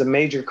fat is a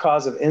major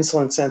cause of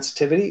insulin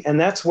sensitivity, and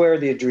that's where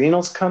the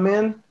adrenals come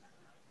in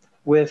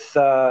with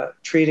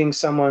treating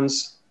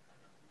someone's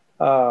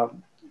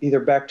either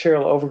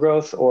bacterial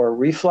overgrowth or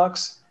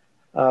reflux,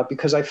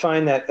 because I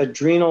find that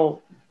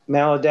adrenal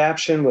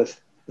maladaptation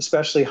with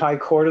especially high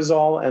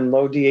cortisol and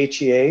low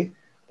DHEA,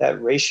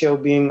 that ratio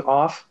being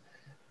off,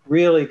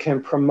 really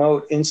can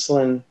promote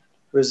insulin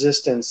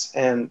resistance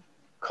and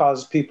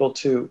cause people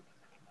to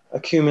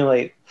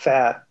accumulate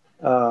fat,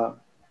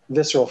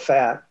 visceral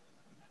fat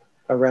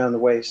around the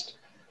waist,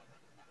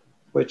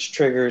 which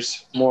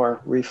triggers more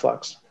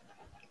reflux.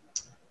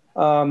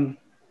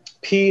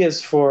 P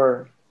is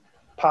for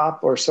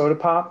pop or soda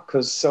pop,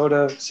 because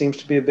soda seems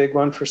to be a big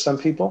one for some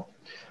people.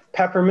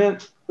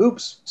 Peppermint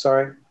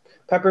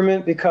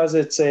because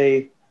it's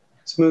a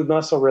smooth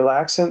muscle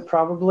relaxant,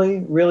 probably.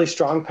 Really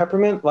strong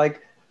peppermint,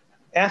 like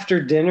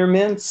after dinner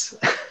mints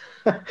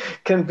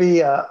can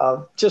be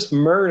just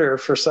murder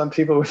for some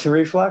people with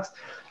reflux.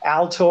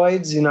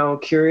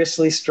 Altoids,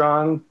 curiously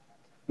strong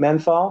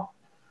menthol.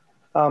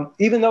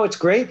 Even though it's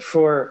great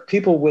for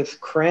people with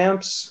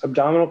cramps,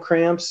 abdominal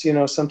cramps,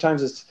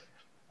 sometimes it's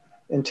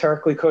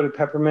enterically coated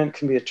peppermint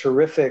can be a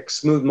terrific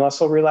smooth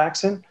muscle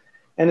relaxant.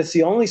 And it's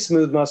the only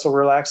smooth muscle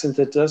relaxant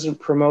that doesn't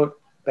promote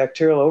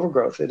bacterial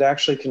overgrowth. It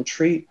actually can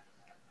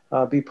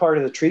be part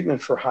of the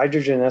treatment for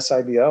hydrogen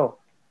SIBO.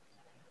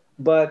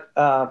 But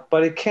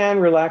it can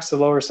relax the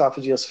lower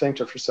esophageal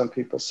sphincter for some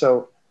people.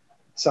 So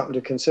something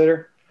to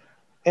consider.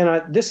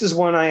 And this is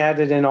one I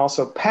added in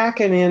also,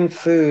 packing in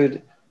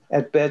food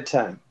at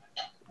bedtime,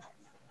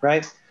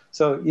 right?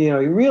 So,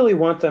 you really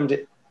want them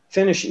to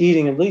finish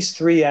eating at least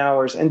 3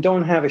 hours and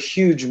don't have a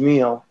huge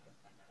meal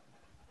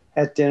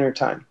at dinner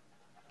time.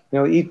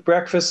 Eat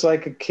breakfast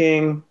like a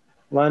king,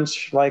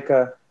 lunch like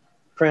a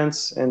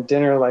prince, and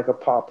dinner like a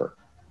pauper,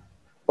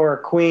 or a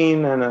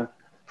queen and a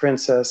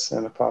princess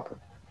and a pauper,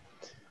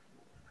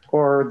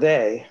 or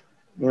they,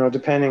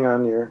 depending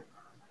on your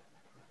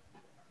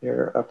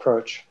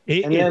approach.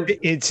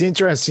 It's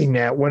interesting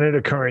that one of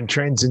the current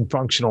trends in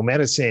functional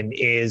medicine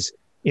is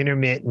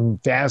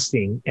intermittent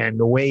fasting, and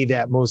the way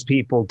that most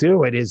people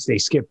do it is they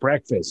skip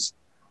breakfast,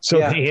 so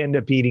they end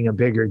up eating a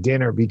bigger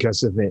dinner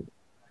because of it.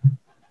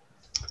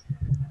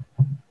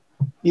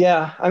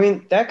 Yeah,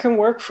 that can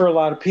work for a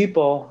lot of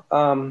people.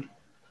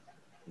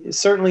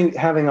 Certainly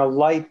having a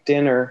light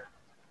dinner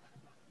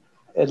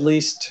at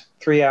least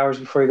 3 hours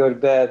before you go to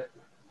bed,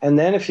 and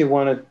then if you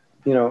want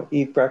to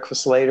eat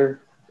breakfast later,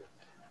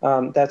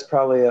 that's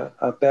probably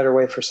a better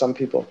way for some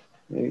people.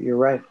 You're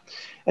right.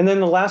 And then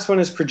the last one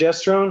is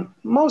progesterone.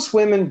 Most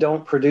women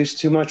don't produce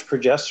too much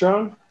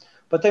progesterone,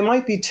 but they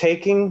might be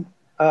taking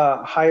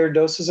higher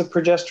doses of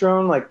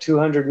progesterone, like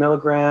 200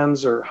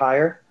 milligrams or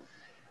higher.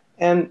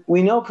 And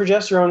we know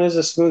progesterone is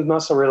a smooth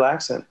muscle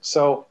relaxant.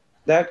 So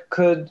that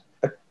could,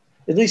 at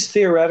least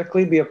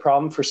theoretically, be a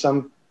problem for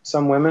some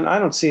women. I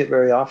don't see it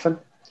very often.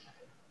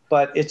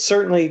 But it's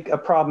certainly a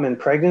problem in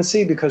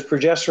pregnancy because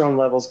progesterone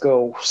levels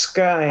go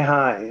sky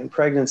high in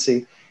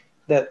pregnancy.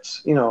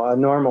 That's, a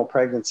normal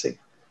pregnancy.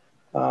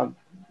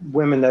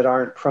 Women that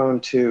aren't prone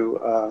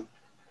to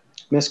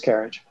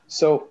miscarriage.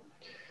 So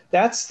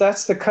that's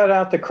the cut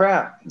out the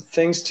crap.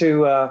 Things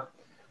to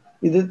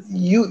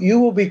you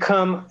will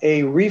become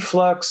a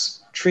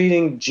reflux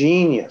treating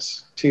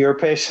genius to your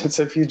patients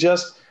if you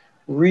just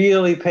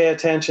really pay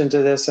attention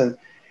to this and,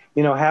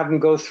 have them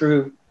go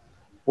through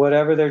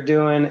whatever they're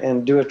doing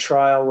and do a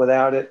trial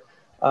without it.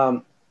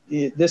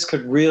 This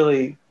could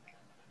really,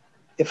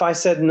 if I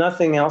said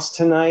nothing else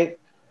tonight,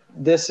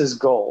 this is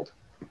gold.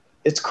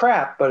 It's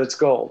crap, but it's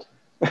gold.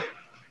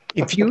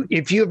 If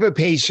you have a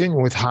patient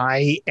with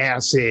high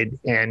acid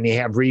and they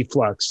have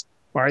reflux,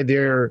 are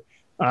there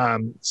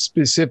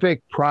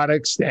specific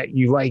products that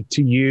you like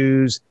to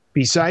use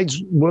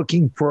besides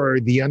looking for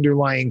the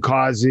underlying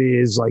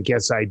causes like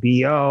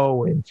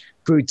SIBO and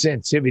food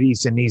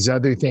sensitivities and these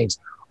other things?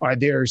 Are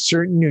there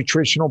certain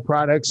nutritional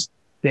products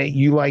that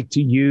you like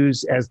to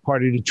use as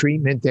part of the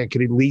treatment that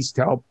could at least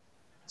help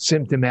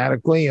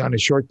symptomatically on a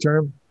short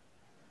term?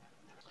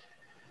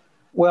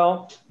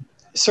 Well,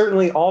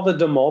 certainly all the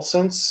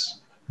demulcents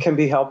can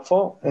be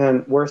helpful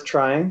and worth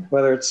trying,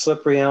 whether it's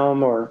slippery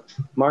elm or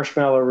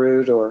marshmallow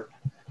root or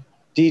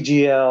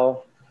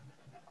DGL.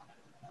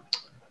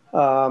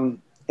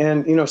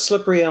 And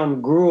slippery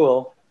elm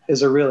gruel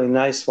is a really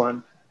nice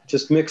one.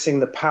 Just mixing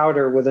the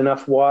powder with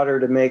enough water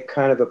to make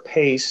kind of a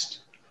paste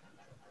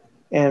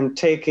and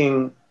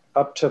taking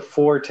up to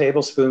 4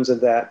 tablespoons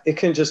of that. It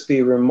can just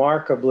be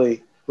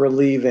remarkably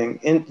relieving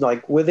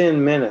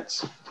within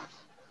minutes.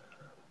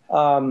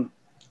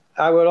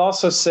 I would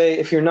also say,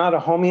 if you're not a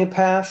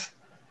homeopath,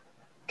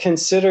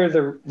 consider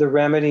the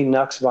remedy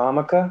Nux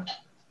vomica.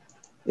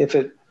 If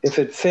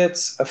it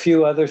fits a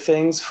few other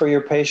things for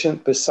your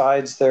patient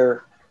besides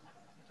their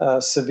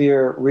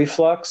severe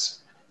reflux,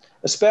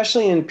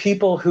 especially in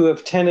people who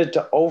have tended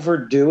to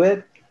overdo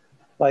it,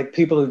 like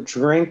people who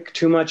drink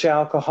too much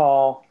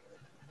alcohol,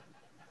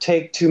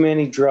 take too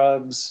many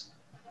drugs,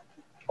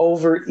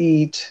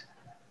 overeat,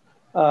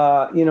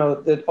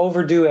 that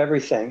overdo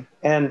everything,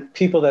 and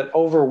people that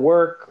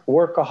overwork,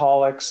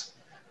 workaholics.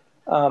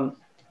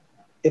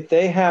 If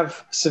they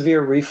have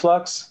severe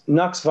reflux,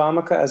 Nux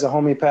vomica as a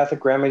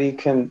homeopathic remedy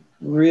can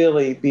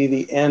really be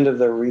the end of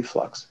their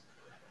reflux.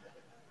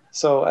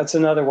 So that's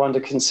another one to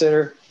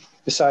consider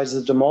besides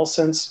the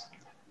demulcents.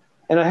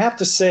 And I have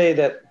to say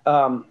that,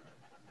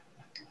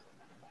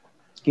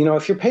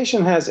 if your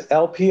patient has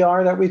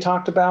LPR that we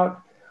talked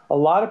about, a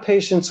lot of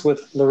patients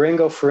with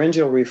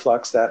laryngopharyngeal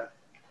reflux, that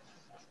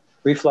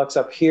reflux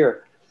up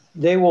here,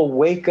 they will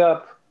wake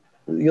up,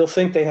 you'll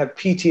think they have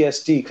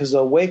PTSD because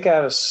they'll wake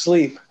out of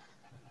sleep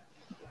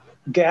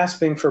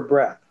gasping for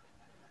breath,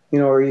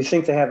 or you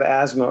think they have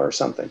asthma or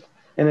something.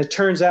 And it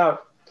turns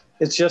out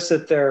it's just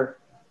that their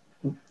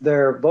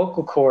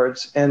vocal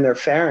cords and their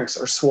pharynx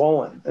are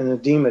swollen and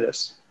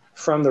edematous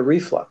from the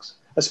reflux,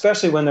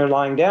 especially when they're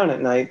lying down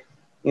at night.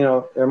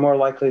 They're more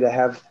likely to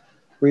have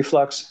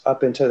reflux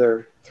up into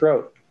their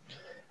throat.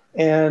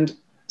 And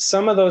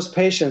some of those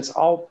patients,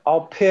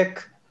 I'll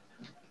pick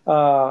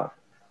the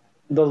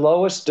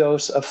lowest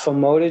dose of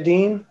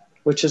famotidine,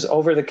 which is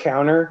over the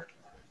counter.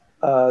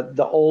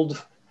 The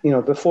old,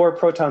 before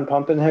proton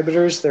pump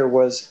inhibitors, there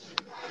was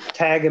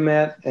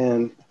Tagamet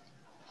and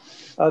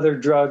other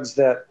drugs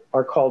that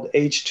are called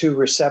H2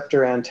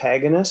 receptor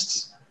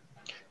antagonists.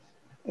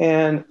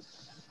 And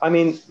I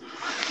mean,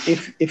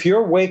 if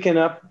you're waking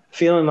up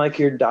feeling like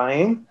you're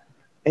dying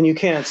and you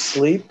can't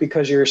sleep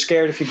because you're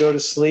scared if you go to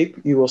sleep,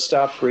 you will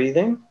stop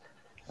breathing.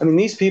 I mean,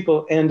 these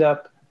people end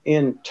up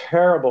in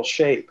terrible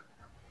shape.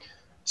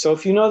 So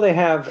if they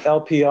have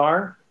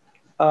LPR,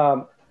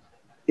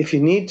 if you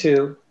need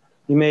to,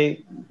 you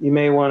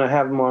may want to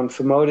have them on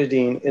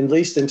famotidine, at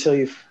least until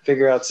you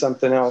figure out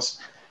something else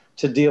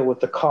to deal with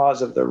the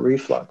cause of the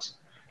reflux.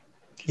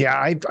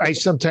 Yeah, I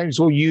sometimes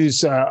will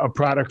use a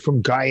product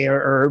from Gaia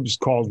Herbs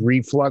called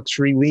Reflux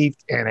Relief,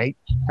 and I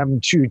have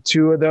them chew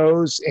 2 of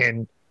those,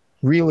 and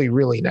really,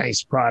 really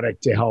nice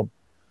product to help.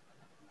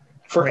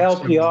 For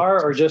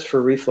LPR or just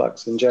for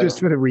reflux in general? Just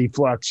for the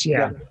reflux,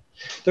 yeah.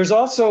 There's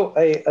also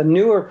a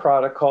newer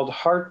product called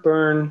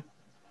Heartburn.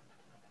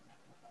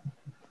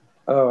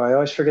 Oh, I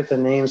always forget the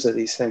names of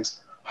these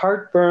things.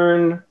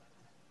 Heartburn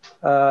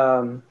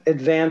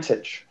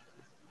Advantage.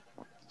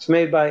 It's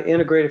made by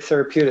Integrative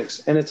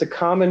Therapeutics, and it's a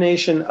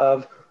combination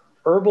of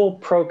herbal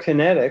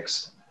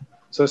prokinetics.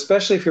 So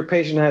especially if your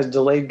patient has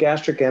delayed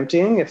gastric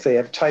emptying, if they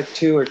have type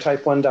 2 or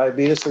type 1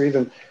 diabetes or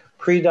even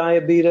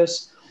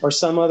prediabetes or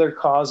some other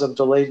cause of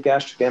delayed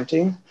gastric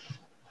emptying.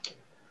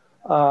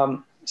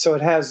 So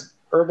it has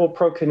herbal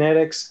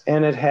prokinetics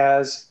and it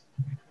has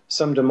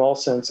some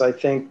demulcents, I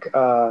think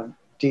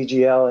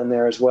DGL in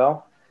there as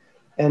well.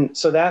 And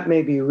so that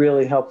may be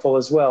really helpful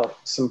as well.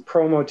 Some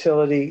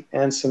promotility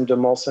and some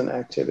demulcent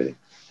activity.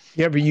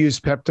 You ever use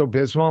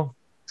Pepto-Bismol?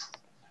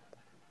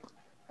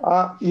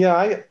 Yeah,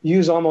 I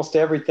use almost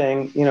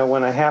everything,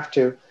 when I have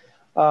to.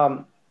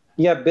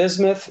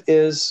 Bismuth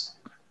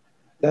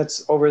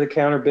that's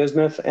over-the-counter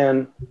bismuth.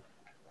 And,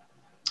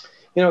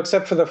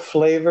 except for the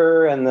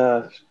flavor and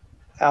the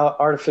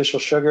artificial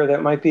sugar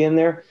that might be in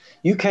there,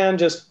 you can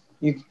just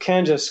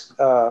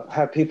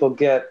have people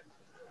get,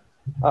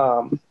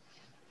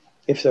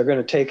 if they're going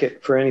to take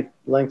it for any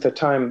length of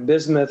time,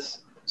 bismuth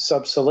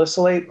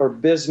subsalicylate or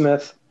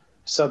bismuth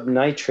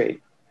subnitrate.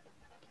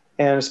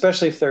 And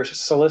especially if they're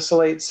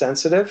salicylate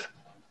sensitive,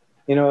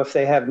 if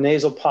they have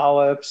nasal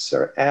polyps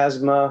or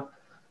asthma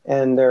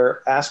and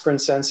they're aspirin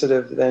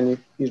sensitive, then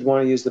you'd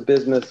want to use the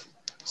bismuth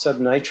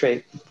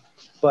subnitrate.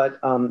 But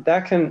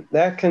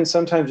that can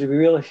sometimes be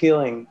real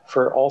healing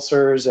for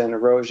ulcers and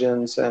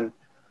erosions and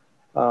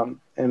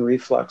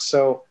reflux.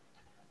 So,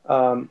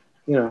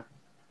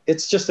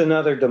 it's just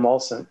another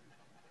demulcent.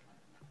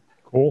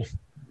 Cool.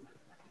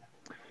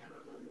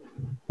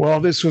 Well,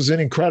 this was an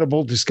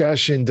incredible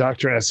discussion,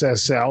 Dr.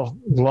 SSL.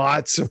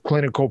 Lots of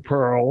clinical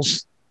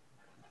pearls.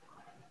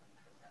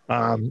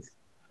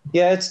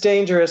 Yeah, it's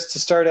dangerous to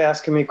start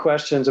asking me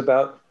questions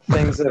about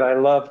things that I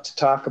love to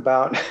talk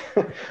about.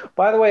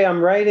 By the way,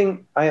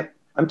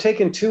 I'm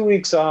taking 2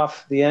 weeks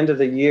off the end of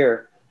the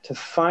year to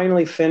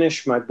finally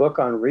finish my book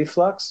on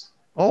reflux.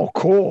 Oh,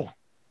 cool.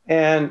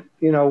 And,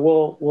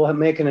 we'll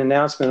make an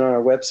announcement on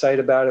our website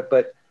about it,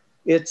 but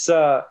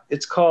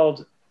it's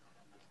called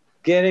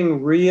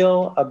Getting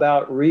Real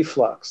About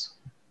Reflux.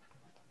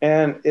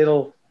 And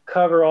it'll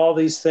cover all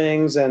these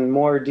things and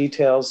more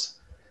details.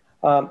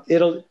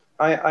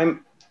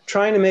 I'm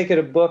trying to make it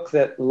a book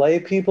that lay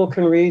people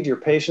can read, your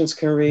patients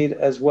can read,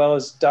 as well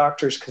as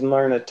doctors can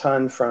learn a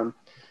ton from.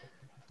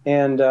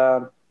 And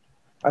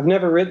I've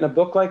never written a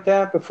book like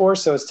that before,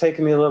 so it's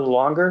taken me a little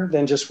longer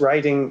than just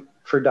writing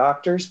for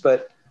doctors.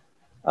 But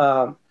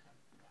I'm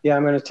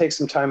going to take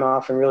some time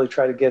off and really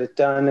try to get it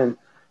done. And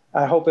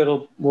I hope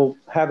we'll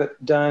have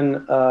it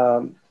done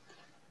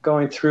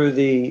going through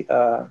the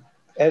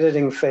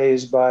editing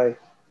phase by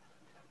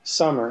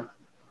summer.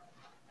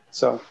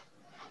 So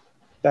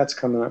that's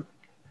coming up.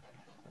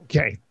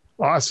 Okay.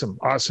 Awesome.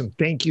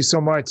 Thank you so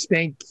much.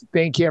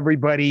 Thank you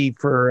everybody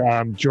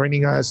for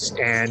joining us,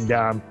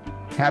 and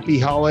happy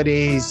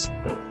holidays.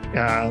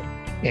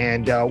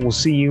 And we'll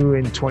see you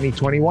in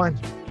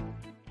 2021.